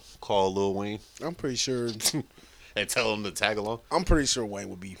to call Lil Wayne. I'm pretty sure. And tell him to tag along. I'm pretty sure Wayne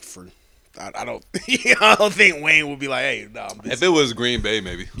would be free. I don't. I don't think Wayne would be like, "Hey, nah, I'm busy." If it was Green Bay,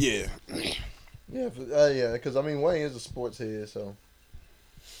 maybe. Yeah. Yeah, because I mean Wayne is a sports head, so.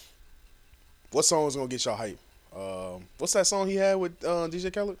 What song is gonna get y'all hype? What's that song he had with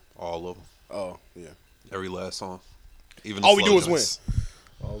DJ Khaled? All of them. Oh yeah. Every last song. Even All the we slow do is win.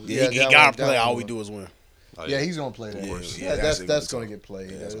 joints. He gotta play. All we do is win. Oh, yeah, he's gonna play that. Yeah, that's gonna get played.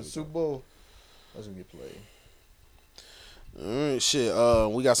 The Super Bowl, that's gonna get played. All right, shit.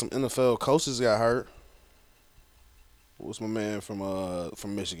 We got some NFL coaches got hurt. What's my man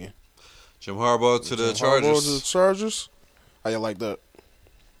from Michigan? Jim Harbaugh to the Chargers. Harbaugh to the Chargers. How you like that?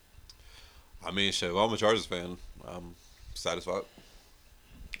 I mean, shit. If I'm a Chargers fan, I'm satisfied.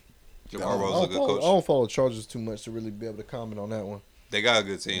 Jim Harbaugh's a good coach. I don't follow Chargers too much to really be able to comment on that one. They got a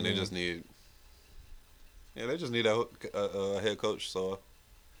good team. They just need. Yeah, they just need a head coach. So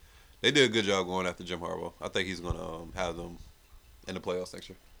they did a good job going after Jim Harbaugh. I think he's gonna have them in the playoffs next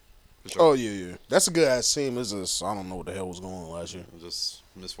year. For sure. Oh yeah. That's a good ass team. It's just I don't know what the hell was going on last year. Just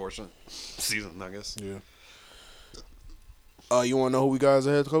misfortunate season, I guess. Yeah. You want to know who we got as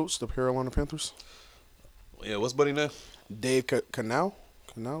a head coach? The Carolina Panthers. Yeah. What's buddy name? Dave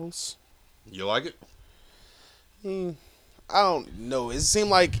Canales. You like it? I don't know. It seemed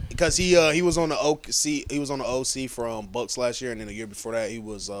like because he was on the OC from Bucks last year, and then the year before that he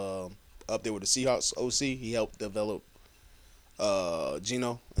was up there with the Seahawks OC. He helped develop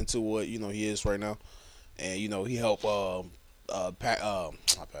Geno into what he is right now, and he helped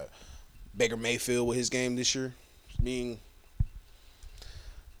Baker Mayfield with his game this year.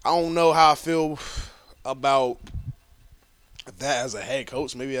 I don't know how I feel about that as a head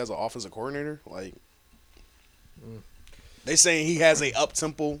coach. Maybe as an offensive coordinator, like. They saying he has a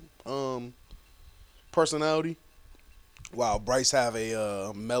up-tempo personality, while Bryce have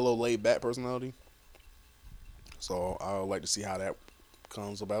a mellow, laid-back personality. So I would like to see how that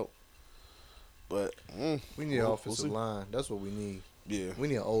comes about. But we need an offensive line. That's what we need. Yeah, we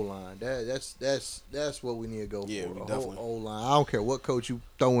need an O-line. That's what we need to go for. We a definitely. whole O-line. I don't care what coach you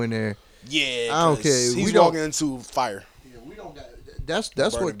throw in there. Yeah, I don't care. He's walking into fire. Yeah, we don't got.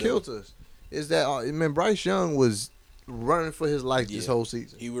 That's what killed us. Is that Bryce Young was running for his life this whole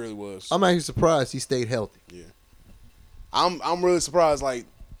season. He really was. I'm actually surprised he stayed healthy. Yeah, I'm really surprised. Like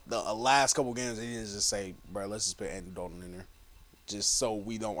the last couple games, they didn't just say, "Bro, let's just put Andy Dalton in there," just so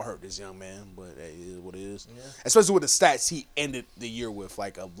we don't hurt this young man. But it is what it is. Yeah. Especially with the stats he ended the year with,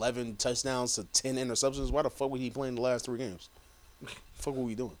 like 11 touchdowns to 10 interceptions. Why the fuck would he play in the last 3 games? Fuck, what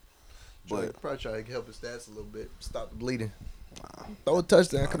we doing? But probably try to help his stats a little bit, stop the bleeding. Throw a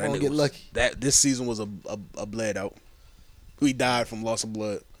touchdown. Come on, get lucky. This season was a bled out. We died from loss of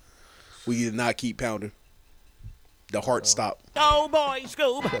blood. We did not keep pounding. The heart stopped. Oh boy,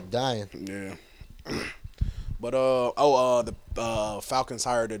 Scoob. Kept dying. Yeah. But the Falcons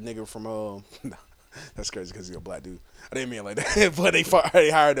hired a nigga from that's crazy because he's a black dude. I didn't mean it like that. But they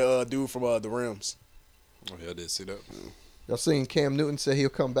hired a dude from the Rams. Oh yeah, I did see that. Y'all seen Cam Newton say he'll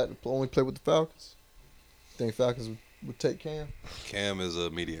come back to only play with the Falcons? Think Falcons would take Cam? Cam is a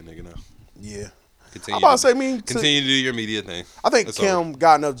media nigga now. Yeah. Continue I'm about to say, continue to do your media thing. I think That's Cam over.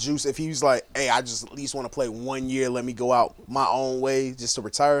 got enough juice. If he was like, hey, I just at least want to play 1 year, let me go out my own way just to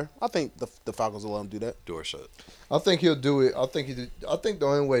retire. I think the Falcons will let him do that. Door shut. I think he'll do it. I think the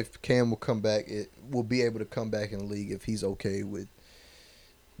only way Cam will come back, it will be able to come back in the league if he's okay with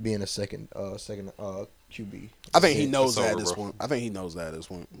being a second QB. I think he knows that at this point.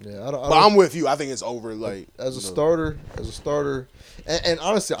 Yeah, I don't, but I'm with you. I think it's over. Like as a starter, and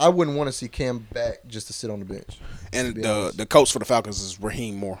honestly, I wouldn't want to see Cam back just to sit on the bench. And the coach for the Falcons is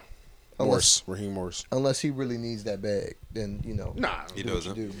Raheem Raheem Morris. Unless he really needs that bag, then Nah, he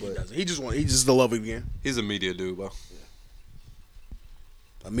doesn't. He just the love again. He's a media dude, bro.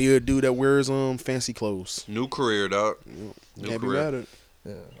 A media dude that wears fancy clothes. New career, dog. Can't be mad at it.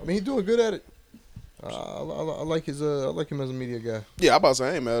 Yeah, I mean he's doing good at it. I like his I like him as a media guy. Yeah, I'm about to say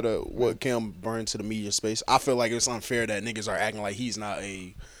I ain't mad at what Cam brought to the media space. I feel like it's unfair that niggas are acting like he's not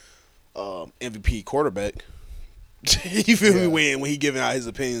a MVP quarterback. You feel me when he giving out his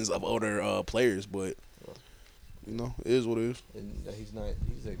opinions of other players, but it is what it is. And he's not.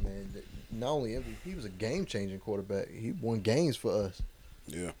 He's like, man, not only MVP, he was a game changing quarterback. He won games for us.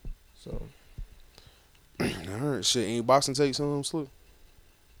 Yeah. So. All right, shit. Any boxing takes Slip?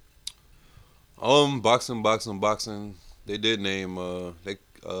 Boxing. They did name. They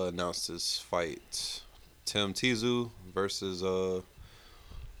announced this fight: Tim Tszyu versus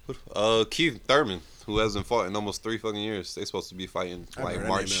Keith Thurman, who hasn't fought in almost 3 fucking years. They supposed to be fighting like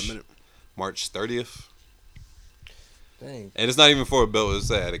March 30th. Dang. And it's not even for a belt. It's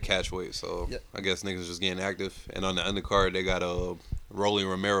at a catch weight. So I guess niggas just getting active. And on the undercard, they got Rolly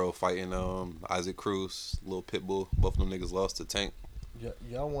Romero fighting Isaac Cruz, little pit bull. Both of them niggas lost to Tank.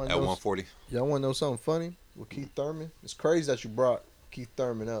 Y'all want at 140. Y'all want to know something funny with Keith Thurman? It's crazy that you brought Keith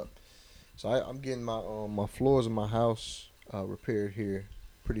Thurman up. So I'm getting my my floors in my house repaired here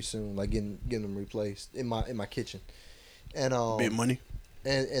pretty soon, like getting them replaced in my kitchen. And big money.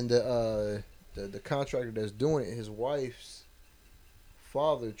 And the contractor that's doing it, his wife's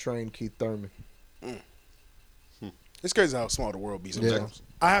father trained Keith Thurman. It's crazy how small the world be sometimes.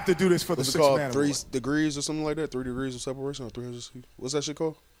 I have to do this for What's the it called? 6 man. 3 degrees or something like that? 3 degrees of separation or 300? What's that shit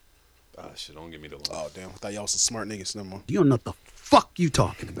called? Shit, don't give me the line. Oh, damn. I thought y'all was some smart niggas. Never mind. You don't know what the fuck you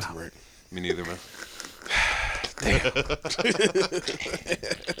talking about. Right. Me neither, man.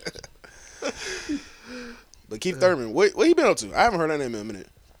 But Keith Thurman, what he been up to? I haven't heard that name in a minute.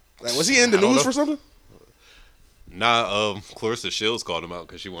 Like, was he in the news for something? Nah, Clarissa Shields called him out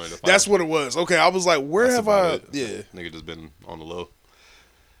because she wanted to fight. That's what it was. Okay, I was like, where have I? It. Yeah. Nigga just been on the low.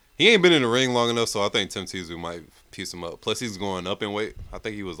 He ain't been in the ring long enough, so I think Tim Tszyu might piece him up. Plus, he's going up in weight. I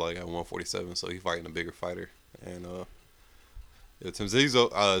think he was like at 147, so he's fighting a bigger fighter. And Tim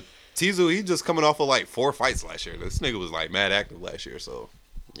Tszyu, he just coming off of like 4 fights last year. This nigga was like mad active last year, so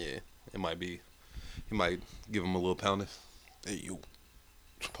yeah, it might be. He might give him a little pounding. Hey, you.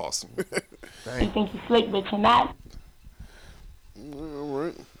 Possible. You think you slick, but you're not. All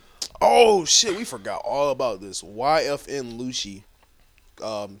right. Oh shit, we forgot all about this. YFN Lucci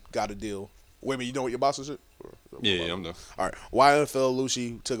got a deal. Wait a minute, you know what your boss is? Yeah, I'm done. All right. YFL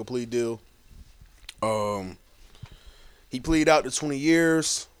Lucci took a plea deal. He pleaded out to 20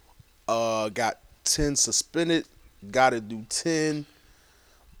 years. Got 10 suspended. Got to do 10.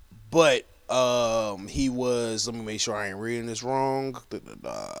 But he was. Let me make sure I ain't reading this wrong.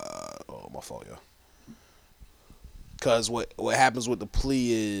 Oh, my fault, y'all. Because what happens with the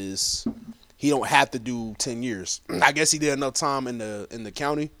plea is he don't have to do 10 years. I guess he did enough time in the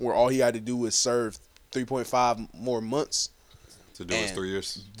county where all he had to do was serve 3.5 more months. To do his 3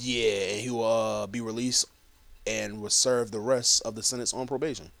 years. Yeah, and he will be released and will serve the rest of the sentence on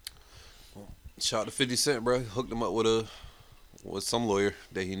probation. Shout out to 50 Cent, bro. Hooked him up with some lawyer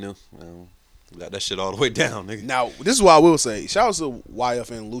that he knew. Got that shit all the way down, nigga. Now, this is what I will say. Shout out to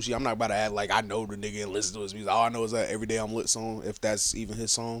YFN Lucci. I'm not about to act like I know the nigga and listen to his music. All I know is that Every Day I'm Lit song, if that's even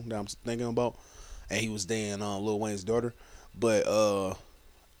his song that I'm thinking about. And he was dating Lil Wayne's daughter. But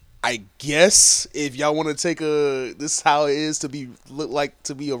I guess if y'all want to take this is how it is to be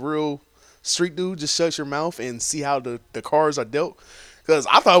a real street dude, just shut your mouth and see how the cards are dealt. Because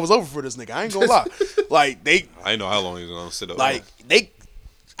I thought it was over for this nigga. I ain't gonna lie. Like I didn't know how long he was gonna sit up. Like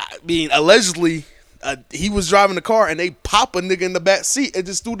allegedly, he was driving the car and they pop a nigga in the back seat and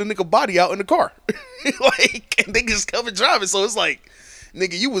just threw the nigga body out in the car. And they just come and driving. So it's like,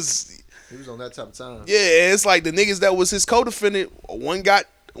 nigga, he was on that type of time. Yeah, it's like the niggas that was his co-defendant, one got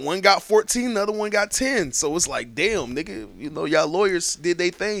 14, the other one got 10. So it's like, damn, nigga, y'all lawyers did they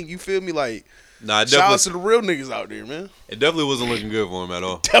thing. You feel me? Like, nah, shout out to the real niggas out there, man. It definitely wasn't looking good for him at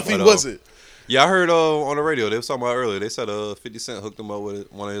all. Definitely wasn't. Yeah, I heard on the radio, they was talking about earlier, they said 50 Cent hooked him up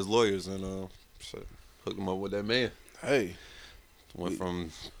with one of his lawyers and hooked him up with that man. Hey. Went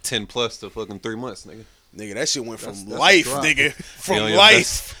from 10 plus to fucking 3 months, nigga. Nigga, that shit went from That's life, a drop. nigga. From Be on your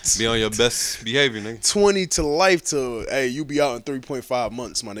life. be on your best behavior, nigga. 20 to life to, hey, you be out in 3.5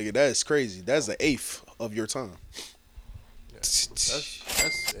 months, my nigga. That is crazy. That's the eighth of your time. That's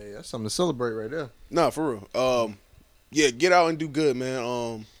something to celebrate right there. Nah, for real. Yeah, get out and do good,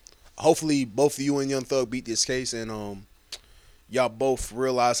 man. Hopefully both of you and Young Thug beat this case, and y'all both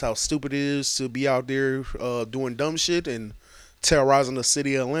realize how stupid it is to be out there doing dumb shit and terrorizing the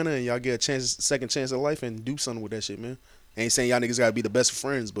city of Atlanta, and y'all get a second chance at life and do something with that shit, man. Ain't saying y'all niggas gotta be the best of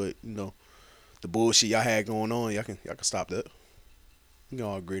friends, but you know, the bullshit y'all had going on, y'all can stop that. You can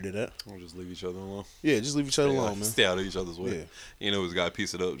all agree to that. Or just leave each other alone. Yeah, just leave each other alone, man. Stay out of each other's way. Yeah. You know, we gotta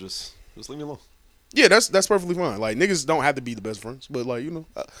piece it up. Just leave me alone. Yeah, that's perfectly fine. Like, niggas don't have to be the best friends, but like, you know,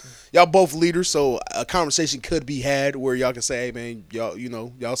 y'all both leaders, so a conversation could be had where y'all can say, hey man, y'all,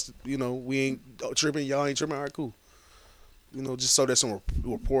 we ain't tripping, y'all ain't tripping. All right, cool. You know, just so there's some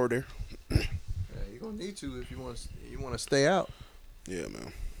rapport there. Yeah, you're gonna need to if you want to stay out. Yeah,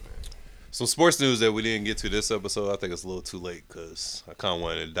 man. Some sports news that we didn't get to this episode. I think it's a little too late because I kind of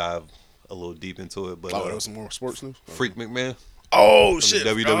wanted to dive a little deep into it. But there was some more sports news. Freak McMahon. Oh shit!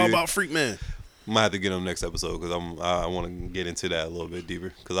 WWE. Forgot about Freak Man. Might have to get him next episode because I want to get into that a little bit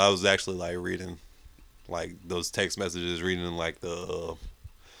deeper because I was actually like reading like those text messages, reading like the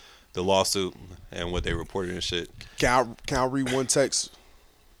lawsuit and what they reported and shit. Can I read one text?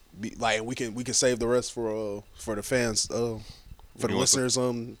 Like we can save the rest for the fans for the listeners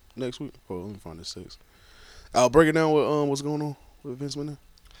next week. Oh, let me find this text. I'll break it down with what's going on with Vince McMahon.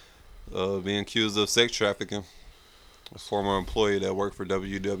 Being accused of sex trafficking. A former employee that worked for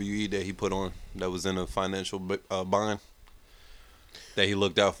WWE that he put on that was in a financial bind that he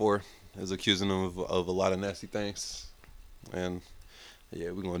looked out for is accusing him of a lot of nasty things. And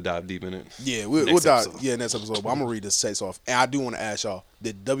yeah, we're gonna dive deep in it. Yeah, we'll dive next episode. But I'm gonna read this text off. And I do want to ask y'all,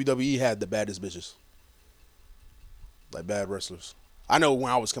 did WWE have the baddest bitches? Like bad wrestlers? I know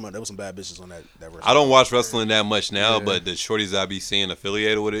when I was coming up, there was some bad bitches on that wrestling. I don't watch wrestling that much now, but the shorties I be seeing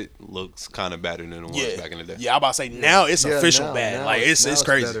affiliated with it looks kind of better than it was back in the day. Yeah, I'm about to say now it's official bad. Now like it's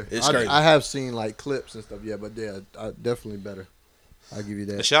crazy. Better. It's crazy. I have seen like clips and stuff. Yeah, but definitely better. I'll give you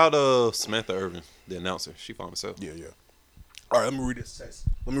that. Shout out to Samantha Irvin, the announcer. She found herself. Yeah. All right, let me read this text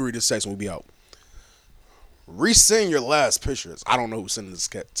when we be out. Resend your last pictures. I don't know who's sending this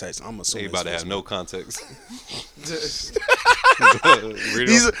text. I'm assuming They about to have no context. This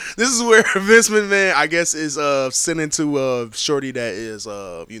is where Vince McMahon, I guess, is sending to Shorty that is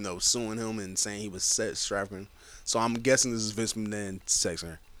suing him and saying he was sex trafficking. So I'm guessing this is Vince McMahon texting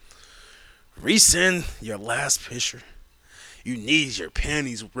her. Resend your last picture. You need your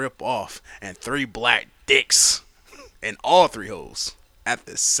panties ripped off and 3 black dicks and all 3 hoes at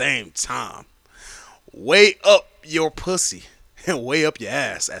the same time. Weigh up your pussy and weigh up your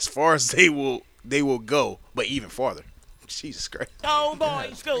ass as far as they will go, but even farther. Jesus Christ. Oh boy,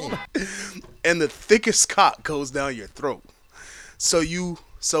 school. And the thickest cock goes down your throat. So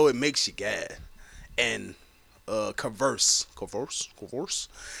it makes you gag. And converse.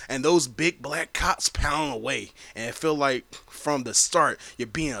 And those big black cocks pound away. And it feel like from the start you're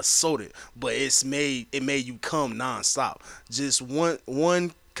being assaulted, but it made you come nonstop. Just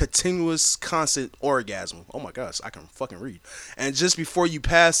one continuous constant orgasm. Oh my gosh, I can fucking read. And just before you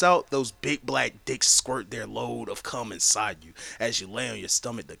pass out, those big black dicks squirt their load of cum inside you as you lay on your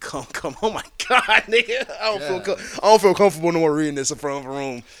stomach to come. Oh my god, nigga. I don't feel comfortable no more reading this in front of a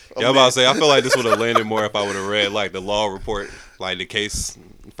room. Yeah, I'm about to say, I feel like this would have landed more if I would have read like the law report, like the case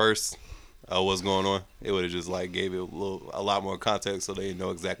first, what's going on. It would have just like gave it a lot more context so they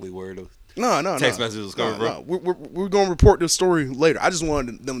know exactly where the text message was coming from. We're gonna report this story later. I just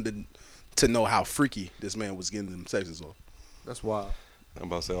wanted them to know how freaky this man was getting them texts off. That's wild. I'm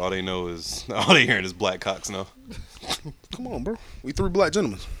about to say all they hearing is black cocks now. Come on, bro. We 3 black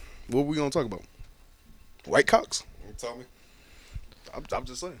gentlemen. What are we gonna talk about? White cocks? You tell me. I'm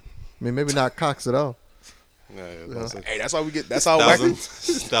just saying. I mean, maybe not cocks at all. Hey, that's how we get. That's how whack.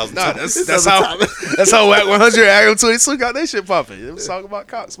 That's how whack 100 Area 22 got that shit popping. Let's talk about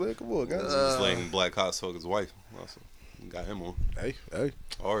cocks, man. Come on, guys. Just letting black cocks fuck his wife. Also, got him on. Hey.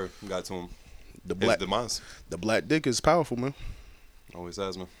 Or got to him. His demise. The black dick is powerful, man. Always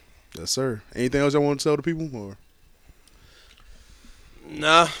has, man. Yes, sir. Anything else y'all want to tell the people? Or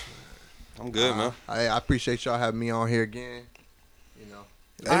nah, I'm good, man. I appreciate y'all having me on here again.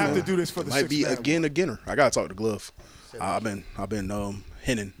 I have to do this for the might be man. againer. I gotta talk to Glove. I've been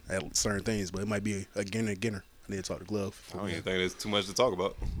hinting at certain things, but it might be againer. I need to talk to Glove. I don't even think there's too much to talk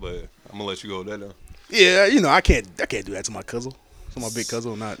about, but I'm gonna let you go with that now. Yeah, I can't do that to my cousin. To my big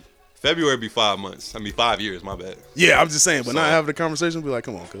cousin, not. February be 5 months. I mean 5 years. My bad. Yeah, I'm just saying, but not having the conversation. Be like,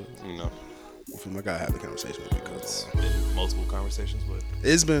 come on, cuz. feel me? I gotta have the conversation with you because been multiple conversations, but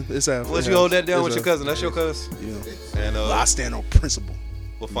it's happened. Let you hold that down with your cousin. That's your cousin. Yeah. And I stand on principle.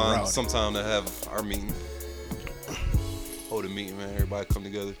 We'll find Morality. some time to have our meeting. Hold a meeting, man. Everybody come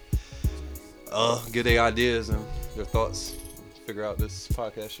together. Get their ideas and their thoughts. Figure out this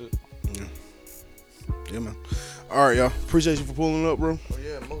podcast shit. Yeah, man. All right, y'all. Appreciate you for pulling up, bro. Oh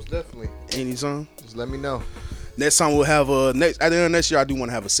yeah, most definitely. Anytime. Just let me know. Next time we'll have at the end of next year, I do want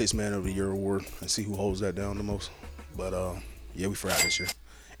to have a 6 Man of the Year award and see who holds that down the most. But yeah, we forgot this year.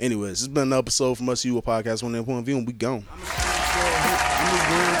 Anyways, this has been an episode from Us You, a podcast on that point of view, and we gone.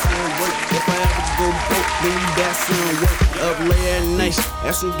 If I ever go broke, then you back some work. Up late at night,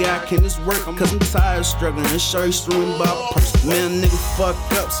 asking God, can this work? Cause I'm tired of struggling and sure he's streaming about purse. Man, nigga fuck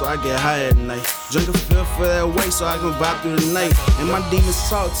up, so I get high at night. Drink a feel for that weight so I can vibe through the night. And my demons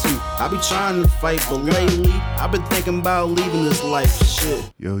talk to me. I be trying to fight, but lately, I've been thinking about leaving this life.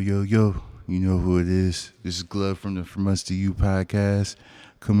 Shit. Yo. You know who it is. This is Glove from the From Us to You podcast.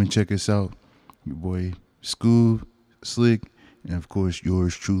 Come and check us out. Your boy Scoob, Slick, and of course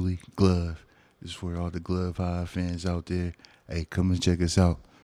yours truly, Glove. This is for all the Glove High fans out there. Hey, come and check us out.